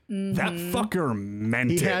 that fucker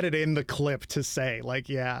meant it. He had it in the clip to say, like,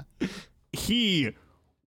 yeah. He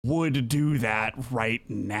would do that right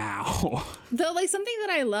now. Though, like, something that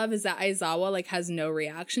I love is that Aizawa, like, has no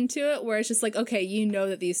reaction to it, where it's just like, okay, you know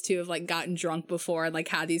that these two have, like, gotten drunk before and, like,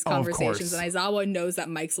 had these conversations, and Aizawa knows that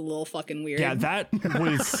Mike's a little fucking weird. Yeah, that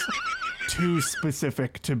was too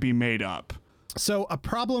specific to be made up. So a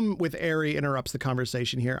problem with Eri interrupts the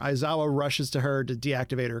conversation here. Aizawa rushes to her to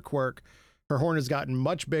deactivate her quirk. Her horn has gotten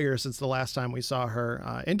much bigger since the last time we saw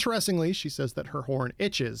her. Interestingly, she says that her horn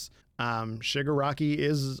itches. Shigaraki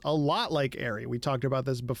is a lot like Eri. We talked about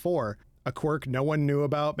this before. A quirk no one knew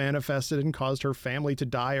about manifested and caused her family to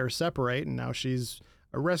die or separate, and now she's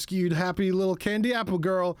a rescued, happy little candy apple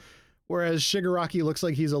girl, whereas Shigaraki looks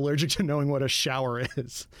like he's allergic to knowing what a shower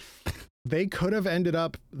is. They could have ended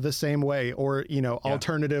up the same way, or,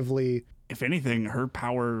 alternatively... If anything, her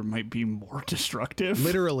power might be more destructive.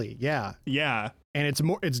 Literally, yeah. Yeah. And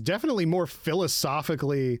it's definitely more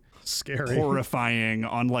philosophically scary. Horrifying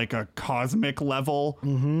on, like, a cosmic level.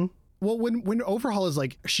 Mm-hmm. Well, when Overhaul is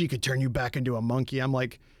like, she could turn you back into a monkey, I'm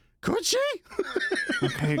like, could she?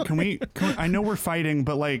 Okay, can we I know we're fighting,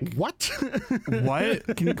 but, like... What?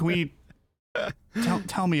 What? Can we...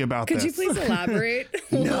 Tell me about this. Could you please elaborate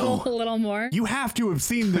a little more? You have to have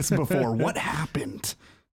seen this before. What happened?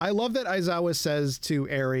 I love that Aizawa says to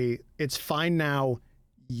Eri, it's fine now,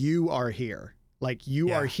 you are here. Like,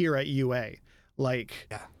 you are here at UA.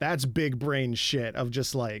 Like, that's big brain shit of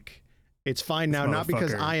just like, it's fine now, not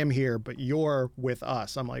because I am here, but you're with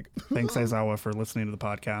us. I'm like... Thanks, Aizawa, for listening to the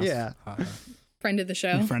podcast. Yeah. Friend of the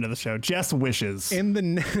show. Friend of the show. Jess wishes.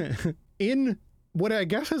 In what I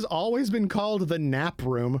guess has always been called the nap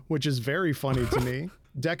room, which is very funny to me.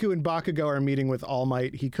 Deku and Bakugo are meeting with All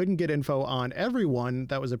Might. He couldn't get info on everyone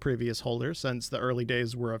that was a previous holder, since the early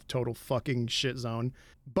days were a total fucking shit zone.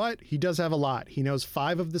 But he does have a lot. He knows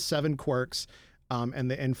 5 of the 7 quirks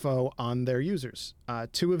and the info on their users.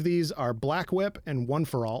 2 of these are Black Whip and One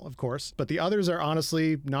for All, of course. But the others are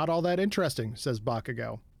honestly not all that interesting, says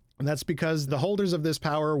Bakugo. And that's because the holders of this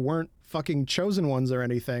power weren't fucking chosen ones or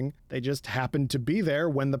anything. They just happened to be there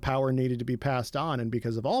when the power needed to be passed on. And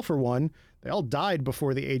because of All for One, they all died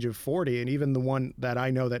before the age of 40. And even the one that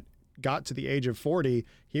I know that got to the age of 40,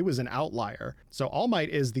 he was an outlier. So All Might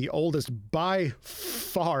is the oldest by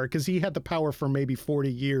far, because he had the power for maybe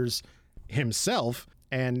 40 years himself.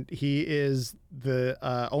 And he is the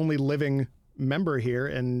only living member here,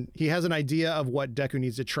 and he has an idea of what Deku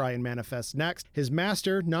needs to try and manifest next. His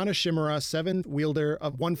master, Nana Shimura, 7th wielder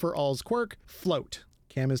of One for All's quirk, Float.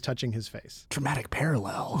 Cam is touching his face. Dramatic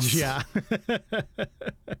parallels. Yeah.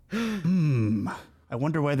 I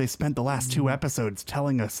wonder why they spent the last 2 episodes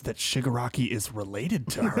telling us that Shigaraki is related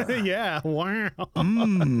to her. Yeah. Wow.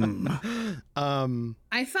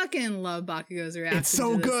 I fucking love Bakugo's reaction. It's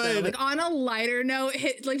so to this, good. though. Like on a lighter note,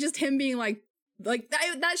 like just him being like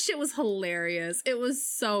that shit was hilarious. It was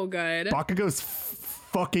so good. Bakugo's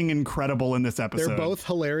fucking incredible in this episode. They're both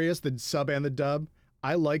hilarious, the sub and the dub.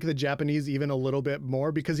 I like the Japanese even a little bit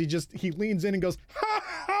more because he leans in and goes, ha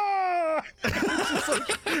ha!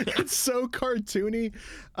 It's so cartoony.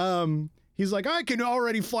 He's like, I can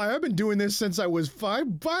already fly. I've been doing this since I was 5.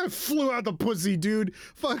 I flew out the pussy, dude.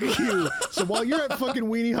 Fuck you. So while you're at fucking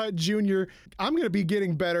Weenie Hut Jr., I'm going to be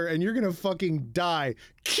getting better and you're going to fucking die.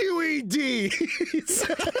 QED, he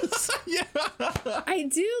says. Yeah. I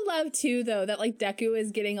do love too, though, that like Deku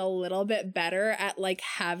is getting a little bit better at like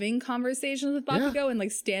having conversations with Bakugo and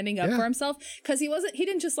like standing up for himself, because he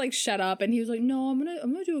didn't just like shut up and he was like, no, I'm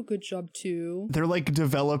gonna do a good job too. They're like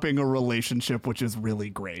developing a relationship, which is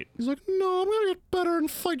really great. He's like, no, I'm gonna get better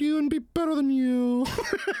and fight you and be better than you.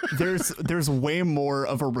 There's way more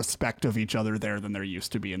of a respect of each other there than there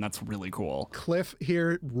used to be, and that's really cool. Cliff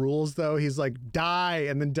here rules, though. He's like, die.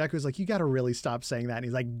 And then Deku's like, you got to really stop saying that. And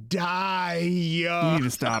he's like, die. You need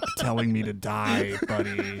to stop telling me to die,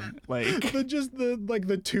 buddy. Like the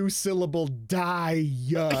 2-syllable die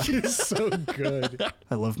is so good.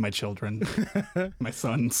 I love my children, my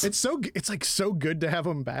sons. It's like so good to have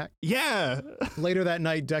them back. Yeah. Later that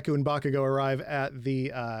night, Deku and Bakugo arrive at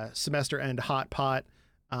the semester end hot pot.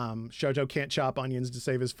 Shoto can't chop onions to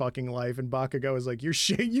save his fucking life, and Bakugo is like, you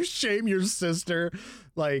shame your sister.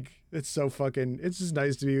 Like, it's just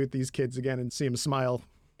nice to be with these kids again and see him smile.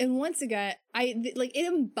 And once again, it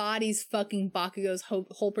embodies fucking Bakugo's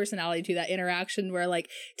whole personality to that interaction where like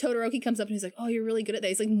Todoroki comes up and he's like, oh, you're really good at that.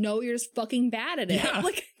 He's like, no, you're just fucking bad at it. Yeah.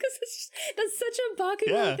 Like, because that's such a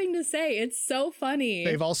Bakugo thing to say. It's so funny.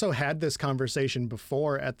 They've also had this conversation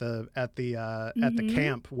before at the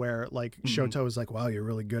camp where like Shoto is like, wow, you're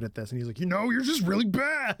really good at this, and he's like, you're just really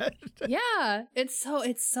bad. Yeah, it's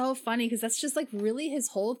so funny because that's just like really his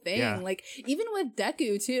whole thing. Yeah. Like even with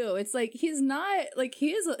Deku too, it's like he's not like he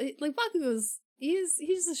is like Bakugo's.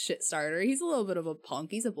 He's a shit starter. He's a little bit of a punk.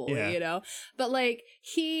 He's a bully, But like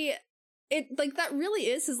that really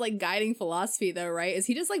is his like guiding philosophy though, right? Is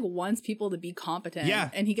he just like wants people to be competent. Yeah.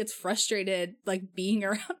 And he gets frustrated like being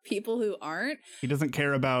around people who aren't. He doesn't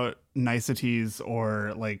care about niceties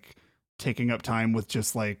or like taking up time with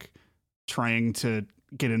just like trying to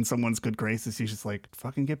get in someone's good graces. He's just like,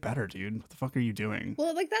 fucking get better, dude. What the fuck are you doing?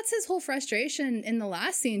 Well, like that's his whole frustration in the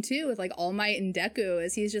last scene too with like All Might and Deku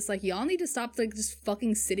is he's just like, y'all need to stop like just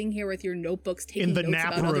fucking sitting here with your notebooks taking notes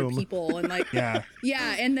about other people and like yeah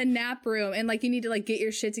in the nap room, and like you need to like get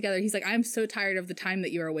your shit together. He's like, I'm so tired of the time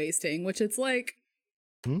that you are wasting, which it's like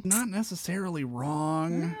not necessarily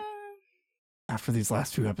wrong. After these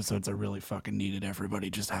last 2 episodes, I really fucking needed everybody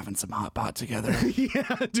just having some hot pot together.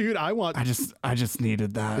 Yeah, dude, I just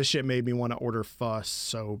needed that. This shit made me want to order pho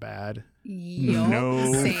so bad.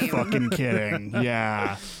 No fucking kidding.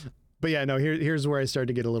 Yeah. But yeah, no, here's where I start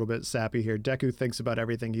to get a little bit sappy here. Deku thinks about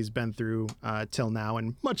everything he's been through till now,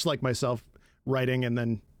 and much like myself, writing and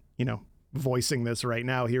then, voicing this right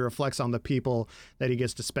now, he reflects on the people that he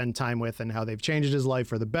gets to spend time with and how they've changed his life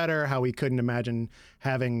for the better, how he couldn't imagine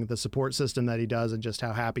having the support system that he does, and just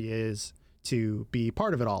how happy he is to be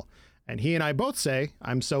part of it all. And he and I both say,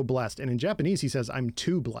 I'm so blessed. And in Japanese, he says, I'm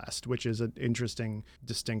too blessed, which is an interesting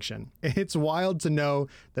distinction. It's wild to know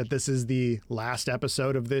that this is the last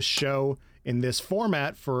episode of this show in this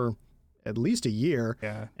format for at least a year.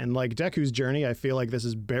 Yeah. And like Deku's journey, I feel like this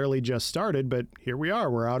is barely just started, but here we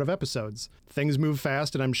are. We're out of episodes. Things move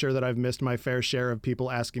fast, and I'm sure that I've missed my fair share of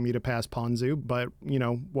people asking me to pass Ponzu. But,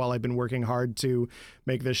 while I've been working hard to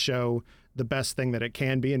make this show the best thing that it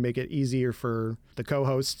can be and make it easier for the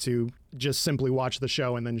co-hosts to just simply watch the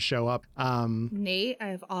show and then show up. Nate,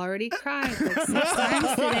 I've already cried like 6 times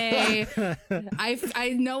today.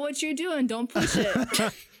 I know what you're doing. Don't push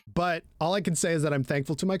it. But all I can say is that I'm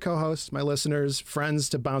thankful to my co-hosts, my listeners, friends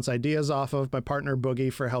to bounce ideas off of, my partner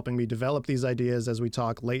Boogie for helping me develop these ideas as we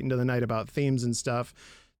talk late into the night about themes and stuff.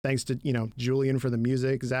 Thanks to, Julian for the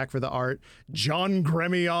music, Zach for the art, John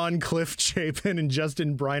Gremion, Cliff Chapin, and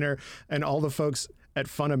Justin Briner, and all the folks at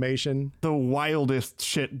Funimation. The wildest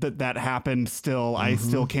shit that happened still. I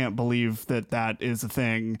still can't believe that is a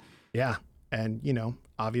thing. Yeah. And,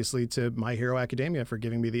 obviously to My Hero Academia for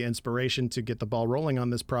giving me the inspiration to get the ball rolling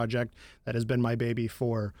on this project that has been my baby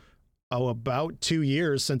for about 2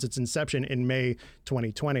 years since its inception in May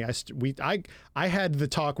 2020. I had the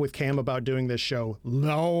talk with Cam about doing this show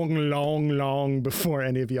long before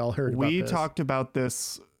any of y'all heard about this. We talked about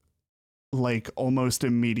this like almost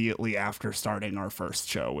immediately after starting our first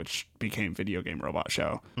show, which became Video Game Robot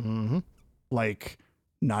Show. Mm-hmm. Like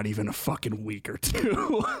not even a fucking week or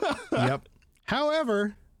two. Yep.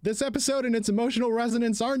 However, this episode and its emotional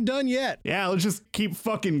resonance aren't done yet. Yeah, let's just keep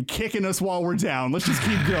fucking kicking us while we're down. Let's just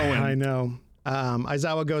keep going. I know.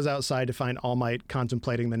 Aizawa goes outside to find All Might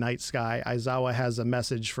contemplating the night sky. Aizawa has a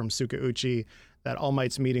message from Sukauchi that All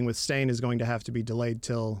Might's meeting with Stain is going to have to be delayed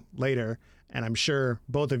till later. And I'm sure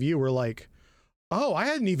both of you were like, oh, I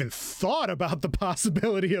hadn't even thought about the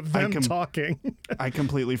possibility of them talking. I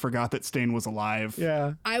completely forgot that Stain was alive.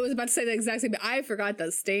 Yeah. I was about to say the exact same, but I forgot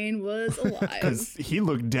that Stain was alive. Because he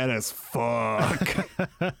looked dead as fuck.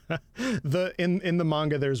 In the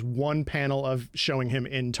manga, there's one panel of showing him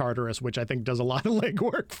in Tartarus, which I think does a lot of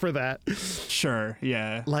legwork for that. Sure,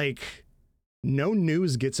 yeah. Like, no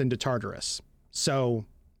news gets into Tartarus. So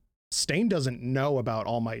Stain doesn't know about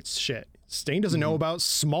All Might's shit. Stain doesn't know about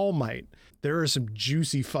Small Might. There are some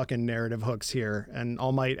juicy fucking narrative hooks here. And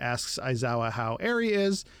All Might asks Aizawa how Eri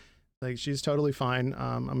is. Like, she's totally fine.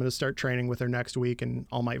 I'm going to start training with her next week. And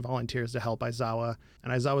All Might volunteers to help Aizawa.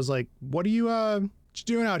 And Aizawa's like, what you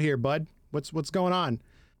doing out here, bud? What's going on?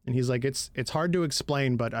 And he's like, it's hard to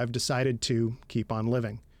explain, but I've decided to keep on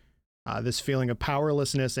living. This feeling of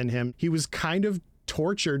powerlessness in him. He was kind of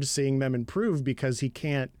tortured seeing them improve because he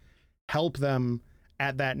can't help them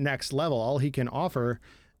at that next level. All he can offer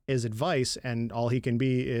is advice, and all he can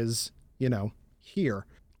be is, here.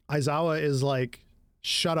 Aizawa is like,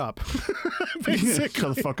 shut up. Basically.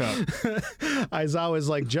 Shut the fuck up. Aizawa is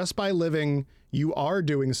like, just by living, you are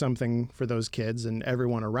doing something for those kids and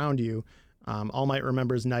everyone around you. All Might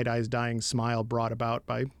remembers Night Eye's dying smile brought about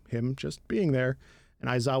by him just being there. And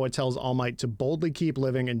Aizawa tells All Might to boldly keep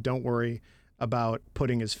living and don't worry about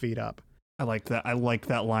putting his feet up. I like that. I like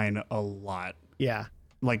that line a lot. Yeah.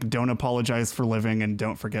 Like, don't apologize for living and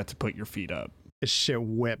don't forget to put your feet up. This shit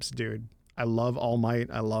whips, dude. I love All Might.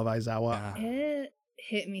 I love Aizawa. Yeah. It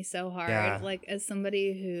hit me so hard. Yeah. Like, as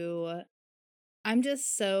somebody who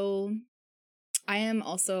I am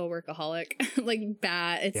also a workaholic. Like,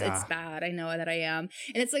 bad. It's bad. I know that I am.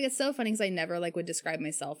 And it's like, it's so funny because I never would describe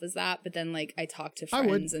myself as that. But then I talk to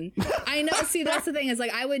friends and I know, see, that's the thing is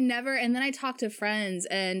I would never. And then I talk to friends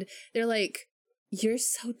and they're like, you're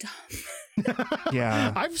so dumb.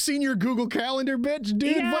 Yeah. I've seen your Google Calendar, bitch,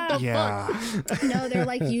 dude. Yeah. What the fuck? No, they're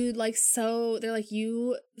like, you they're like,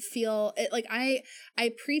 you feel it. Like, I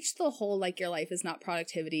preach the whole, your life is not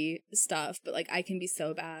productivity stuff, but I can be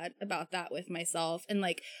so bad about that with myself. And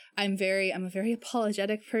I'm a very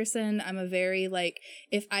apologetic person. I'm a very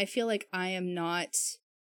if I feel like I am not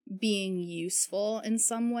being useful in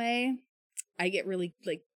some way, I get really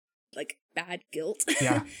bad guilt.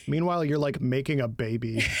 Yeah. Meanwhile, you're making a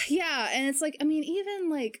baby. Yeah. And it's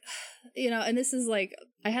even and this is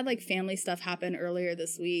I had family stuff happen earlier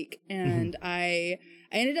this week and I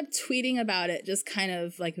ended up tweeting about it, just kind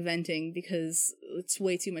of venting because it's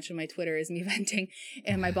way too much of my Twitter is me venting.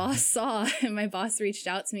 And my boss saw and my boss reached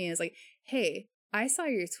out to me and was like, hey, I saw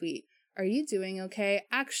your tweet. Are you doing okay?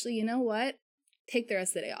 Actually, you know what? Take the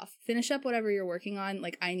rest of the day off. Finish up whatever you're working on.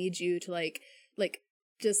 I need you to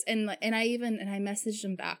just and I messaged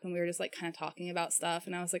him back and we were just kind of talking about stuff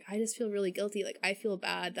and I was like, I just feel really guilty. I feel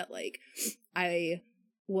bad that I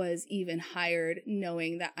was even hired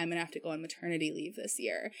knowing that I'm gonna have to go on maternity leave this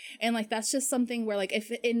year. And that's just something where if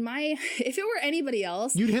it were anybody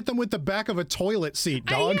else, you'd hit them with the back of a toilet seat,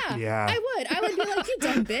 dog. Yeah. I would be like, you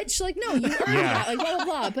dumb bitch. No, you earned that. Blah, blah,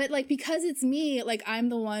 blah. But because it's me, I'm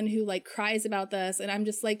the one who cries about this and I'm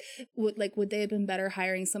just would they have been better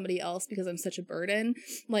hiring somebody else because I'm such a burden?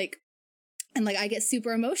 And I get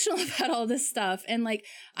super emotional about all this stuff. And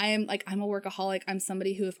I'm a workaholic. I'm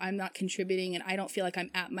somebody who, if I'm not contributing and I don't feel like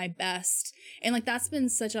I'm at my best. And that's been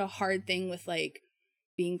such a hard thing with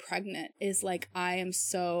being pregnant is I am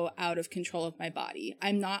so out of control of my body.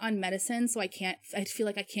 I'm not on medicine. So I feel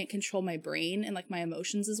like I can't control my brain and my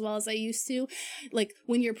emotions as well as I used to.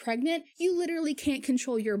 When you're pregnant, you literally can't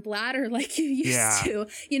control your bladder like you used to.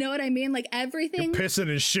 You know what I mean? Everything. You're pissing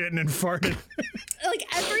and shitting and farting.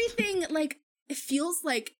 Everything, it feels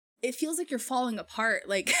like you're falling apart.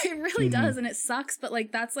 It really does. And it sucks. But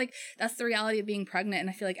that's the reality of being pregnant. And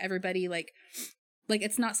I feel like everybody like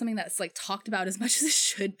it's not something that's like talked about as much as it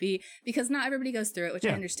should be, because not everybody goes through it, which I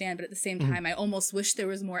understand, but at the same time I almost wish there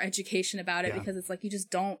was more education about it, because it's like you just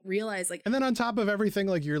don't realize, like, and then on top of everything,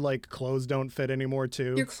 like your like clothes don't fit anymore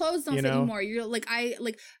too. Your clothes don't fit anymore. You're like,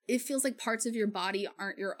 it feels like parts of your body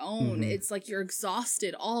aren't your own. It's like you're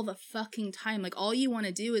exhausted all the fucking time. Like all you want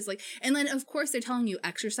to do is like, and then of course they're telling you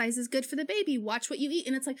exercise is good for the baby, watch what you eat,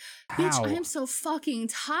 and it's like, bitch, I am so fucking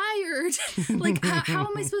tired. Like how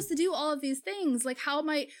am I supposed to do all of these things? Like how am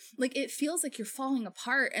I, like it feels like you're falling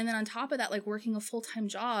apart. And then on top of that, like working a full-time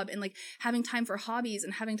job and like having time for hobbies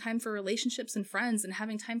and having time for relationships and friends and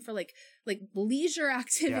having time for like leisure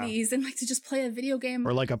activities and like to just play a video game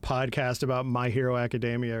or like a podcast about My Hero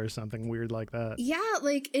Academia or something weird like that. Yeah,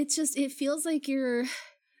 like it feels like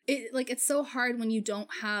it's so hard when you don't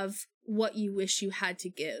have what you wish you had to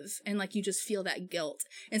give, and like you just feel that guilt.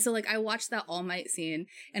 And so like I watched that All Might scene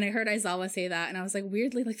and I heard Aizawa say that, and I was like,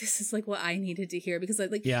 weirdly, like this is like what I needed to hear, because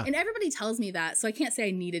like and everybody tells me that, so I can't say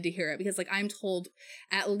I needed to hear it, because like I'm told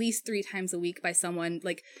at least 3 times a week by someone,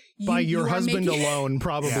 like by your husband alone,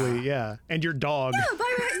 probably. And your dog.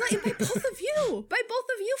 By both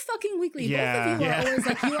of you fucking weekly. Both of you are always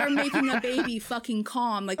like, you are making a baby fucking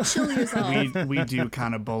calm, like chill yourself. We do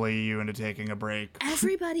kind of bully you into taking a break.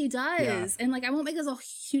 Everybody does. And like I won't make this a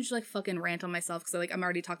huge like fucking rant on myself, because like I'm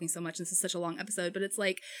already talking so much and this is such a long episode, but it's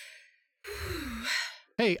like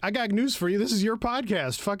hey, I got news for you. This is your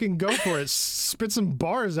podcast. Fucking go for it. Spit some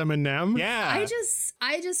bars, Eminem. Yeah.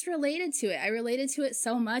 I just related to it. I related to it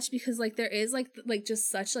so much, because like there is like just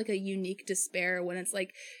such like a unique despair when it's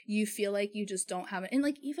like you feel like you just don't have it. And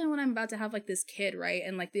like even when I'm about to have like this kid, right?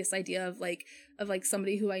 And like this idea of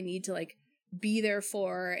somebody who I need to like be there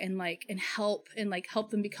for and help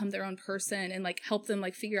them become their own person and like help them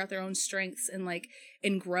like figure out their own strengths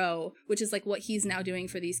and grow, which is like what he's now doing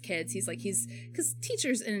for these kids. Because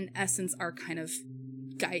teachers in essence are kind of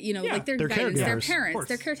like they're guidance, they're parents,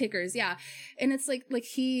 they're caretakers. Yeah. And it's like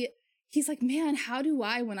he's like, man, how do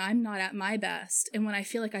I, when I'm not at my best and when I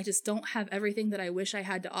feel like I just don't have everything that I wish I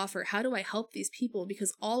had to offer, how do I help these people?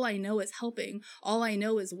 Because all I know is helping. All I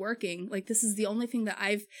know is working. Like, this is the only thing that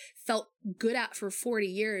I've felt good at for 40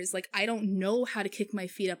 years. Like, I don't know how to kick my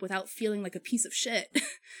feet up without feeling like a piece of shit.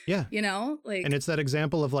 Yeah. You know? Like, and it's that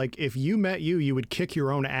example of like, if you met you would kick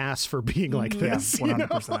your own ass for being like this. Yeah,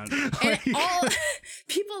 100%. And all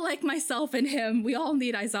people like myself and him, we all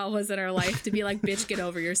need Aizawas in our life to be like, bitch, get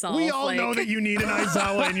over yourself. We all know that you need an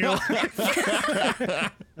Aizawa in your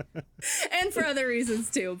life. And for other reasons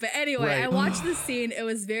too. But anyway, I watched this scene. It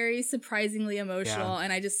was very surprisingly emotional.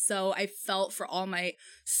 And I felt for All Might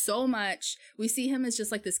so much. We see him as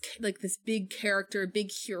just like this big character,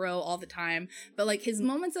 big hero all the time. But like his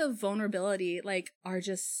moments of vulnerability like are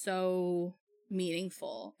just so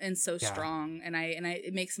meaningful and so strong. And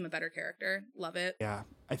it makes him a better character. Love it. Yeah.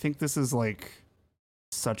 I think this is like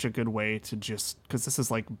such a good way to just, because this is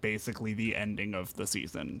like basically the ending of the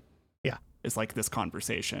season. Yeah. It's like this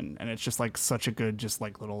conversation, and it's just like such a good just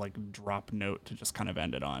like little like drop note to just kind of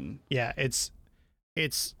end it on. Yeah, it's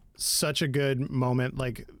such a good moment.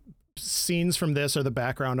 Like, scenes from this are the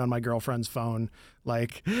background on my girlfriend's phone,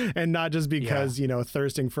 like, and not just because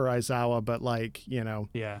thirsting for Aizawa, but like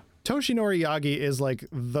Toshinori Yagi is like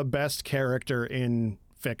the best character in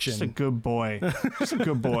fiction. Just a good boy. Just a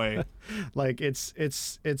good boy. Like, it's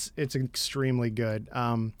extremely good.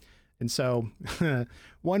 And so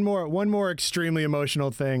one more extremely emotional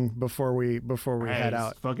thing before we head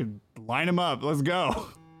out. Fucking line them up. Let's go.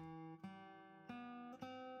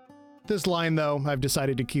 This line, though, I've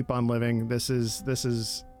decided to keep on living. This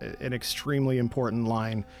is an extremely important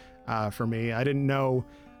line for me. I didn't know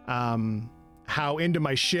how into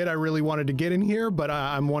my shit I really wanted to get in here, but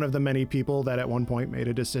I'm one of the many people that at one point made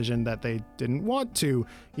a decision that they didn't want to,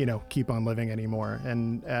 keep on living anymore.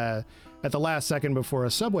 And at the last second before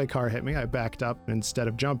a subway car hit me, I backed up instead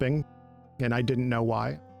of jumping, and I didn't know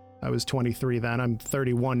why. I was 23 then, I'm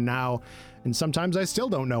 31 now, and sometimes I still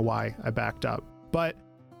don't know why I backed up. But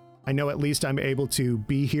I know at least I'm able to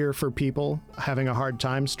be here for people having a hard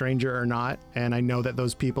time, stranger or not, and I know that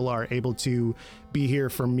those people are able to be here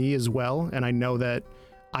for me as well, and I know that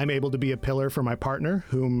I'm able to be a pillar for my partner,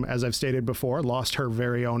 whom, as I've stated before, lost her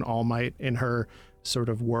very own All Might in her sort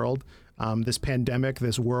of world. This pandemic,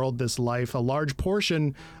 this world, this life, a large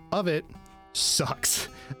portion of it sucks.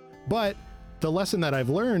 But the lesson that I've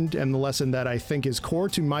learned, and the lesson that I think is core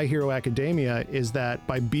to My Hero Academia, is that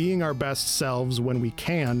by being our best selves when we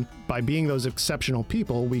can, by being those exceptional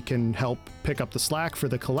people, we can help pick up the slack for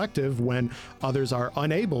the collective when others are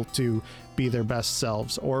unable to be their best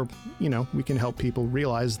selves. Or, we can help people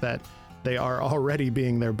realize that they are already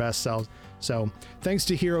being their best selves. So thanks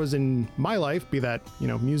to heroes in my life, be that,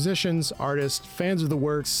 musicians, artists, fans of the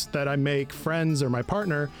works that I make, friends, or my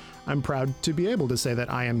partner, I'm proud to be able to say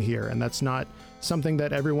that I am here. And that's not something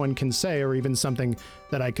that everyone can say, or even something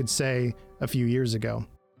that I could say a few years ago.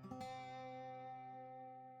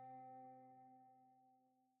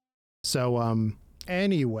 So,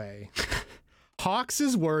 anyway, Hawks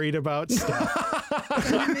is worried about stuff.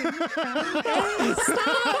 Stop!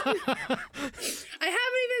 I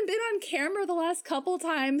haven't even been on camera the last couple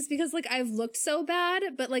times because I've looked so bad,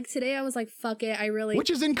 but today I was like, fuck it, Which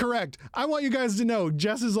is incorrect. I want you guys to know,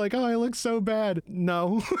 Jess is like, oh, I look so bad.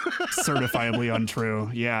 No. Certifiably untrue.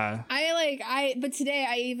 Yeah. But today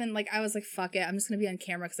I was like, fuck it, I'm just gonna be on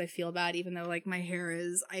camera because I feel bad, even though my hair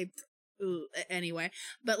is, anyway.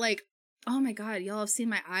 But oh my god, y'all have seen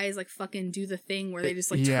my eyes fucking do the thing where they just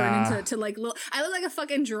turn into little, I look like a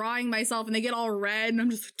fucking drawing myself and they get all red and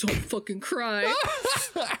I'm just like, don't fucking cry.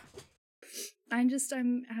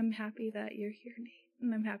 I'm happy that you're here, Nate,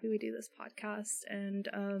 and I'm happy we do this podcast, and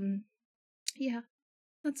yeah,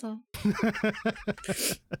 that's all.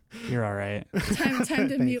 You're all right. Time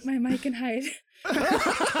to mute my mic and hide.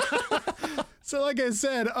 So like I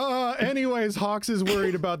said, anyways, Hawks is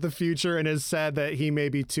worried about the future and is sad that he may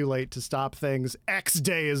be too late to stop things. X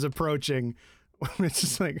Day is approaching. It's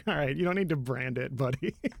just like, all right, you don't need to brand it,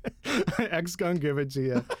 buddy. X gonna give it to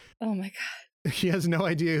you. Oh my god. He has no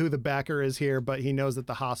idea who the backer is here, but he knows that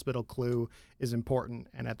the hospital clue is important.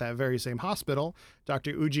 And at that very same hospital,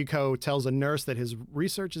 Dr. Ujiko tells a nurse that his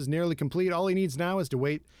research is nearly complete. All he needs now is to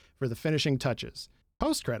wait for the finishing touches.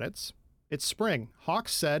 Post-credits. It's spring.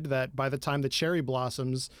 Hawks said that by the time the cherry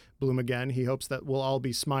blossoms bloom again, he hopes that we'll all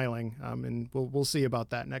be smiling, and we'll see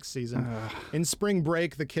about that next season. In spring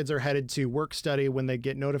break, the kids are headed to work study when they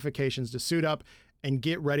get notifications to suit up and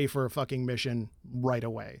get ready for a fucking mission right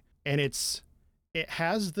away. And it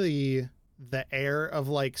has the air of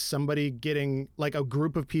somebody getting, a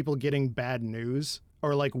group of people getting bad news.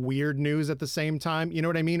 Or weird news at the same time, you know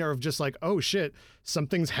what I mean? Or of just oh shit,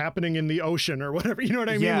 something's happening in the ocean or whatever, you know what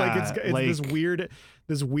I mean? Yeah, it's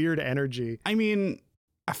this weird energy. I mean,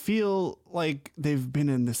 I feel like they've been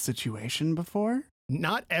in this situation before.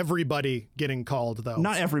 Not everybody getting called though.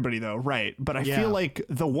 Not everybody though, right? But I feel like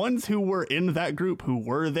the ones who were in that group who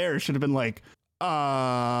were there should have been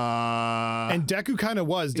And Deku kind of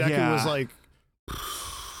was. Deku was like,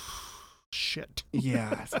 shit.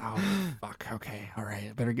 Yeah. Oh, fuck. Okay. All right.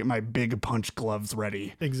 I better get my big punch gloves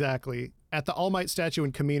ready. Exactly. At the All Might statue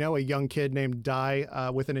in Camino, a young kid named Dai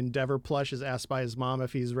with an Endeavor plush is asked by his mom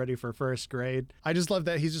if he's ready for first grade. I just love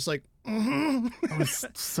that he's just like, That was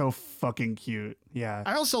so fucking cute. Yeah.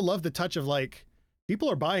 I also love the touch of people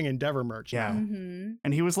are buying Endeavor merch. Yeah. Mm-hmm.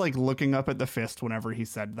 And he was looking up at the fist whenever he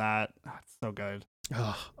said that. Oh, it's so good.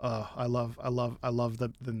 I love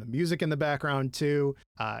the music in the background too.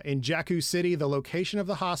 In Jakku City, the location of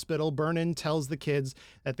the hospital, Burnin tells the kids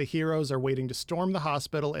that the heroes are waiting to storm the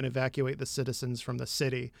hospital and evacuate the citizens from the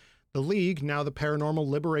city. The League, now the Paranormal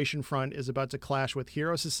Liberation Front, is about to clash with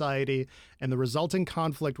Hero Society, and the resulting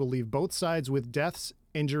conflict will leave both sides with deaths,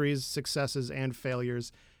 injuries, successes, and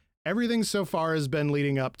failures. Everything so far has been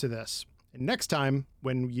leading up to this. And next time,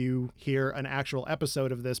 when you hear an actual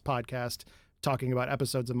episode of this podcast talking about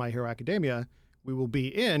episodes of My Hero Academia, we will be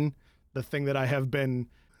in the thing that I have been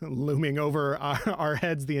looming over our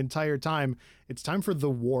heads the entire time. It's time for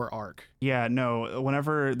the war arc. Yeah, no,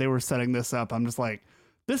 whenever they were setting this up, I'm just like,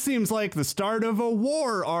 this seems like the start of a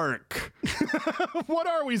war arc. What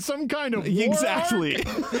are we, some kind of war Exactly. arc?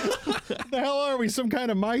 The hell are we, some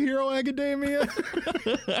kind of My Hero Academia?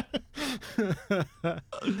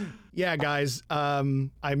 Yeah, guys,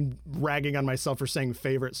 I'm ragging on myself for saying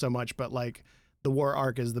favorite so much, but the war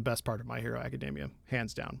arc is the best part of My Hero Academia,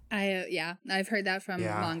 hands down. I've heard that from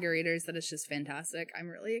manga readers that it's just fantastic. I'm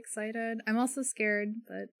really excited. I'm also scared,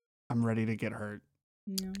 but I'm ready to get hurt.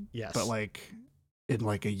 Yes. But in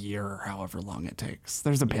a year or however long it takes.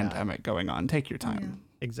 There's a pandemic going on. Take your time. Yeah.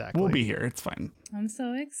 Exactly. We'll be here. It's fine. I'm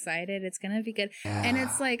so excited. It's going to be good. Yeah. And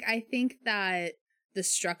it's I think that the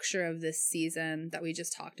structure of this season that we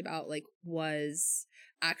just talked about was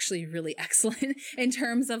actually really excellent in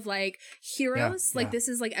terms of heroes. This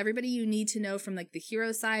is everybody you need to know from the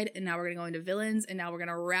hero side, and now we're gonna go into villains, and now we're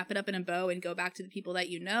gonna wrap it up in a bow and go back to the people that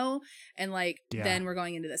you know, and then we're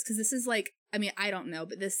going into this because this is I mean, I don't know,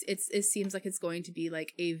 but it seems like it's going to be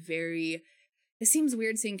a very it seems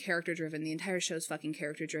weird saying character driven. The entire show's fucking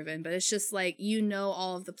character driven, but it's just like, you know,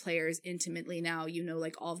 all of the players intimately now, you know,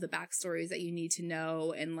 like all of the backstories that you need to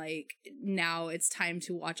know. And like, now it's time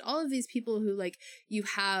to watch all of these people who like you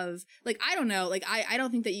have, like, I don't know, like, I don't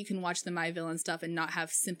think that you can watch the My Villain stuff and not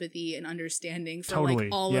have sympathy and understanding for like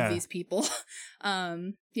all of these people.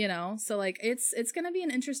 You know, so like it's going to be an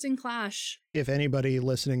interesting clash. If anybody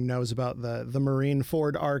listening knows about the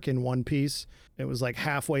Marineford arc in One Piece, it was like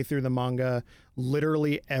halfway through the manga,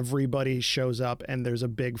 literally everybody shows up and there's a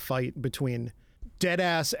big fight between dead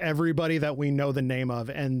ass everybody that we know the name of,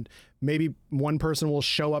 and maybe one person will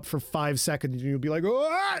show up for 5 seconds and you'll be like,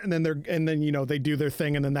 oh, and then you know, they do their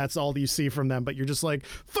thing and then that's all you see from them, but you're just like,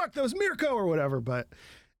 fuck, that was Mirko or whatever. But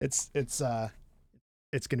it's going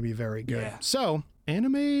to be very good. Yeah. So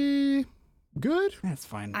anime good? That's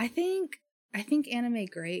fine. I think anime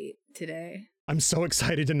great today. I'm so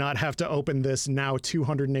excited to not have to open this now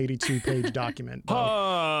 282 page document.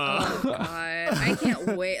 Oh God, I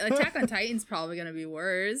can't wait. Attack on Titan's probably gonna be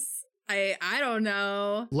worse. I don't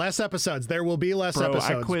know. Less episodes. There will be less episodes.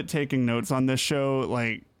 I quit taking notes on this show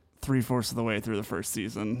like 3/4 of the way through the first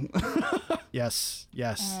season. Yes,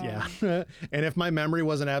 yeah. And if my memory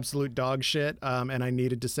was an absolute dog shit, and I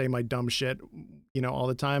needed to say my dumb shit, you know, all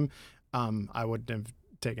the time, I wouldn't have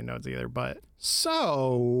taken notes either. But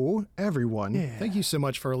so everyone, thank you so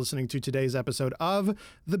much for listening to today's episode of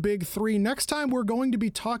The Big Three. Next time we're going to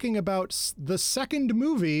be talking about the second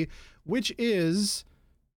movie, which is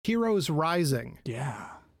Heroes Rising. Yeah.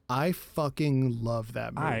 I fucking love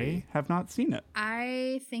that movie. I have not seen it.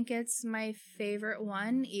 I think it's my favorite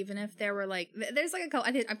one, even if there were like, there's like a couple,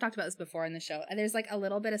 I think I've talked about this before in the show, and there's like a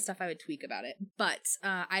little bit of stuff I would tweak about it, but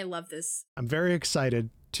I love this. I'm very excited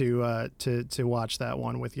to watch that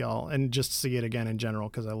one with y'all and just see it again in general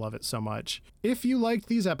because I love it so much. If you liked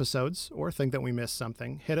these episodes or think that we missed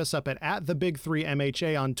something, hit us up at the Big 3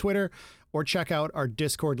 MHA on Twitter or check out our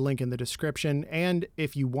Discord link in the description. And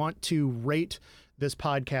if you want to rate this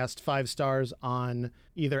podcast 5 stars on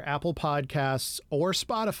either Apple Podcasts or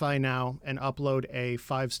Spotify now and upload a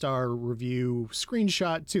 5-star review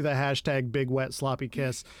screenshot to the hashtag Big Wet Sloppy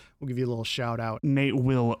Kiss, we'll give you a little shout out. Nate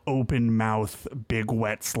will open mouth Big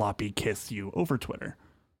Wet Sloppy Kiss you over Twitter.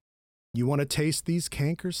 You want to taste these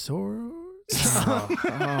canker sores?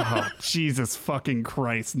 Oh, Jesus fucking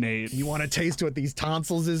Christ, Nate. You want to taste what these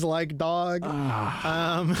tonsils is like, dog? So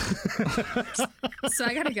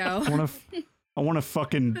I gotta go. I want to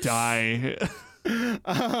fucking die.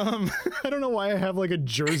 I don't know why I have like a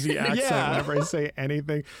Jersey accent whenever I say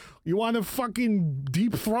anything. You want to fucking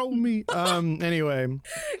deep throat me? Anyway.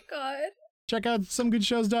 God. Check out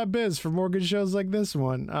somegoodshows.biz for more good shows like this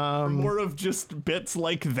one. More of just bits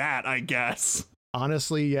like that, I guess.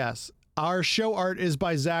 Honestly, yes. Our show art is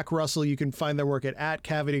by Zach Russell. You can find their work at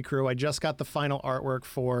Cavity Crew. I just got the final artwork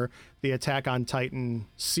for the Attack on Titan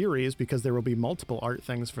series because there will be multiple art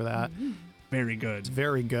things for that. Mm-hmm. Very good. It's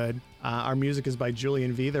very good. Our music is by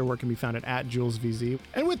Julian V. Their work can be found at JulesVZ.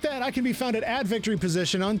 And with that, I can be found at Victory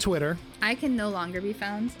Position on Twitter. I can no longer be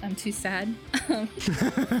found. I'm too sad.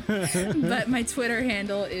 But my Twitter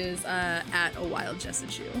handle is at A Wild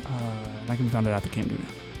Jessachu. I can be found at the Camden.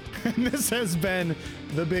 And this has been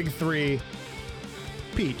The Big Three.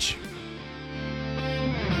 Peach.